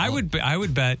find out. I would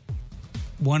bet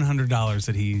 $100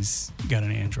 that he's got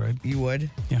an Android. You would?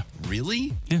 Yeah.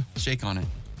 Really? Yeah. Shake on it.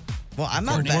 Well, I'm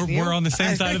not betting you. We're on the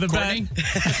same side of the Courtney? bet.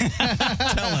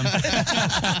 Tell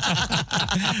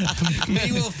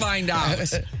him. We will find out.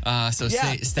 So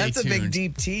stay tuned. That's a big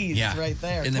deep tease right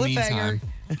there. In the Cliffhanger. meantime,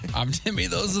 I'm Timmy.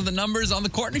 Those are the numbers on The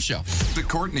Courtney Show. The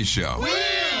Courtney Show.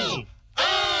 Wheel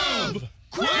of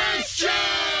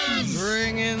Questions!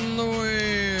 Bring in the wheel.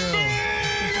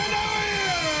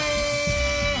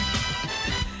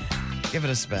 Give it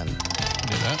a spin. Do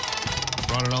that.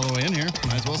 Brought it all the way in here.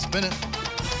 Might as well spin it.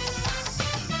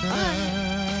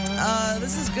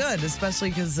 This is good, especially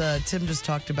because Tim just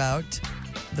talked about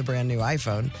the brand new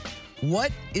iPhone.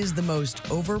 What is the most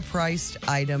overpriced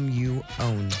item you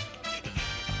own?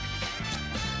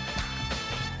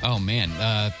 Oh, man.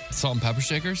 Salt and pepper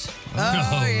shakers?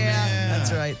 Oh yeah.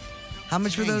 That's right. How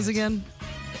much were those again?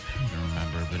 I don't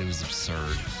remember, but it was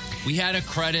absurd. We had a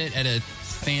credit at a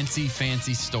fancy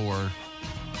store,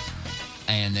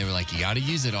 and they were like, you got to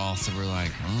use it all. So we're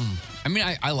like, I mean,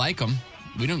 I like them.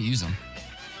 We don't use them.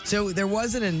 So there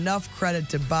wasn't enough credit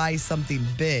to buy something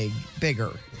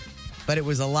bigger, but it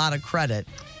was a lot of credit.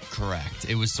 Correct.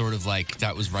 It was sort of like,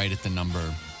 that was right at the number.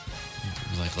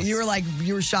 It was like,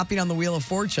 you were shopping on the Wheel of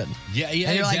Fortune. Yeah, And you're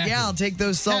exactly. like, yeah, I'll take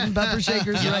those salt and pepper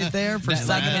shakers right there for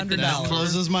 $700. That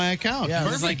closes my account.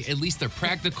 Yeah, It's like, at least they're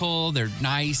practical, they're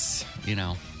nice,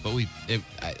 but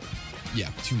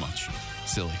too much.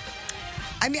 Silly.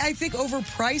 I mean, I think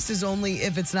overpriced is only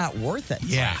if it's not worth it.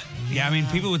 Yeah. I mean,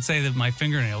 people would say that my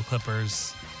fingernail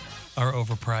clippers are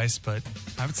overpriced, but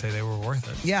I would say they were worth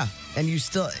it. Yeah, and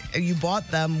you bought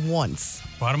them once.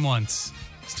 Bought them once.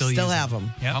 Still use have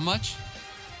them. Yeah. How much?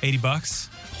 $80.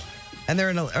 And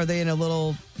are they in a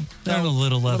little? They're in a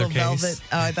little leather case. Velvet.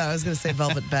 Oh, I thought I was going to say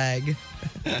velvet bag.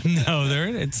 No,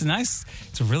 it's nice.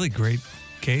 It's a really great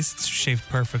case. It's shaped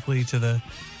perfectly to the.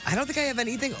 I don't think I have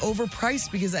anything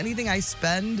overpriced because anything I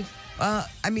spend,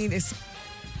 it's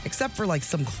except for like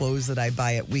some clothes that I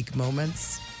buy at weak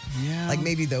moments. Yeah. Like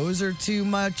maybe those are too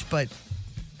much, but.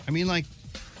 I mean, like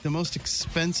the most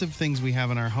expensive things we have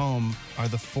in our home are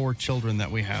the 4 children that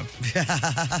we have.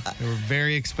 They were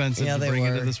very expensive to bring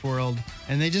into this world,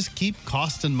 and they just keep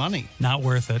costing money. Not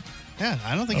worth it. Yeah,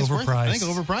 I don't think it's worth it. I think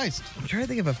overpriced. I'm trying to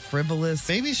think of a frivolous.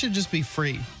 Babies should just be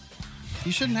free.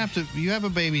 You shouldn't have to. You have a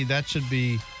baby, that should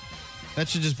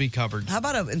just be covered. How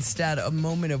about instead a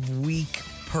moment of weakness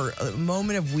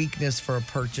for a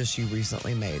purchase you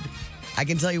recently made? I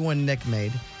can tell you one Nick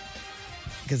made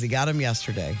because he got them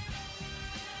yesterday.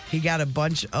 He got a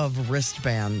bunch of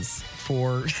wristbands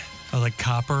for like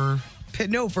copper.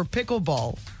 No, for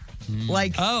pickleball.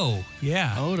 Like to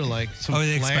like some are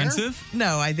they flair? expensive?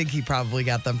 No, I think he probably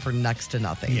got them for next to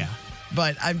nothing. Yeah.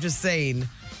 But I'm just saying,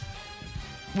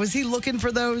 was he looking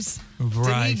for those?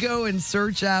 Right. Did he go and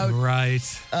search out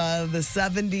the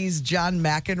 70s John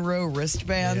McEnroe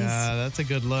wristbands? Yeah, that's a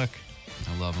good look.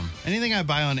 I love them. Anything I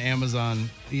buy on Amazon,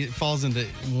 it falls into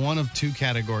one of 2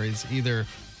 categories. Either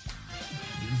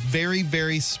very,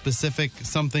 very specific,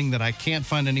 something that I can't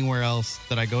find anywhere else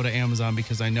that I go to Amazon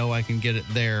because I know I can get it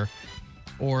there,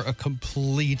 or a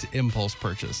complete impulse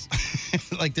purchase.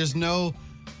 Like there's no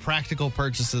practical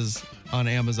purchases on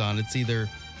Amazon. It's either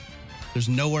there's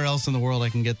nowhere else in the world I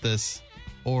can get this,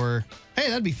 or hey,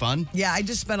 that'd be fun. Yeah, I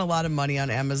just spent a lot of money on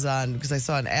Amazon because I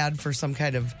saw an ad for some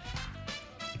kind of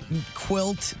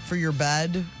quilt for your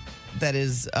bed that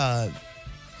is,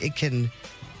 it can...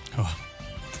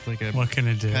 Like what can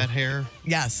it do? Pet hair?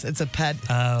 Yes, it's a pet.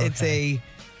 Okay. It's a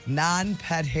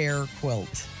non-pet hair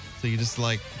quilt. So you just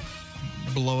like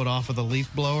blow it off with a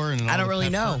leaf blower and I don't all the really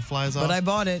pet know, fur flies off? but I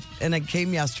bought it and it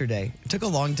came yesterday. It took a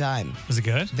long time. Was it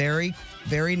good? Very,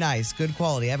 very nice. Good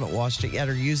quality. I haven't washed it yet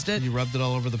or used it. You rubbed it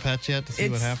all over the pets yet to see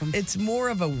what happens? It's more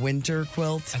of a winter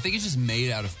quilt. I think it's just made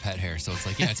out of pet hair, so it's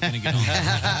like, it's going to get on.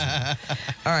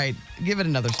 All right, give it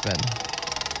another spin.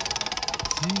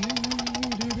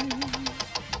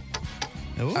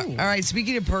 Ooh. All right,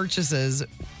 speaking of purchases,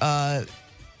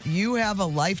 you have a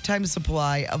lifetime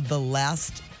supply of the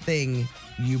last thing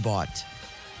you bought.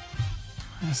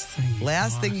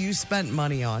 Last thing you spent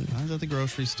money on. I was at the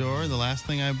grocery store. The last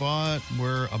thing I bought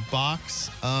were a box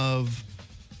of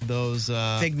those...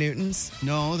 Fig Newtons?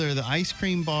 No, they're the ice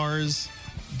cream bars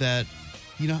that,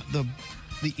 remember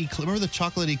the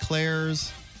chocolate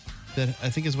eclairs? That I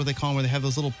think is what they call them, where they have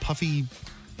those little puffy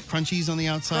crunchies on the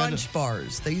outside. Crunch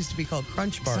bars. They used to be called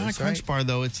crunch bars, It's not a crunch bar,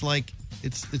 though. It's like,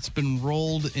 it's been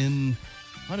rolled in,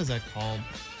 what is that called?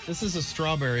 This is a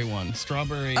strawberry one.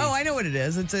 Strawberry. Oh, I know what it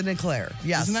is. It's an eclair.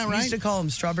 Yes. Isn't that We right? used to call them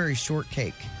strawberry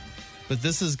shortcake. But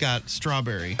this has got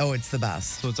strawberry. Oh, it's the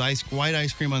best. So it's white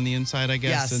ice cream on the inside, I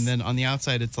guess. Yes. And then on the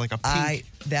outside, it's like a pink.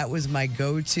 That was my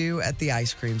go-to at the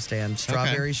ice cream stand.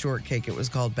 Strawberry shortcake, it was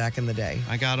called back in the day.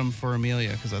 I got them for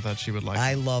Amelia because I thought she would like them.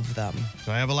 I love them.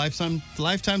 So I have a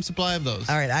lifetime supply of those.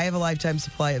 All right, I have a lifetime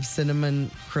supply of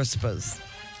cinnamon crispas.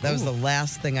 That was Ooh. the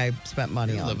last thing I spent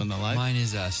money You're on. living the life. Mine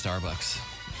is Starbucks.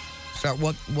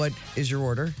 What is your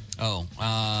order? Oh,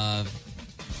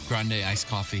 grande iced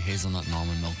coffee, hazelnut and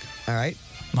almond milk. All right.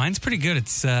 Mine's pretty good.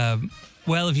 It's if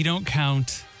you don't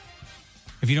count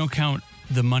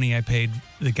the money I paid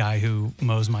the guy who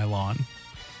mows my lawn.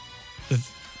 No,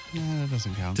 that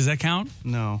doesn't count. Does that count?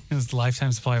 No. It's the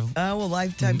lifetime supply of.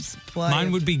 Lifetime supply.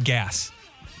 Mine would be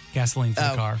gasoline for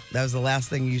the car. That was the last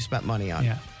thing you spent money on.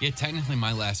 Yeah. Yeah, technically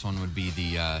my last one would be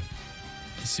the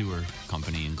sewer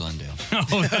company in Glendale.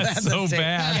 Oh, that's so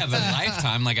bad. Yeah, but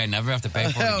lifetime, like I never have to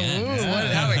pay for it again.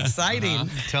 Ooh, how exciting.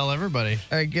 Tell everybody.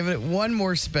 All right, give it one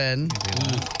more spin.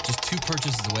 Just 2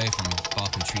 purchases away from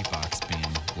Balkan Treat Box being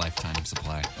lifetime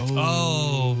supply.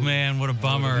 Oh, man, what a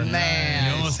bummer. Man.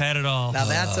 You almost had it all. Now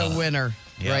that's a winner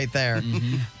right there.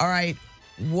 Mm-hmm. All right.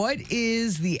 What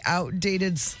is the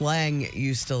outdated slang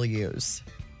you still use?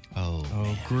 Oh,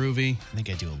 groovy. I think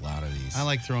I do a lot of these. I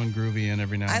like throwing groovy in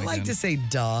every now and I again. like to say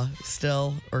duh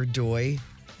still or doy.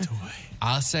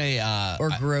 I'll say...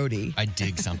 or grody. I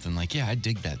dig something like, I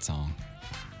dig that song.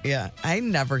 Yeah, I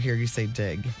never hear you say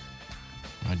dig.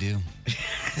 I do.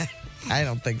 I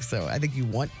don't think so. I think you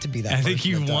want to be that I think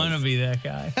you that want to does. be that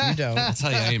guy. You don't. I'll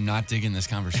tell you, I am not digging this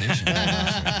conversation.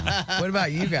 What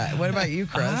about you guys? What about you,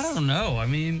 Chris? I don't know. I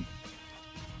mean,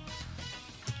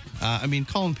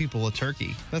 calling people a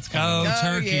turkey. That's kind of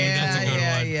turkey. Yeah, that's a good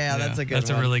one. Yeah, that's a good one.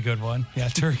 That's a really good one. Yeah,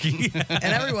 turkey. And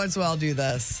every once in a while I'll do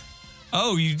this.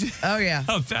 Oh, you did? Oh, yeah.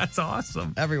 Oh, that's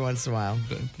awesome. Every once in a while.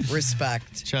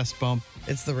 Respect. Chest bump.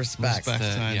 It's the respect.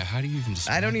 Sign. Yeah, how do you even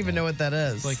describe I don't even know what that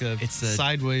is. It's like a It's a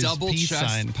sideways double peace chest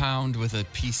sign. pound with a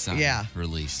peace sign. Yeah.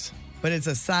 Released. But it's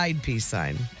a side peace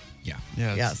sign. Yeah.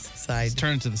 Yeah. Yes, side. It's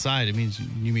turned to the side. It means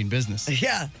you mean business.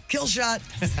 Yeah, kill shot.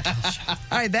 All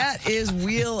right, that is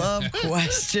Wheel of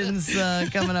Questions.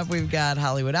 Coming up, we've got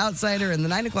Hollywood Outsider in the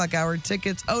 9 o'clock hour.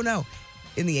 Tickets. Oh, no.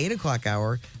 In the 8 o'clock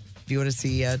hour, if you want to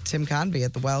see Tim Convey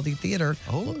at the Wildie Theater,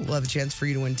 we'll have a chance for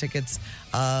you to win tickets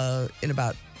in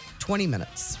about 20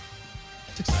 minutes.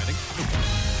 It's exciting.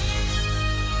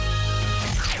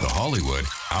 The Hollywood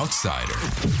Outsider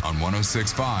on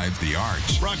 106.5 The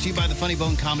Arch. Brought to you by the Funny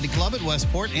Bone Comedy Club at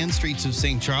Westport and Streets of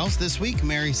St. Charles. This week,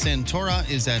 Mary Santora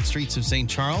is at Streets of St.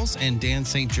 Charles and Dan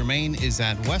St. Germain is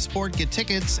at Westport. Get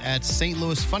tickets at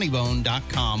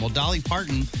stlouisfunnybone.com. Well, Dolly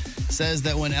Parton says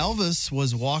that when Elvis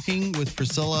was walking with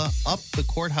Priscilla up the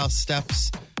courthouse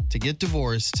steps to get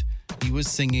divorced, he was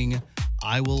singing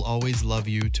 "I Will Always Love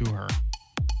You" to her.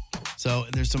 So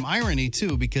there's some irony,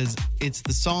 too, because it's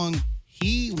the song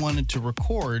he wanted to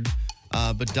record,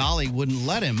 but Dolly wouldn't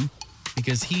let him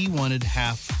because he wanted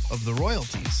half of the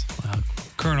royalties.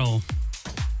 Colonel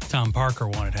Tom Parker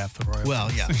wanted half the royalties.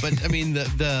 Well, yeah, but I mean,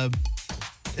 the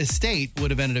estate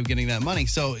would have ended up getting that money.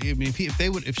 So I mean,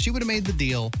 if she would have made the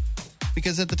deal,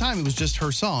 because at the time it was just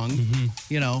her song,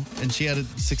 you know, and she had a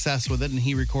success with it, and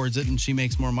he records it, and she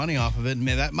makes more money off of it. And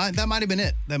that might have been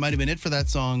it. That might have been it for that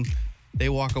song. They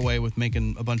walk away with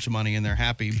making a bunch of money, and they're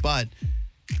happy, but.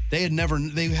 They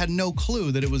had no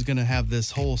clue that it was going to have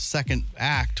this whole second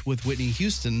act with Whitney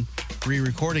Houston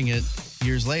re-recording it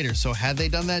years later. So had they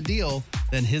done that deal,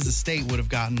 then his estate would have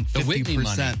gotten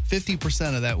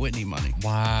 50% of that Whitney money.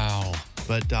 Wow.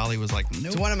 But Dolly was like, nope.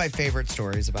 It's one of my favorite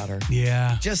stories about her.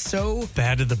 Yeah. Just so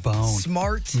bad to the bone.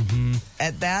 Smart.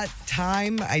 At that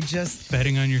time,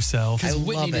 betting on yourself. Because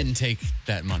Whitney didn't take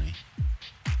that money.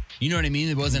 You know what I mean?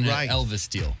 It wasn't an Elvis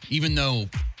deal. Even though...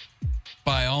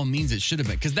 by all means, it should have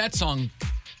been. Because that song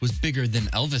was bigger than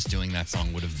Elvis doing that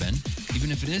song would have been,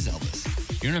 even if it is Elvis.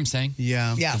 You know what I'm saying?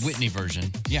 Yeah. Yes. The Whitney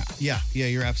version. Yeah. Yeah,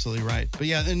 you're absolutely right. But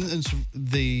yeah, and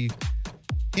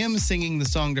him singing the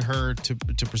song to her,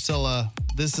 to Priscilla,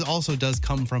 this also does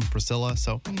come from Priscilla,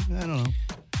 so I don't know.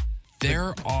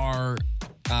 There are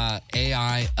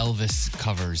AI Elvis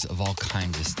covers of all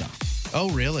kinds of stuff. Oh,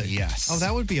 really? Yes. Oh,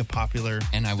 that would be a popular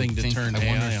thing to turn AI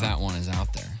I wonder if on. that one is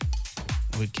out there.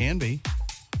 It can be.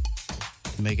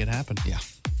 Make it happen. Yeah.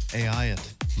 AI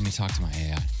it. Let me talk to my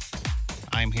AI.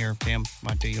 I'm here, Pam.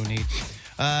 What do you need?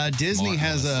 Disney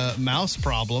has a mouse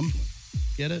problem.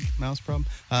 Get it? Mouse problem?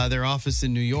 Their office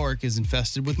in New York is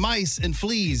infested with mice and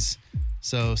fleas.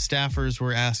 So staffers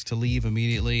were asked to leave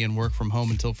immediately and work from home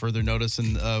until further notice.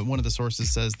 And one of the sources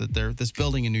says that this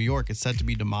building in New York is set to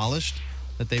be demolished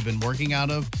that they've been working out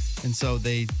of. And so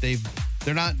they're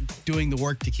not doing the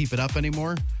work to keep it up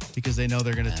anymore because they know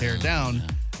they're going to tear it down.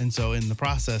 And so in the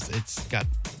process, it's got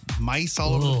mice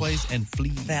all over the place and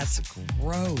fleas. That's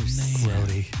gross.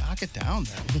 Grody. Knock it down,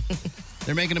 then.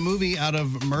 They're making a movie out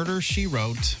of Murder, She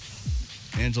Wrote.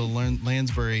 Angela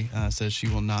Lansbury says she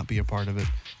will not be a part of it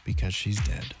because she's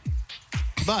dead.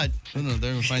 But I don't know,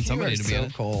 they're going to find somebody to be in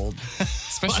it. Cold.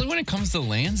 Especially when it comes to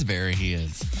Lansbury, he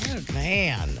is. Oh,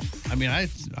 man. I mean, I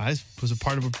was a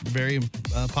part of a very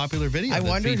popular video. I that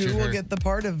wonder who featured will her. get the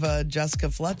part of Jessica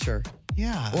Fletcher.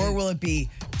 Yeah. Or will it be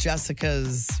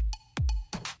Jessica's...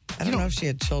 I don't know if she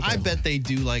had children. I bet they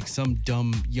do like some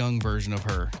dumb young version of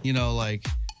her. You know, like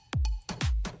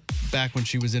back when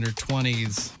she was in her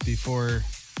 20s before,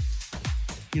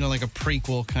 you know, like a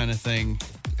prequel kind of thing.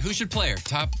 Who should play her?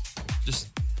 Just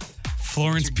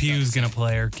Florence Pugh's going to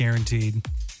play her, guaranteed.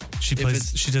 She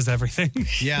does everything.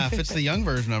 Yeah, if it's the young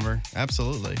version of her,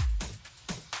 absolutely.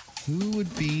 Who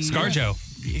would be... ScarJo.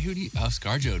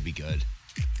 ScarJo would be good.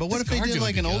 But what if they did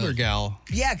like an older gal?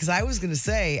 Yeah, because I was going to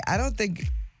say, I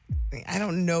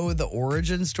don't know the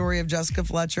origin story of Jessica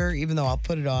Fletcher, even though I'll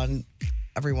put it on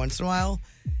every once in a while.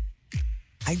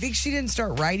 I think she didn't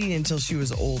start writing until she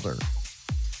was older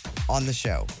on the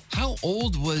show. How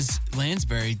old was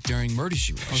Lansbury during Murder,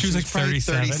 She Wrote? She was like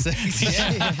 37. 36.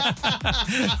 Yeah.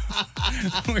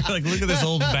 We're like, look at this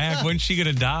old bag. When's she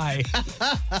going to die?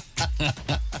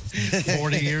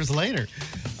 40 years later.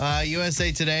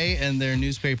 USA Today and their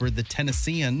newspaper, The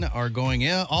Tennessean, are going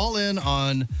all in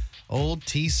on old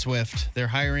T Swift. They're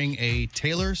hiring a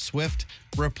Taylor Swift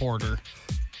reporter.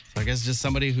 So I guess just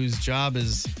somebody whose job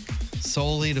is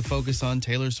solely to focus on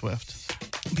Taylor Swift.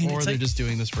 Or they're just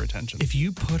doing this for attention. If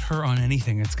you put her on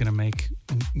anything, it's going to make...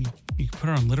 You put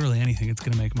her on literally anything, it's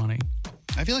going to make money.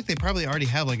 I feel like they probably already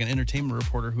have like an entertainment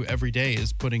reporter who every day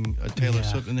is putting a Taylor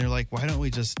Swift, and they're like, why don't we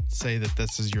just say that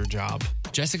this is your job?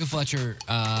 Jessica Fletcher,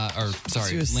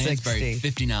 She was Lansbury, 60.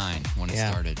 59 when it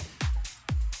started.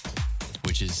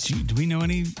 Which is... Do we know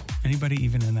anybody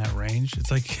even in that range?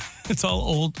 It's like, it's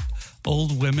all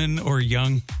old women or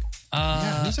young.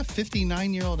 Who's a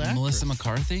 59-year-old actress? Melissa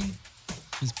McCarthy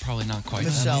is probably not quite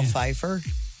Michelle that. Pfeiffer.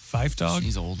 Fife Dog?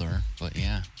 She's older, but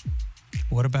yeah.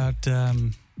 What about...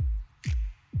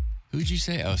 Who'd you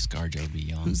say? Oh, ScarJo would be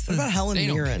young. What about Helen They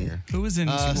don't Mirren? care. Who was in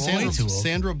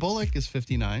Sandra Bullock is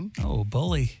 59. Oh,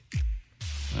 Bully.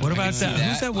 What about that?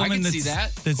 Who's that woman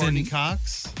that's Courtney in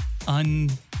Cox?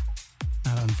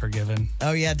 not Unforgiven?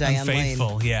 Oh, yeah, Diane Lane.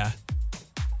 Unfaithful, yeah.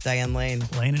 Diane Lane.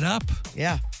 Laying it up.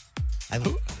 Yeah.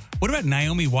 What about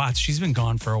Naomi Watts? She's been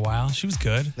gone for a while. She was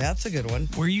good. That's a good one.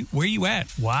 Where you at,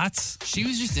 Watts? She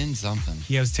was just in something.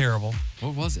 Yeah, it was terrible.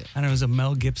 What was it? I don't know, it was a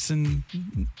Mel Gibson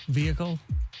vehicle.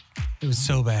 It was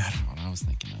so bad. What I was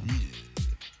thinking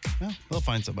of. Well, they'll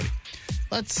find somebody.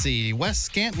 Let's see. Wes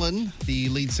Scantlin, the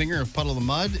lead singer of Puddle of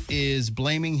Mud, is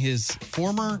blaming his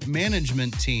former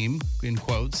management team, in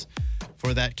quotes,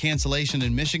 for that cancellation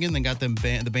in Michigan that got them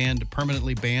the band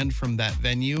permanently banned from that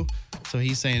venue. So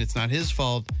he's saying it's not his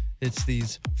fault. It's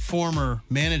these former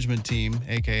management team,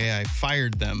 a.k.a. I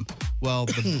fired them. Well,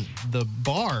 the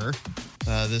bar,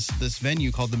 this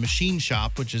venue called the Machine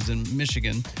Shop, which is in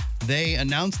Michigan, they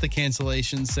announced the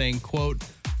cancellation saying, quote,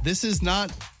 this is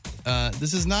not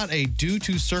a due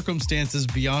to circumstances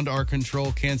beyond our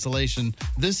control cancellation.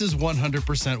 This is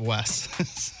 100%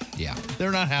 Wes. Yeah.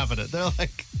 They're not having it. They're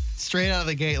like straight out of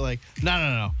the gate like,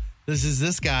 no. This is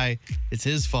this guy. It's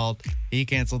his fault. He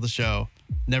canceled the show.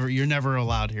 You're never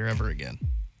allowed here ever again.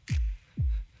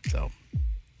 So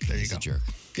there you go. He's a jerk.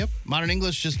 Yep. Modern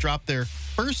English just dropped their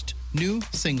first new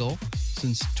single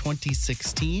since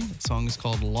 2016. The song is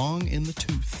called Long in the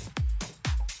Tooth.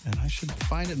 And I should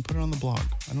find it and put it on the blog.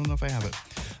 I don't know if I have it.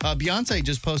 Beyonce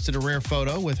just posted a rare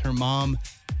photo with her mom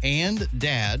and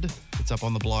dad. It's up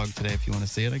on the blog today if you want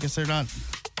to see it. I guess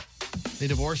they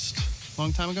divorced a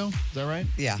long time ago. Is that right?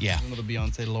 Yeah. I don't know the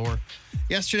Beyonce lore.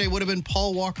 Yesterday would have been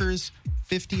Paul Walker's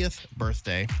 50th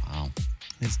birthday. Wow.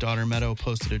 His daughter Meadow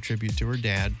posted a tribute to her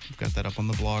dad. We've got that up on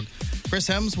the blog. Chris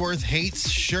Hemsworth hates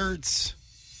shirts.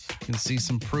 You can see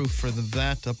some proof for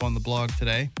that up on the blog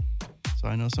today. So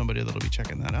I know somebody that'll be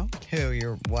checking that out. Who,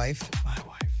 your wife? My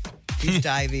wife. He's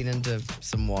diving into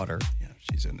some water. Yeah,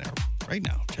 she's in there right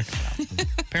now. Check it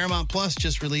out. Paramount Plus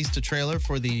just released a trailer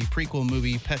for the prequel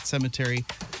movie Pet Sematary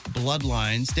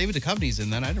Bloodlines. David Duchovny's in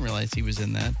that. I didn't realize he was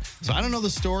in that. So I don't know the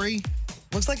story.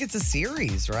 Looks like it's a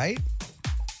series, right?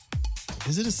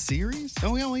 Is it a series?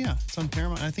 Oh, yeah. It's on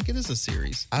Paramount. I think it is a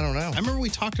series. I don't know. I remember we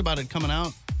talked about it coming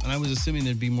out, and I was assuming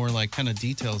there'd be more like kind of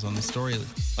details on the story,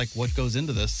 like what goes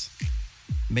into this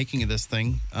making of this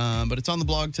thing. But it's on the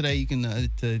blog today. You can,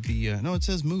 no, it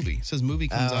says movie. It says movie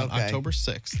comes out October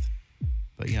 6th.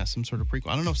 But yeah, some sort of prequel.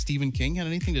 I don't know if Stephen King had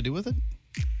anything to do with it.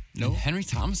 No. And Henry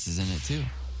Thomas is in it too.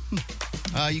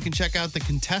 You can check out the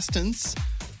contestants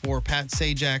for Pat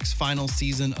Sajak's final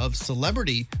season of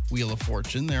Celebrity Wheel of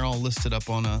Fortune. They're all listed up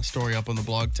on a story up on the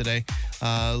blog today.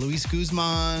 Luis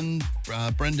Guzman,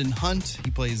 Brendan Hunt, he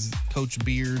plays Coach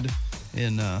Beard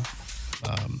in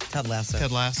Ted Lasso.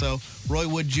 Ted Lasso. Roy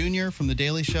Wood Jr. from The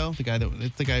Daily Show,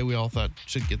 it's the guy we all thought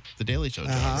should get The Daily Show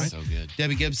job, right? So good.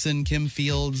 Debbie Gibson, Kim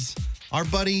Fields, our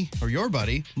buddy, or your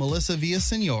buddy, Melissa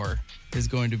Villasenor is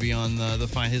going to be on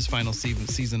his final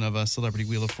season of Celebrity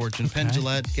Wheel of Fortune. Okay. Penn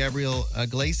Jillette, Gabriel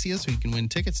Iglesias, who you can win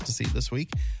tickets to see this week,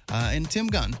 and Tim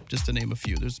Gunn, just to name a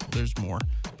few. There's more,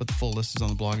 but the full list is on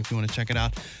the blog if you want to check it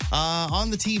out.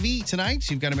 On the TV tonight,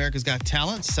 you've got America's Got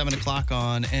Talent, 7 o'clock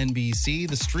on NBC.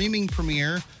 The streaming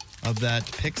premiere of that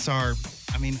Pixar,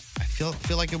 I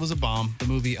feel like it was a bomb, the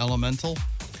movie Elemental.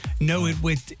 No, it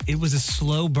was a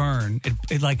slow burn.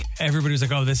 It like everybody was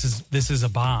like, "Oh, this is a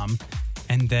bomb,"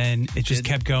 and then it just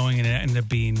kept going, and it ended up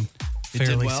being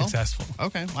fairly successful.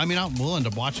 Okay, we'll end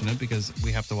up watching it because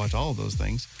we have to watch all of those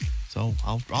things. So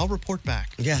I'll report back.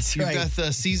 Yes, you've right. got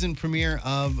the season premiere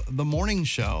of The Morning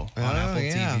Show on Apple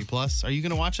TV Plus. Are you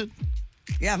going to watch it?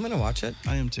 Yeah, I'm going to watch it.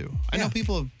 I am too. I know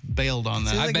people have bailed on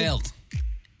that. I bailed.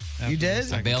 You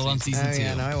did? I bailed on season 2.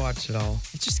 Yeah, no, I watched it all.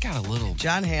 It just got a little.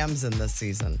 John Hamm's in this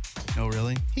season. Oh,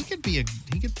 really? He could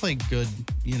play good,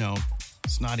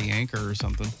 snotty anchor or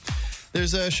something.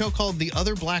 There's a show called The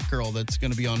Other Black Girl that's going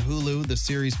to be on Hulu. The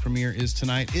series premiere is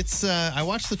tonight. It's I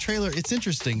watched the trailer. It's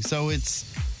interesting. So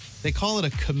they call it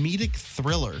a comedic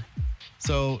thriller.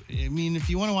 So, if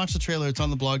you want to watch the trailer, it's on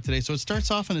the blog today. So it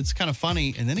starts off and it's kind of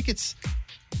funny, and then it gets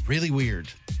really weird.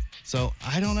 So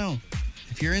I don't know.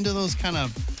 If you're into those kind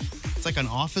of, it's like an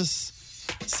office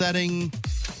setting,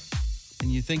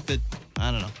 and you think that,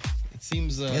 I don't know, it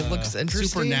seems It looks interesting.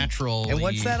 supernatural. And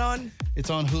what's that on? It's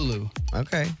on Hulu.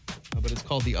 Okay. But it's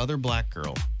called The Other Black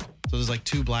Girl. So there's like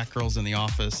 2 black girls in the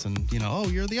office, and, oh,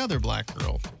 you're the other black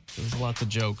girl. There's lots of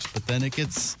jokes, but then it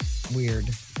gets weird.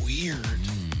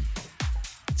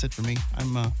 That's it for me.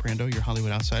 I'm Brando, your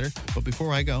Hollywood outsider. But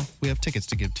before I go, we have tickets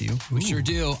to give to you. We sure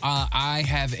do. I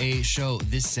have a show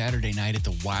this Saturday night at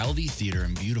the Wildey Theater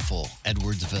in beautiful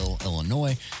Edwardsville,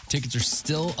 Illinois. Tickets are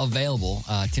still available.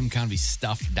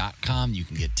 TimConveyStuff.com. You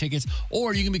can get tickets,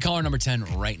 or you can be caller number 10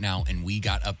 right now, and we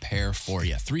got a pair for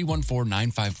you.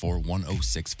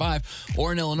 314-954-1065,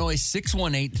 or in Illinois,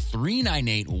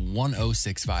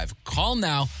 618-398-1065. Call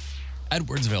now.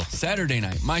 Edwardsville, Saturday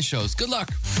night. My shows. Good luck.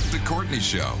 The Courtney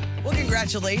Show. Well,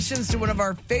 congratulations to one of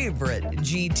our favorite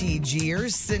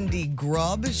GTGers, Cindy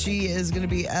Grubb. She is going to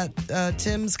be at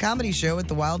Tim's comedy show at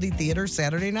the Wildey Theater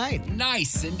Saturday night. Nice,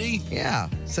 Cindy. Yeah.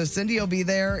 So Cindy will be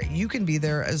there. You can be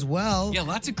there as well. Yeah,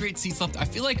 lots of great seats left. I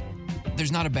feel like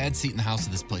there's not a bad seat in the house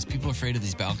of this place. People are afraid of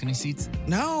these balcony seats.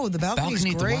 No, the balcony's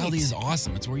balcony great. at the Wildey is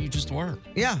awesome. It's where you just were.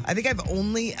 Yeah, I think I've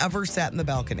only ever sat in the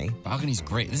balcony. Balcony's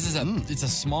great. This is it's a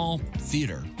small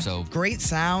theater, so great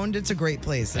sound. It's a great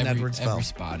place in Edwardsville. Every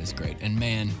spot is great. And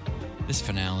man, this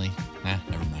finale, never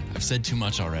mind. I've said too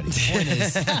much already. The point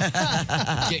is,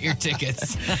 get your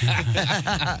tickets.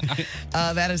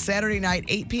 That is Saturday night,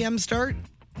 8 p.m. start?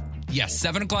 Yes,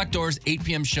 7 o'clock doors, 8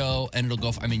 p.m. show, and it'll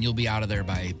go, you'll be out of there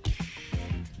by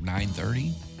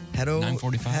 9:30,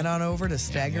 9:45. Head on over to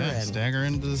Stagger Inn. Stagger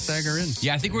Inn to the Stagger Inn.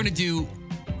 Yeah, I think we're going to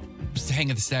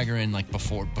hang at the Stagger Inn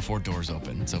before doors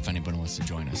open. So if anybody wants to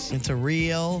join us. It's a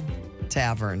real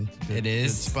tavern. It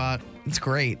is. Good spot. It's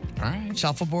great. All right.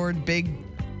 Shuffleboard, big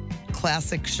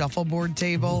classic shuffleboard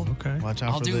table. Okay. Watch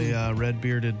out for the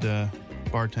red-bearded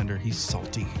bartender. He's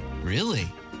salty. Really?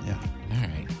 Yeah. All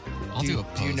right. I'll do a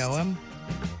post. Do you know him?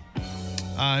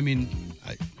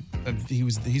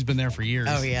 He's been there for years.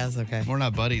 Oh, he has? Okay. We're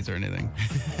not buddies or anything.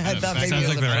 I thought maybe Sounds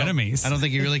like they're enemies. I don't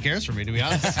think he really cares for me, to be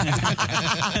honest.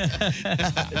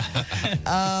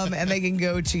 And they can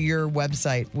go to your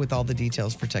website with all the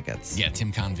details for tickets. Yeah,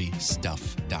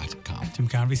 TimConveyStuff.com.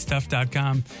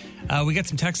 TimConveyStuff.com. We got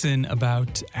some texts in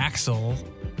about Axel,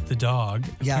 the dog.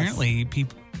 Yes. Apparently,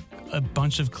 a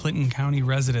bunch of Clinton County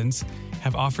residents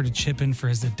have offered to chip in for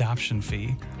his adoption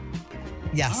fee.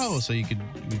 Yes. Oh, so you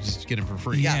just get him for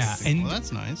free. Yes. Yeah. And well,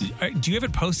 that's nice. Do you have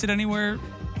it posted anywhere?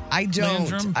 I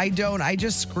don't. Landrum? I don't. I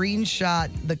just screenshot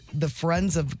the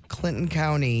Friends of Clinton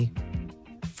County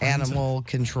Animal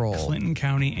Control. Clinton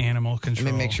County Animal Control.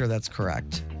 Let me make sure that's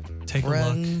correct. Take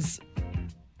Friends,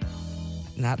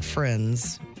 not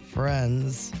Friends.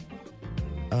 Friends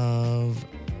of.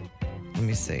 Let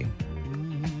me see.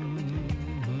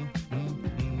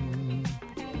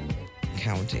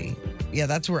 County. Yeah,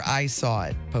 that's where I saw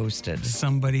it posted.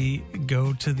 Somebody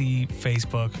go to the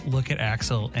Facebook, look at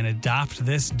Axel, and adopt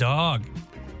this dog.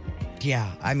 Yeah,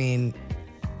 I mean,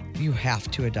 you have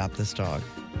to adopt this dog.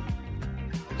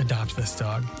 Adopt this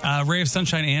dog. Ray of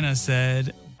Sunshine Anna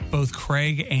said both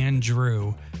Craig and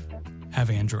Drew have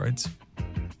androids.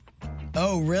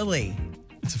 Oh, really?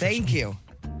 Thank you.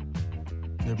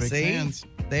 They're big See? fans.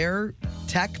 They're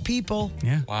tech people.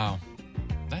 Yeah. Wow.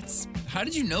 How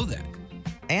did you know that?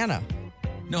 Anna.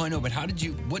 No, I know, but how did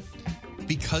you,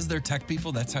 because they're tech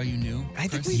people, that's how you knew? I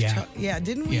think Chris?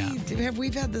 didn't we? Yeah.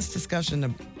 We've had this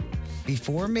discussion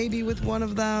before, maybe with one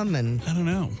of them, and I don't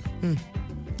know.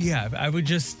 Yeah, I would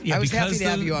just. Yeah, I was because happy to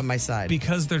have you on my side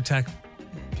because they're tech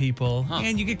people,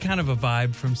 and you get kind of a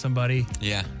vibe from somebody.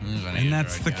 Yeah, and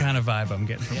that's the kind of vibe I'm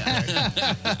getting from.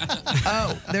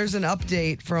 Oh, there's an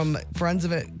update from Friends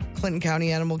of Clinton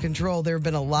County Animal Control. There have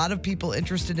been a lot of people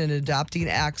interested in adopting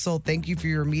Axel. Thank you for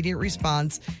your immediate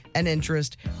response and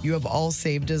interest. You have all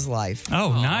saved his life.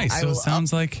 Oh, nice. So it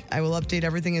sounds like I will update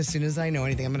everything as soon as I know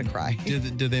anything. I'm going to cry.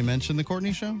 Did they mention the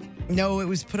Courtney show? No, it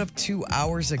was put up 2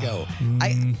 hours ago.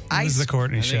 it was the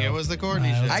Courtney show. I think it was the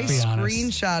Courtney show. I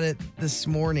screenshot it this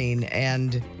morning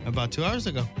and about 2 hours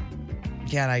ago.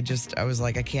 Yeah, and I was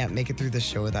like, I can't make it through the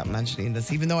show without mentioning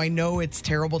this, even though I know it's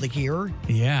terrible to hear.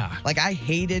 Yeah. Like, I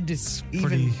hated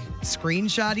even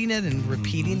screenshotting it and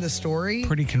repeating the story.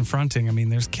 Pretty confronting. I mean,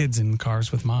 there's kids in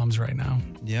cars with moms right now.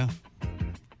 Yeah.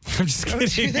 I'm just kidding.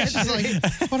 She's like,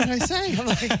 what did I say? I'm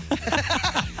like,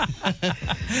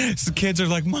 so kids are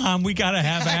like, Mom, we got to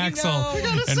have Axel.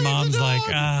 And Mom's like,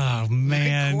 oh,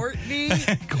 man.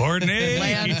 Courtney.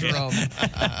 Landrum. All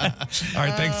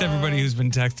right. Thanks to everybody who's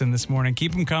been texting this morning.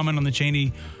 Keep them coming on the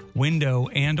Cheney window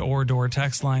and or door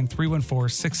text line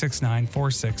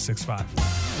 314-669-4665.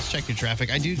 Let's check your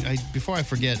traffic. Before I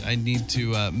forget, I need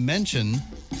to mention,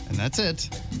 and that's it,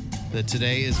 that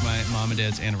today is my mom and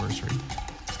dad's anniversary.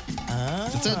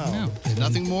 That's it.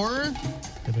 Nothing more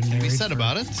can be said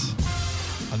about it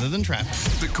other than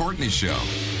traffic. The Courtney Show.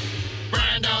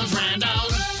 Brando's.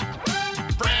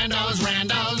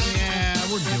 Yeah,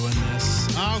 we're doing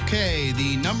this. Okay,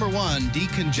 the number one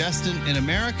decongestant in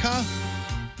America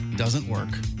doesn't work.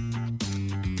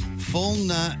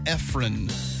 Phenylephrine.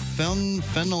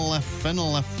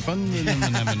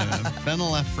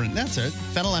 Phenylephrine. That's it.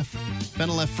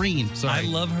 Phenylephrine. Sorry. I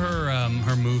love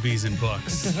her movies and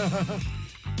books.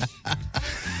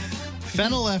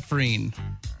 Phenylephrine.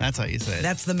 That's how you say it.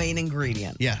 That's the main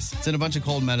ingredient. Yes. It's in a bunch of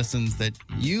cold medicines that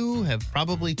you have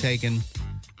probably taken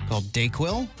called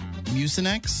Dayquil,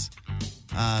 Mucinex,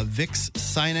 Vicks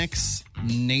Sinex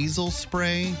nasal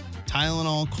spray,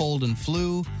 Tylenol cold and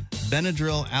flu,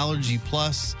 Benadryl Allergy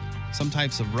Plus, some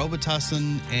types of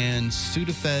Robitussin, and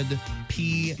Sudafed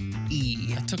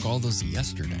PE. I took all those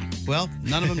yesterday. Well,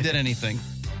 none of them did anything.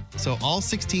 So all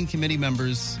 16 committee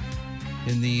members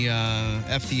in the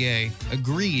FDA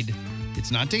agreed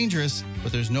it's not dangerous,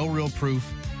 but there's no real proof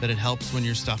that it helps when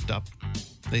you're stuffed up.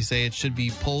 They say it should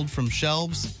be pulled from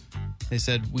shelves. They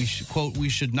said, quote, we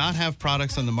should not have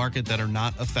products on the market that are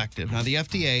not effective. Now, the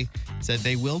FDA said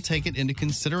they will take it into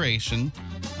consideration.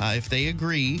 If they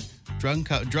agree,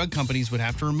 drug companies would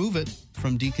have to remove it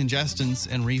from decongestants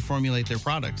and reformulate their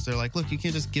products. They're like, look, you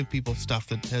can't just give people stuff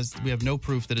that we have no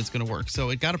proof that it's going to work. So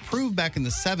it got approved back in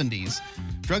the 70s.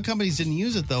 Drug companies didn't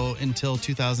use it, though, until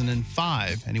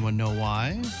 2005. Anyone know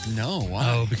why? No, why?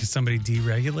 Oh, because somebody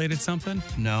deregulated something?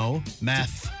 No,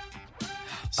 meth.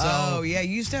 So, yeah,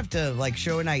 you used to have to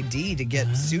show an ID to get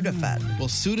Sudafed. Well,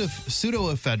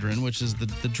 pseudoephedrine, which is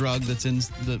the drug that's in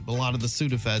a lot of the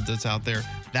Sudafed that's out there,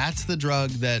 that's the drug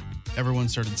that everyone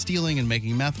started stealing and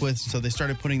making meth with. So they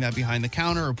started putting that behind the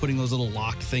counter or putting those little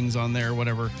lock things on there or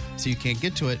whatever so you can't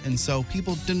get to it. And so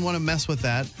people didn't want to mess with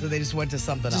that. So they just went to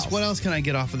something else. What else can I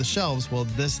get off of the shelves? Well,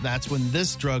 that's when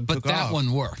this drug took off. But that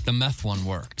one worked. The meth one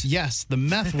worked. Yes, the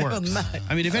meth works.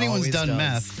 I mean, if anyone's done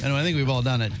meth, and I think we've all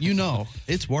done it,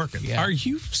 it's working. Yeah. Are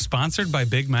you sponsored by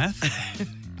Big Meth?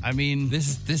 I mean,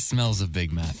 this smells of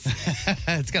Big Meth.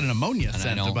 It's got an ammonia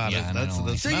scent about it. That's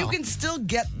the so smell. you can still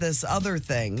get this other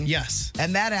thing. Yes.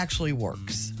 And that actually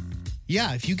works.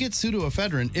 Yeah, if you get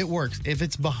pseudoephedrine, it works. If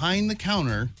it's behind the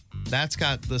counter, that's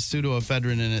got the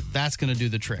pseudoephedrine in it. That's going to do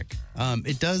the trick.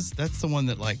 It does. That's the one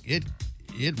that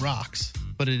it rocks.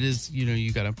 But it is,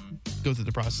 you got to go through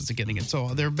the process of getting it. So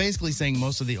they're basically saying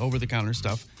most of the over-the-counter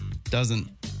stuff doesn't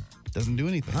do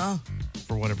anything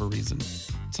for whatever reason.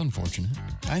 It's unfortunate.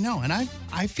 I know. And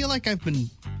I feel like I've been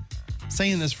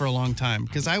saying this for a long time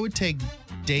because I would take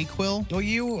Dayquil. Well,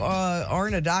 you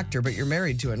aren't a doctor, but you're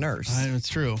married to a nurse. It's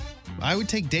true. I would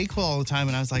take Dayquil all the time,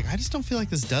 and I was like, I just don't feel like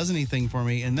this does anything for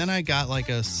me. And then I got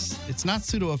it's not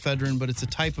pseudoephedrine, but it's a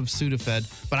type of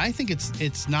Sudafed. But I think it's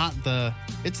the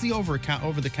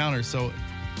over the counter. So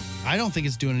I don't think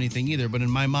it's doing anything either. But in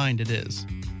my mind, it is.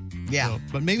 Yeah. So,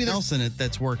 but maybe there's else in it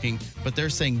that's working. But they're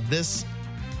saying this.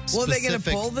 Well, are they going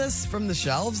to pull this from the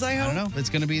shelves? I hope. I don't know. It's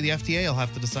going to be the FDA. Will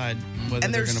have to decide whether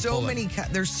they're going to pull it.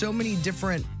 There's so many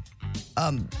different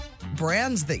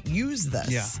brands that use this.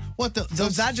 Yeah. So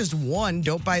it's not just one.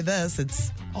 Don't buy this.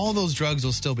 It's all those drugs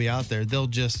will still be out there. They'll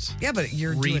just but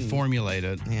you're reformulate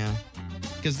it. Yeah.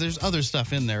 Because there's other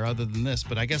stuff in there other than this,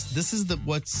 but I guess this is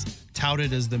what's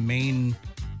touted as the main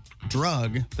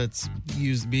drug that's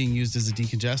being used as a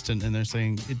decongestant, and they're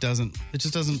saying it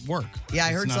just doesn't work. Yeah,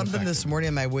 I heard something this morning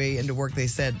on my way into work. They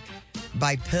said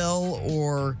by pill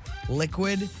or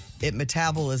liquid, it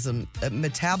metabolizes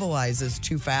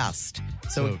too fast,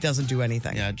 so it doesn't do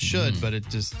anything. Yeah, it should, but it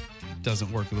just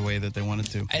doesn't work the way that they want it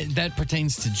to. That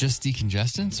pertains to just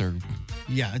decongestants, or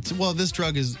yeah, this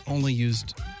drug is only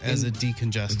used as a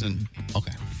decongestant.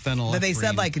 Okay, phenylephrine. But they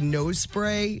said nose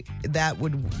spray that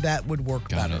would work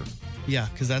better. Yeah,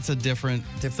 because that's a different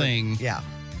thing. Yeah,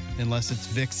 unless it's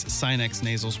Vicks Sinex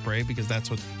nasal spray, because that's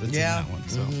in that one.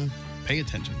 So pay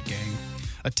attention, gang.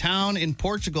 A town in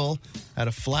Portugal had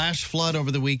a flash flood over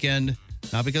the weekend,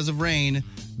 not because of rain,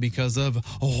 because of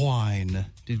wine.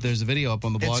 Dude, there's a video up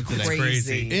on the blog today. It's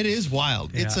crazy. It is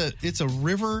wild. Yeah. It's a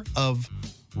river of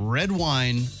red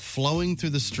wine flowing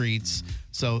through the streets.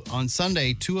 So on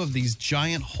Sunday, 2 of these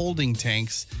giant holding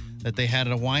tanks that they had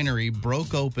at a winery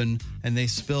broke open, and they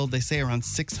spilled, they say, around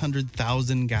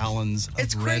 600,000 gallons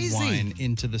of red wine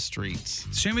into the streets.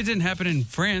 Shame it didn't happen in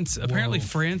France. Apparently,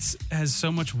 France has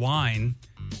so much wine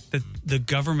that the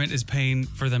government is paying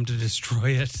for them to destroy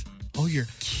it. Oh, you're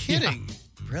kidding. Yeah.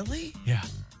 Really? Yeah.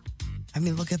 I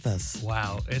mean, look at this.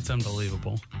 Wow, it's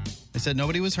unbelievable. They said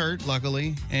nobody was hurt,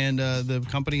 luckily, and the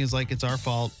company is like, it's our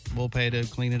fault. We'll pay to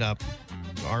clean it up.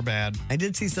 are bad. I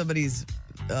did see somebody's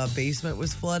basement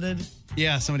was flooded.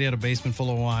 Yeah, somebody had a basement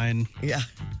full of wine. Yeah.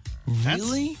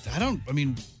 Really? I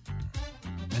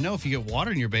know if you get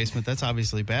water in your basement, that's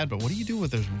obviously bad, but what do you do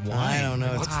with this wine? I don't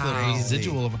know. What's the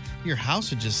residual of your house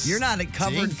would just You're not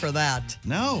covered stink. for that.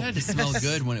 No. It had to smell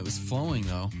good when it was flowing,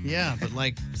 though. Yeah, but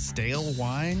like stale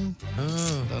wine? I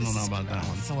don't know about that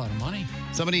one. That's a lot of money.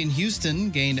 Somebody in Houston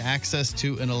gained access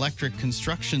to an electric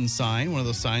construction sign, one of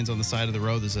those signs on the side of the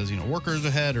road that says, workers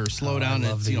ahead or slow down.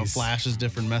 love It these. flashes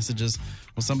different messages.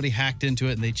 Well, somebody hacked into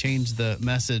it and they changed the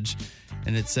message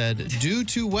and it said, due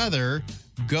to weather,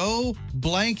 go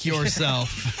blank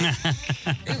yourself.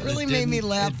 It really made me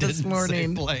laugh this morning.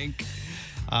 Say blank.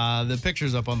 The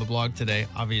picture's up on the blog today,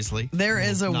 obviously. There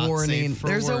is a Not warning. safe for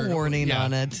There's a work. warning Yeah.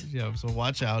 on it. Yeah, so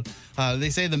watch out. They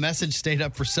say the message stayed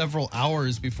up for several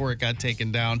hours before it got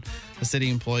taken down. A city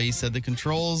employee said the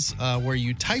controls where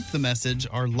you type the message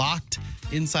are locked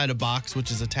inside a box,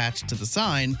 which is attached to the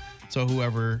sign. So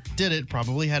whoever did it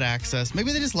probably had access.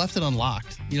 Maybe they just left it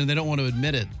unlocked. They don't want to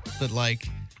admit it, but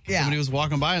somebody was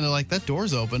walking by and they're like, that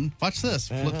door's open. Watch this.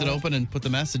 Flipped it open and put the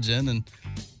message in, and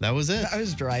that was it. I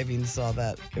was driving, saw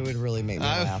that. It would really make me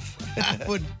laugh. That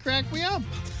would crack me up.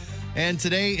 And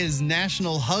today is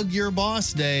National Hug Your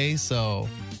Boss Day, so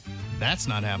that's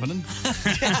not happening.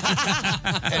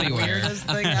 Anywhere. Weirdest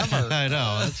thing ever. I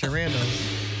know. That's your randos.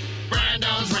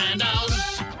 Brando's.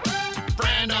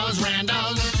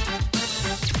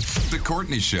 The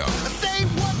Courtney Show. Say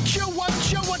what you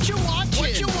watching? What you watching?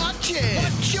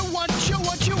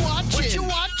 What you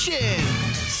watching?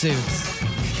 Suits.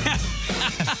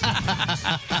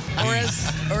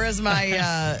 or as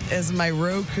my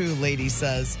Roku lady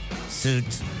says,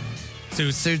 suits.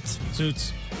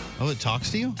 Oh, it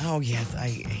talks to you? Oh yes,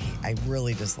 I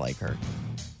really dislike her.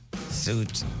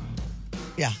 Suits.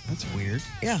 Yeah, that's weird.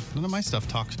 Yeah, none of my stuff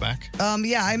talks back.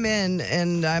 Yeah, I'm in,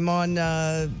 and I'm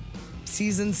on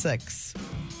season 6.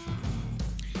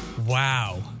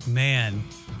 Wow, man.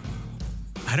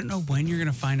 I don't know when you're going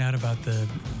to find out about the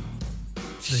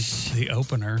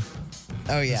opener.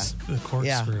 Oh, yeah. The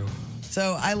corkscrew.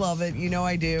 So I love it.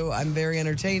 I do. I'm very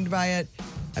entertained by it.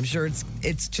 I'm sure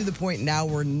it's to the point now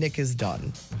where Nick is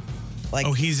done.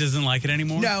 He doesn't like it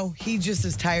anymore? No, he just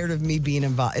is tired of me being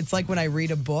involved. It's like when I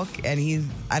read a book and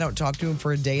I don't talk to him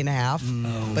for a day and a half,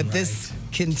 but this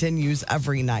continues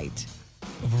every night.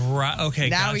 Right. Okay.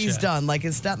 Now gotcha. he's done. Like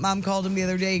his stepmom called him the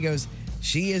other day. He goes,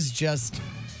 she's just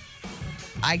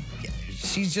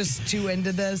too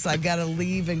into this. I've got to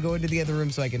leave and go into the other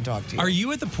room so I can talk to you. Are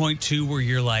you at the point too where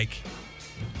you're like,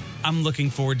 I'm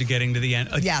looking forward to getting to the end?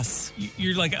 Yes.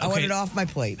 You're like, okay. I want it off my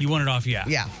plate. You want it off, yeah.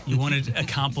 Yeah. You want it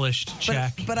accomplished,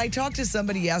 check. But I talked to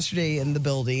somebody yesterday in the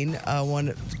building,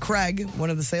 Craig,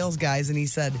 one of the sales guys, and he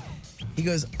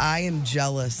goes, I am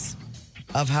jealous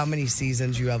of how many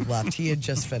seasons you have left. He had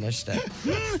just finished it.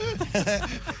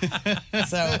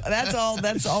 So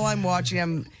that's all I'm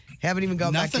watching. Haven't even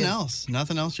gone back in.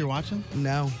 Nothing else you're watching?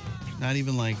 No. Not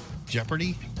even like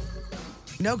Jeopardy?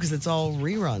 No, because it's all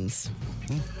reruns.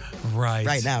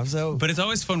 Right now. So, but it's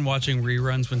always fun watching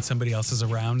reruns when somebody else is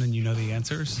around and you know the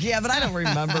answers. Yeah, but I don't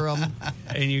remember them.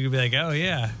 And you could be like, oh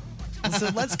yeah. So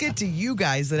let's get to you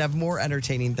guys that have more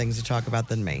entertaining things to talk about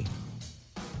than me.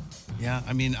 Yeah,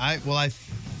 I mean, I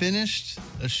finished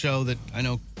a show that I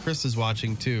know Chris is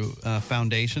watching too,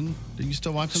 Foundation. Are you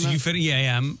still watching that?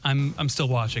 Yeah, I'm still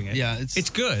watching it. Yeah, it's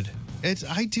good.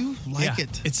 I do like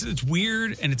it. It's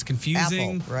weird and it's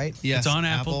confusing. Apple, right? Yes, it's on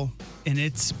Apple. And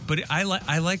I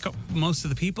like most of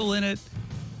the people in it.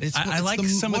 I like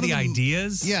some of the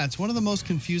ideas. Yeah, it's one of the most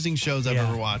confusing shows I've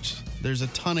ever watched. There's a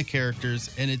ton of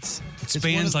characters, and it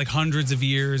spans like hundreds of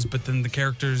years. But then the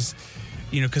characters,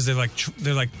 because they're like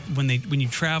when you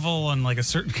travel on like a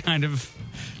certain kind of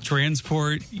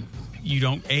transport, you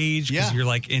don't age because you're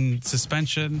like in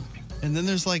suspension. And then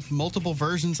there's like multiple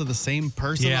versions of the same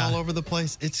person all over the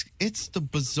place. It's the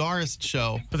bizarrest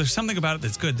show. But there's something about it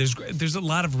that's good. There's a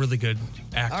lot of really good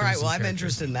actors. All right, well, I'm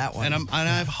interested in that one. And I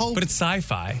have hope. But it's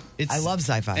sci-fi. I love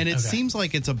sci-fi. And it seems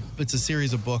like it's a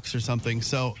series of books or something.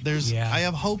 So I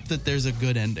have hope that there's a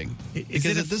good ending.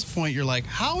 Because at this point you're like,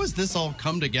 how has this all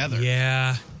come together?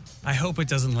 Yeah. I hope it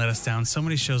doesn't let us down. So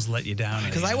many shows let you down.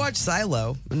 Because I watched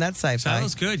Silo, and that's sci-fi.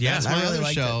 Silo's good, yeah. That's my other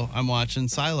show. I'm watching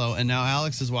Silo, and now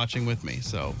Alex is watching with me.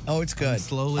 So it's good.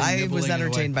 I was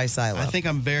entertained by Silo. I think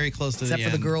I'm very close to the end.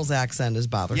 Except for the girl's accent is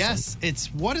bothersome. Yes,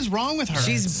 what is wrong with her?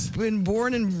 She's been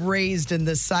born and raised in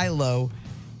this silo,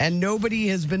 and nobody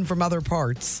has been from other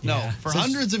parts. No, for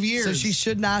hundreds of years. So she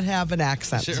should not have an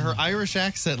accent. Her Irish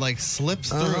accent slips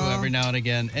through every now and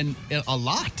again, and a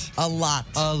lot.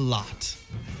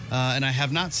 And I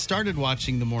have not started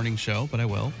watching the morning show, but I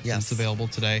will. Yes. It's available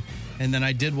today. And then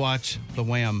I did watch the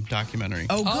Wham documentary.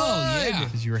 Oh, good. yeah.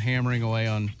 Because you were hammering away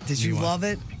on. Did you love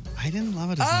it? I didn't love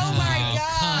it as much. Oh, my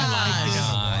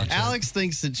God. Alex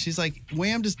thinks that she's like,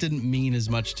 Wham just didn't mean as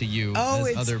much to you Oh, as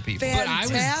it's other people. But I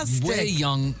was Fantastic. way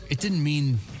young. It didn't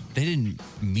mean they didn't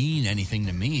mean anything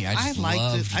to me. I just liked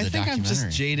loved it. the I think I'm documentary.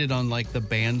 just jaded on like the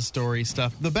band story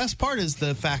stuff. The best part is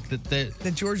the fact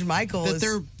that George Michael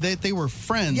that they were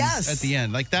friends Yes. at the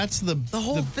end. Like that's the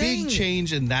whole thing big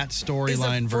change in that is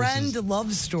storyline a friend versus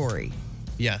love story.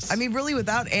 yes. I mean, really,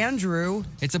 without Andrew,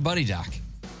 It's a buddy doc.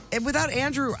 without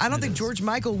Andrew, I don't think George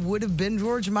Michael would have been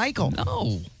George Michael.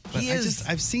 No. But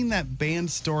I've seen that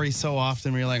band story so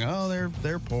often where you're like, oh,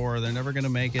 they're poor, they're never gonna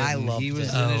make it. I and loved he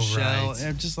was it. in his Oh, shell. right. And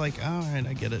I'm just like, all right,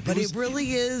 I get it. But it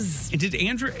really is. And did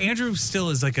Andrew still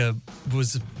is like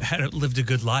lived a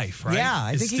good life, right? Yeah,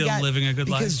 I Is think he still got living a good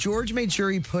life. because George made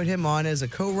sure he put him on as a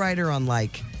co-writer on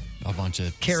like A bunch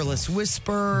of Careless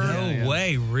Whisper. No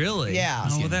way, really? Yeah.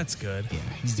 Oh, well, that's good. Yeah,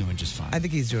 he's doing just fine. I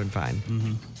think he's doing fine.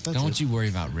 Mm-hmm. Don't you worry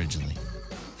about Ridgely.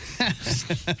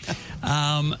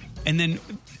 And then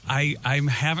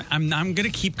I'm gonna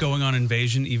keep going on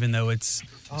Invasion, even though it's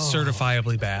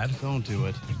certifiably bad. Don't do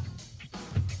it.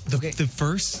 The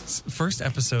first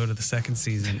episode of the second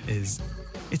season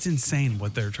it's insane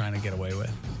what they're trying to get away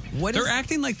with. They're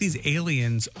acting like these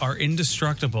aliens are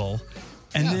indestructible,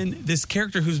 and then this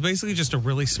character who's basically just a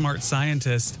really smart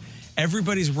scientist,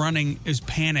 everybody's is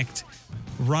panicked,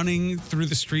 running through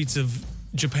the streets of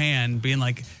Japan, being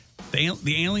like,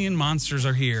 the alien monsters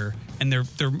are here, and they're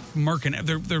murking,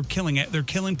 they're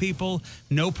killing people,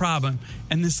 no problem.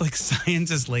 And this like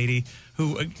scientist lady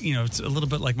who it's a little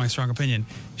bit like My Strong Opinion.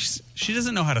 She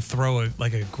doesn't know how to throw a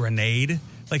grenade.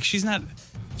 Like she's not.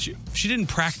 She didn't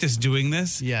practice doing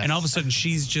this, and all of a sudden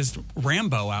she's just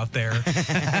Rambo out there, like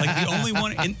the only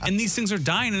one. And these things are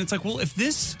dying, and it's like, well, if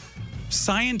this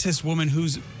scientist woman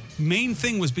whose main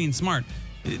thing was being smart,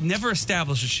 it never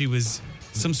established that she was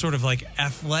some sort of like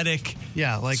athletic,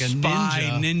 like a spy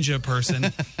ninja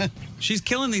person. She's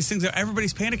killing these things.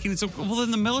 Everybody's panicking. It's like, well,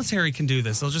 then the military can do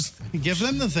this. They'll just give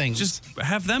them the things. Just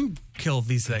have them kill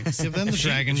these things. Give them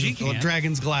the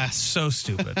dragon's glass. So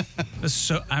stupid.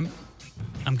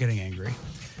 I'm getting angry.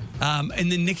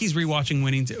 And then Nikki's is watching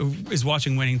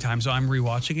Winning Time, so I'm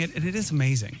rewatching it, and it is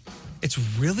amazing. It's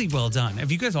really well done.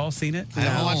 Have you guys all seen it? I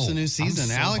haven't watched the new season.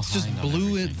 Alex just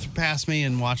blew it past me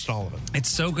and watched all of it. It's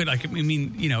so good. I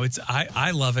mean,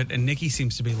 I love it, and Nikki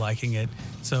seems to be liking it.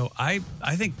 So I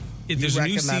think there's a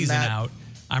new season out.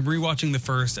 I'm rewatching the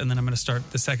first, and then I'm going to start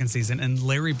the second season. And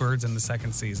Larry Bird's in the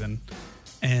second season,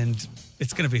 and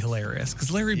it's going to be hilarious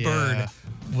because Larry Bird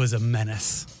was a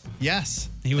menace. Yes,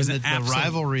 he was the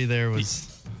rivalry there was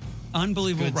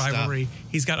unbelievable rivalry.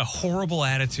 He's got a horrible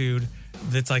attitude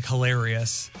that's like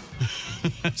hilarious.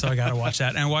 So I got to watch that.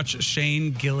 And I watched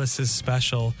Shane Gillis's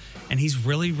special, and he's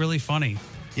really, really funny.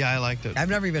 Yeah, I liked it. I've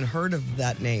never even heard of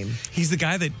that name. He's the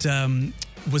guy that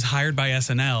was hired by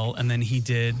SNL, and then he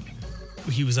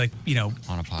was like,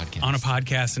 on a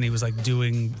podcast, and he was like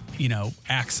doing,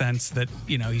 accents that,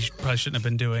 he probably shouldn't have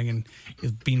been doing, and he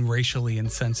was being racially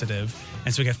insensitive.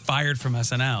 And so he got fired from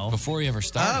SNL. Before he ever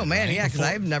started. Oh, man, right? yeah, because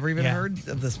I've never even heard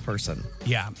of this person.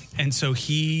 Yeah. And so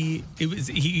he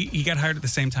got hired at the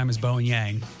same time as Bo and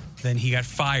Yang. Then he got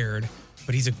fired,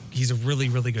 but he's a really,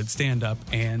 really good stand-up.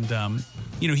 And,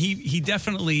 he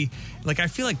definitely, like, I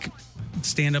feel like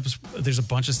stand-ups, there's a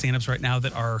bunch of stand-ups right now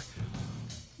that are,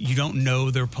 you don't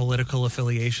know their political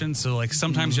affiliation. So like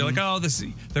sometimes you're like, oh,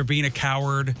 they're being a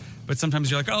coward. But sometimes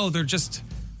you're like, oh, they're just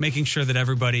making sure that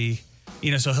everybody,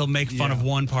 so he'll make fun of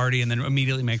one party and then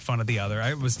immediately make fun of the other.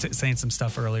 I was saying some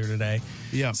stuff earlier today.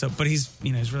 Yeah. So, but he's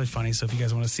really funny. So if you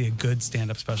guys want to see a good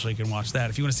stand-up special, you can watch that.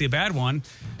 If you want to see a bad one,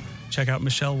 check out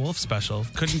Michelle Wolf's special.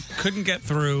 Couldn't get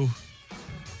through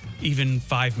even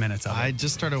 5 minutes of it. I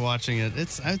just started watching it.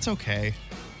 It's okay.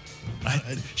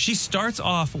 She starts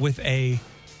off with a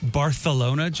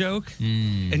Barcelona joke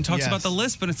and talks about the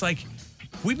list, but it's like,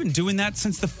 we've been doing that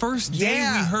since the first day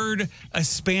we heard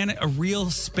a real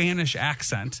Spanish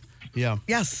accent. Yeah.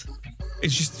 Yes.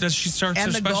 It's just she starts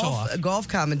and her the special off. golf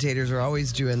commentators are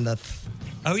always doing the.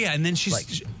 Oh yeah, and then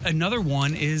another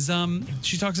one is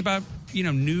she talks about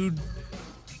nude,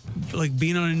 like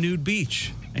being on a nude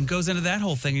beach, and goes into that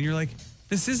whole thing, and you're like,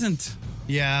 this isn't.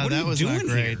 Yeah, what that are you was doing not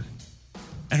great. Here?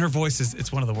 And her voice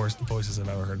it's one of the worst voices I've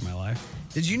ever heard in my life.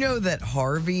 Did you know that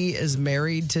Harvey is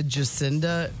married to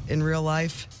Jacinda in real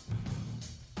life?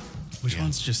 Which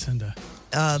one's Jacinda?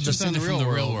 Jacinda from the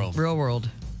Real World. Real World.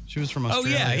 She was from Oh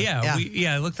Australia.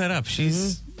 yeah. I looked that up.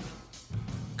 She's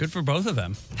good for both of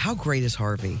them. How great is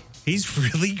Harvey? He's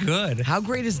really good. How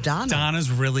great is Donna?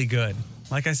 Donna's really good.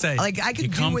 Like I say, Like, I could you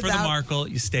do come for without- the Markle,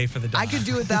 you stay for the Donna. I could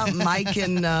do without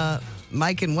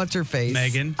Mike and what's her face?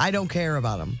 Megan. I don't care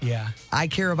about them. Yeah. I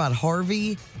care about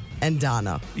Harvey and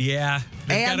Donna. Yeah.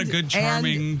 They've got a good,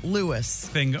 charming and Lewis.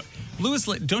 thing. Lewis,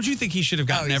 don't you think he should have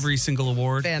gotten every single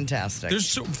award? Fantastic.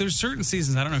 There's certain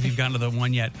seasons, I don't know if you've gotten to the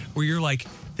one yet, where you're like,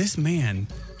 this man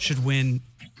should win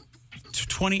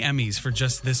 20 Emmys for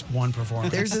just this one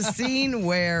performance. There's a scene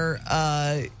where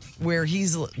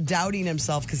he's doubting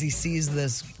himself because he sees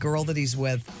this girl that he's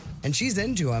with, and she's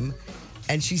into him,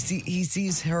 and he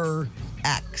sees her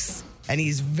ex, and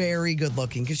he's very good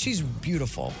looking because she's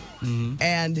beautiful,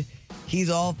 and he's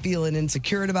all feeling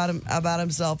insecure about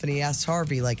himself, and he asks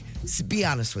Harvey, like, be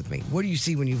honest with me. What do you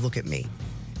see when you look at me?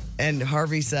 And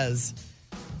Harvey says,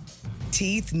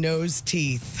 teeth, nose,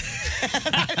 teeth.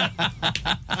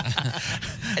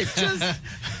 It just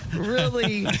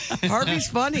really, Harvey's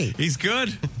funny. He's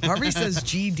good. Harvey says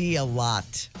GD a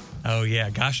lot. Oh, yeah.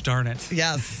 Gosh darn it.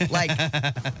 Yes. Like,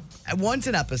 once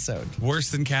an episode.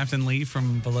 Worse than Captain Lee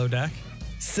from Below Deck?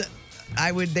 So,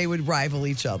 they would rival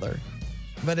each other.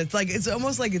 But it's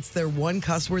almost like it's their one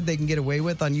cuss word they can get away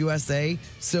with on USA,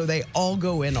 so they all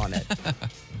go in on it.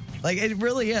 Like, it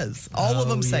really is. All of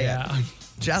them say it.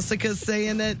 Jessica's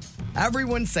saying it.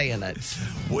 Everyone's saying it.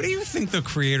 What do you think the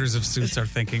creators of Suits are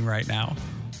thinking right now?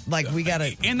 Like, we got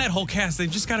to... And that whole cast, they've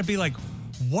just got to be like,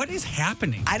 what is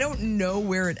happening? I don't know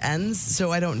where it ends,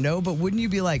 so I don't know. But wouldn't you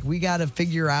be like, we got to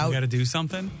figure out... We got to do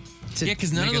something? Yeah,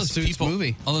 because none of those people,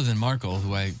 other than Markle,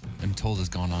 who I am told has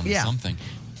gone on to something,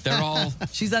 they're all...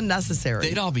 She's unnecessary.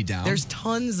 They'd all be down. There's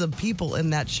tons of people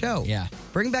in that show. Yeah.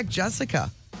 Bring back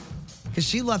Jessica. Because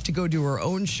she left to go do her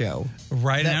own show.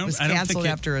 Right that now, was canceled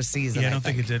after a season. Yeah, I don't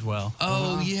think it did well.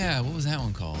 Oh, yeah. What was that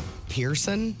one called?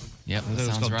 Pearson? Yep,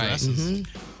 that sounds right. Mm-hmm.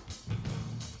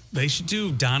 They should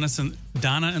do Donna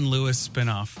and Lewis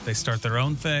spinoff. They start their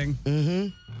own thing. Mm-hmm.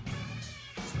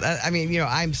 I mean,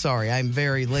 I'm sorry. I'm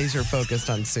very laser focused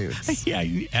on Suits. Yeah,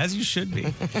 as you should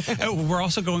be. We're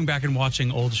also going back and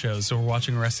watching old shows. So we're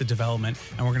watching Arrested Development,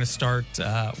 and we're going to start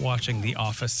watching The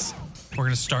Office. We're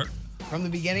going to start... From the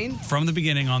beginning? From the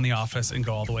beginning on The Office and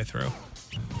go all the way through.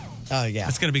 Oh, yeah.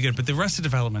 It's going to be good. But the rest of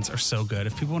Developments are so good.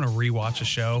 If people want to rewatch a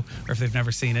show or if they've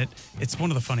never seen it, it's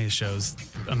one of the funniest shows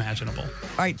imaginable.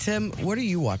 All right, Tim, what are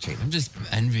you watching? I'm just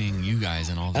envying you guys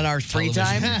and all the And our free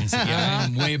television time? things. Yeah,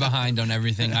 I'm way behind on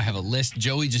everything. I have a list.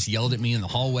 Joey just yelled at me in the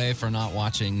hallway for not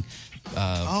watching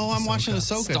I'm watching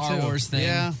Ahsoka, Star too. Wars thing.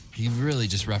 Yeah. He really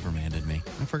just reprimanded me.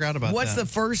 I forgot about What's that.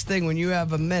 the first thing when you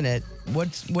have a minute? What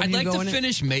I'd are you like going to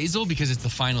finish Maisel because it's the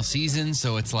final season,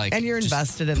 so it's like... And you're just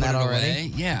invested in put that it already?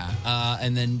 away. Yeah.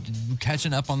 And then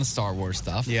catching up on the Star Wars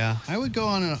stuff. Yeah, I would go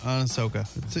on Ahsoka.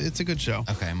 It's a good show.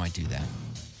 Okay, I might do that.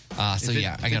 I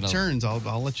If got it turns, I'll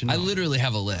let you know. I literally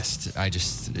have a list.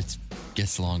 It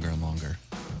gets longer and longer.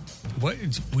 What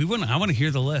I want to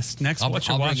hear the list. Next, I'll what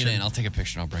you're bring watching. it in. I'll take a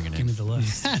picture and I'll bring it in. Give me the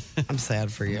list. I'm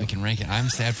sad for you. We can rank it. I'm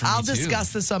sad for I'll you, too.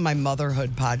 discuss this on my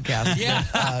motherhood podcast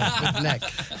with Nick.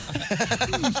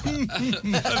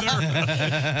 All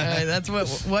right, that's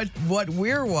what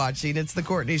we're watching. It's the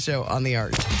Courtney Show on the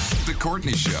Arch. The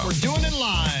Courtney Show. We're doing it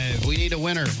live. We need a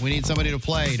winner. We need somebody to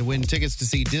play to win tickets to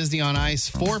see Disney on Ice.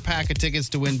 4-pack of tickets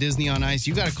to win Disney on Ice.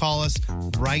 You got to call us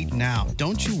right now.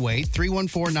 Don't you wait.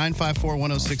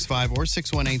 314-954-1065 or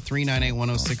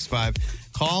 618-398-1065.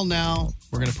 Call now.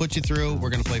 We're going to put you through. We're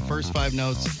going to play first 5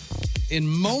 notes in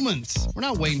moments. We're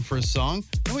not waiting for a song.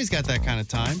 Nobody's got that kind of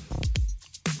time.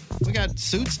 We got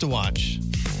Suits to watch.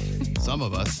 Some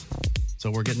of us. So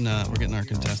we're getting our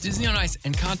contestants. Disney on Ice,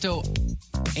 Encanto,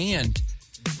 and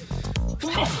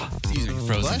excuse me,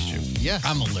 Frozen. Bless you. Yes.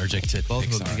 I'm allergic to both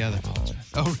Pixar. of them together.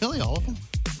 Oh, really? All of them?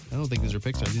 I don't think these are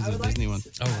Pixar. These are Disney ones.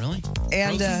 Oh, really?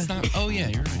 And Frozen's not. Oh, yeah,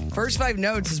 you're right. First 5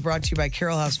 notes is brought to you by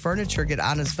Carroll House Furniture. Get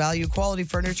honest value, quality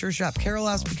furniture. Shop Carroll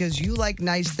House because you like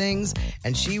nice things,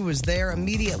 and she was there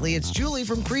immediately. It's Julie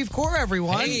from Creve Coeur,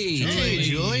 everyone. Hey,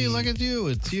 Julie, look at you.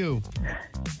 It's you.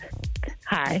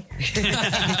 Hi.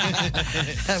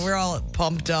 We're all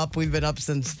pumped up. We've been up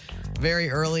since very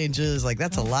early, and Julie's like,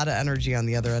 that's a lot of energy on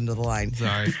the other end of the line.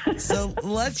 Sorry. So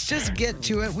let's just get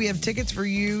to it. We have tickets for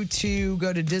you to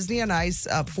go to Disney on Ice,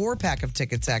 a 4-pack of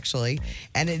tickets, actually,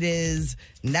 and it is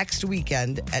next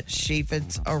weekend at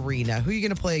Chaffetz Arena. Who are you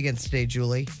going to play against today,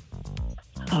 Julie?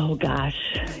 Oh, gosh.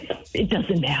 It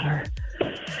doesn't matter.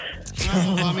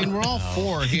 Well, I mean, we're all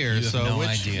 4 here, You have so no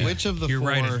which idea. Which of the You're 4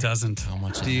 right, it doesn't. How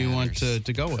much do you want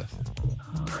to go with?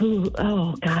 Who?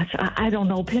 Oh, gosh. I don't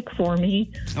know. Pick for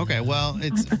me. Okay, well,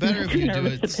 it's better if Too you do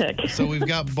nervous to it. pick. So we've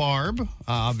got Barb,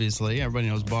 obviously. Everybody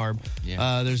knows Barb.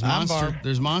 Yeah. There's I'm Monster. Barb.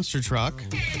 There's Monster Truck.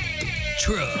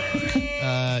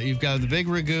 truck. You've got the Big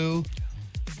Ragu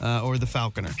or the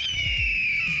Falconer.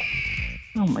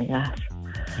 Oh my gosh.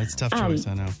 That's a tough choice,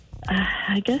 I know.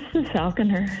 I guess the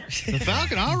Falconer. The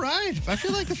Falconer, all right. I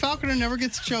feel like the Falconer never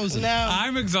gets chosen. No.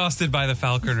 I'm exhausted by the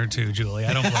Falconer too, Julie.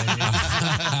 I don't blame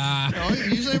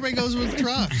you. Usually everybody goes with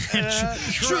truck.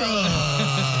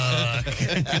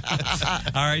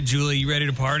 All right, Julie, you ready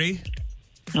to party?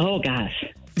 Oh gosh.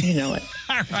 You know it.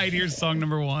 All right, here's song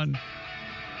number 1.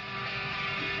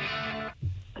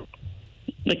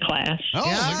 The Clash. Oh, look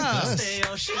at this.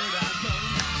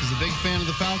 She's a big fan of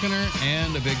the Falconer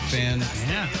and a big fan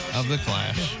of the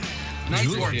Clash. Nice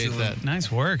Julie, work, appreciate Julie. that.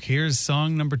 Nice work. Here's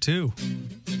song number 2.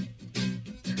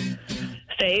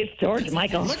 Faith, George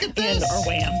Michael. Look at this. And or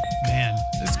Wham. Man,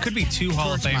 this could be 2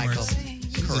 Hall of George Famers Michael.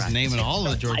 Just naming all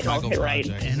of the George Michael Right.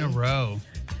 projects. in a row.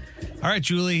 All right,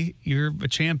 Julie, you're a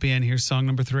champion. Here's song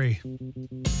number 3.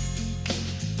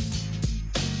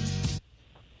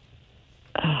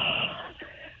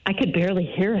 I could barely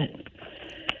hear it.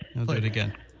 I'll do it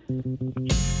again.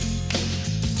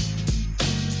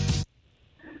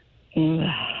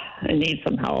 I need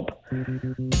some help.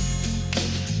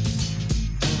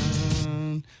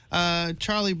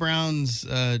 Charlie Brown's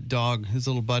dog, his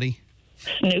little buddy.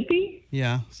 Snoopy?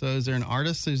 Yeah. So is there an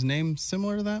artist whose name's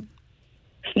similar to that?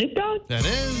 Snoop Dogg? That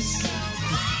is.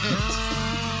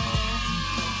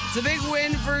 It's a big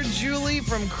win for Julie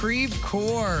from Creve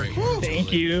Coeur.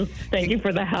 Thank you. Thank you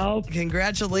for the help.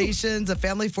 Congratulations. A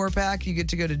family 4-pack. You get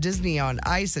to go to Disney on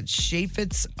Ice at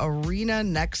Chaffetz Arena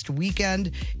next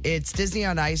weekend. It's Disney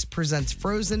on Ice presents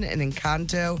Frozen and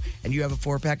Encanto, and you have a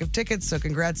 4-pack of tickets. So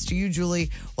congrats to you,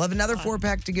 Julie. We'll have another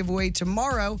 4-pack to give away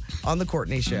tomorrow on The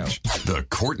Courtney Show. The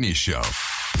Courtney Show.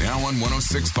 Now on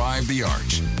 106.5 The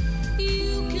Arch.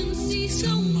 You can see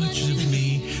So much of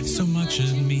me, so much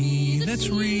of me. That's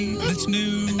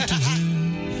new to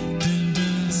you.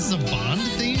 This is a Bond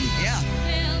theme? Yeah.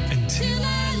 Until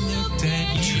I looked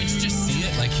at you. Just see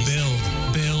it like he's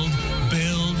Build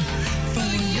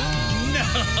for your...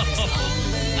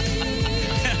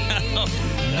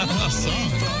 No.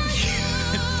 Song.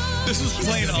 This was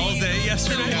played all day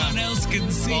yesterday. Yeah. No one else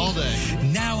can see. All day.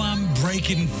 Now I'm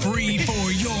breaking free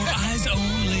for your eyes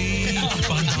only.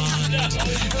 Bon,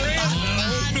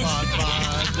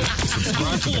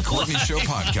 Subscribe to the Courtney Show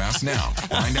podcast now.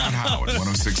 Find out how at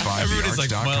Everybody's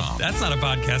like, well, 1065thearch.com. that's not a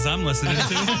podcast I'm listening to.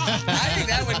 I think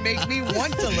that would make me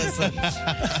want to listen.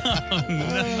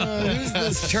 Who's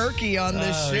this turkey on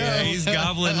this show? Yeah, he's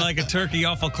gobbling like a turkey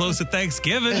awful close at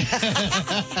Thanksgiving.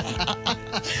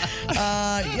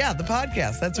 Yeah, the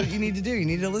podcast. That's what you need to do. You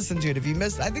need to listen to it. If you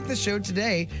missed, I think the show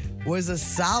today was a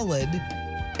solid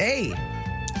A.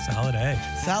 Solid A.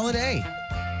 Solid A.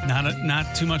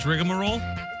 Not too much rigmarole?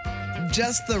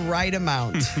 Just the right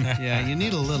amount. Yeah, you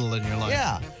need a little in your life.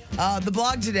 Yeah. The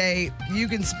blog today, you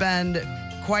can spend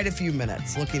quite a few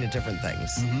minutes looking at different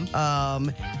things.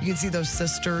 You can see those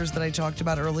sisters that I talked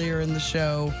about earlier in the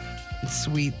show.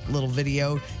 Sweet little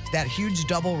video. That huge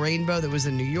double rainbow that was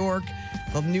in New York.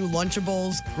 The new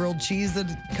Lunchables, grilled cheese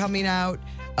that's coming out.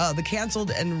 The canceled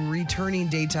and returning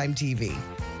daytime TV.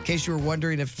 In case you were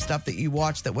wondering if stuff that you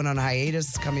watched that went on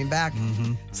hiatus is coming back.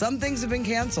 Some things have been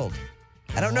canceled.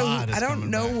 I don't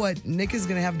know what Nick is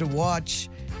going to have to watch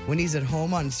when he's at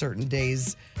home on certain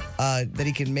days that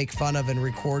he can make fun of and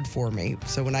record for me.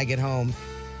 So when I get home,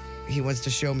 he wants to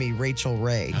show me Rachel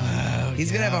Ray.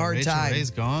 He's going to have a hard Rachel time.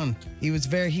 Ray's gone.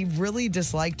 He really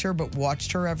disliked her, but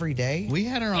watched her every day. We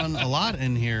had her on a lot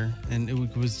in here, and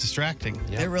it was distracting.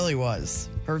 It really was.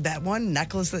 Her that one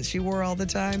necklace that she wore all the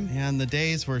time. Yeah, and the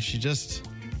days where she just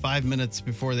 5 minutes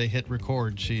before they hit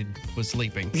record, she was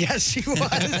sleeping. Yes, she was.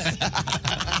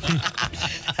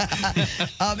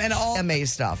 And all MA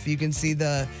stuff. You can see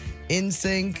the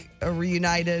NSYNC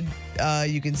reunited.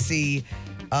 You can see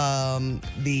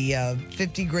the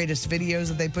 50 greatest videos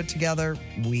that they put together.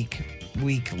 Weak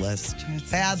list.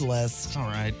 Bad list. All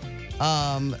right.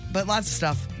 But lots of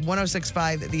stuff.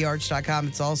 1065thearch.com.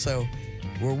 It's also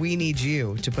where we need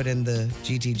you to put in the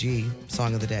GTG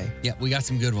song of the day. Yeah, we got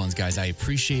some good ones, guys. I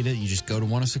appreciate it. You just go to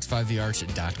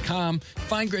 1065thearch.com,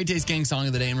 find Great Taste Gang Song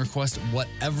of the Day, and request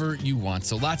whatever you want.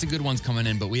 So lots of good ones coming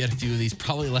in, but we had a few of these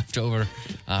probably left over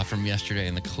from yesterday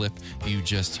in the clip you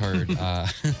just heard. Yeah,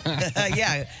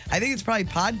 I think it's probably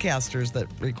podcasters that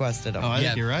requested them. Oh, I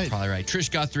think you're right. Probably right.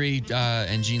 Trish Guthrie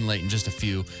and Jean Layton, just a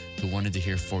few who wanted to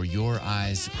hear For Your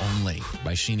Eyes Only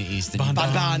by Sheena Easton. Bon,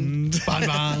 bon. Bon,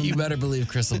 bon. You better believe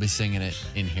Chris will be singing it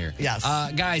in here. Yes.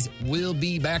 Guys, we'll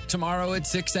be back tomorrow at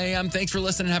 6 a.m. Thanks for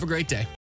listening. Have a great day.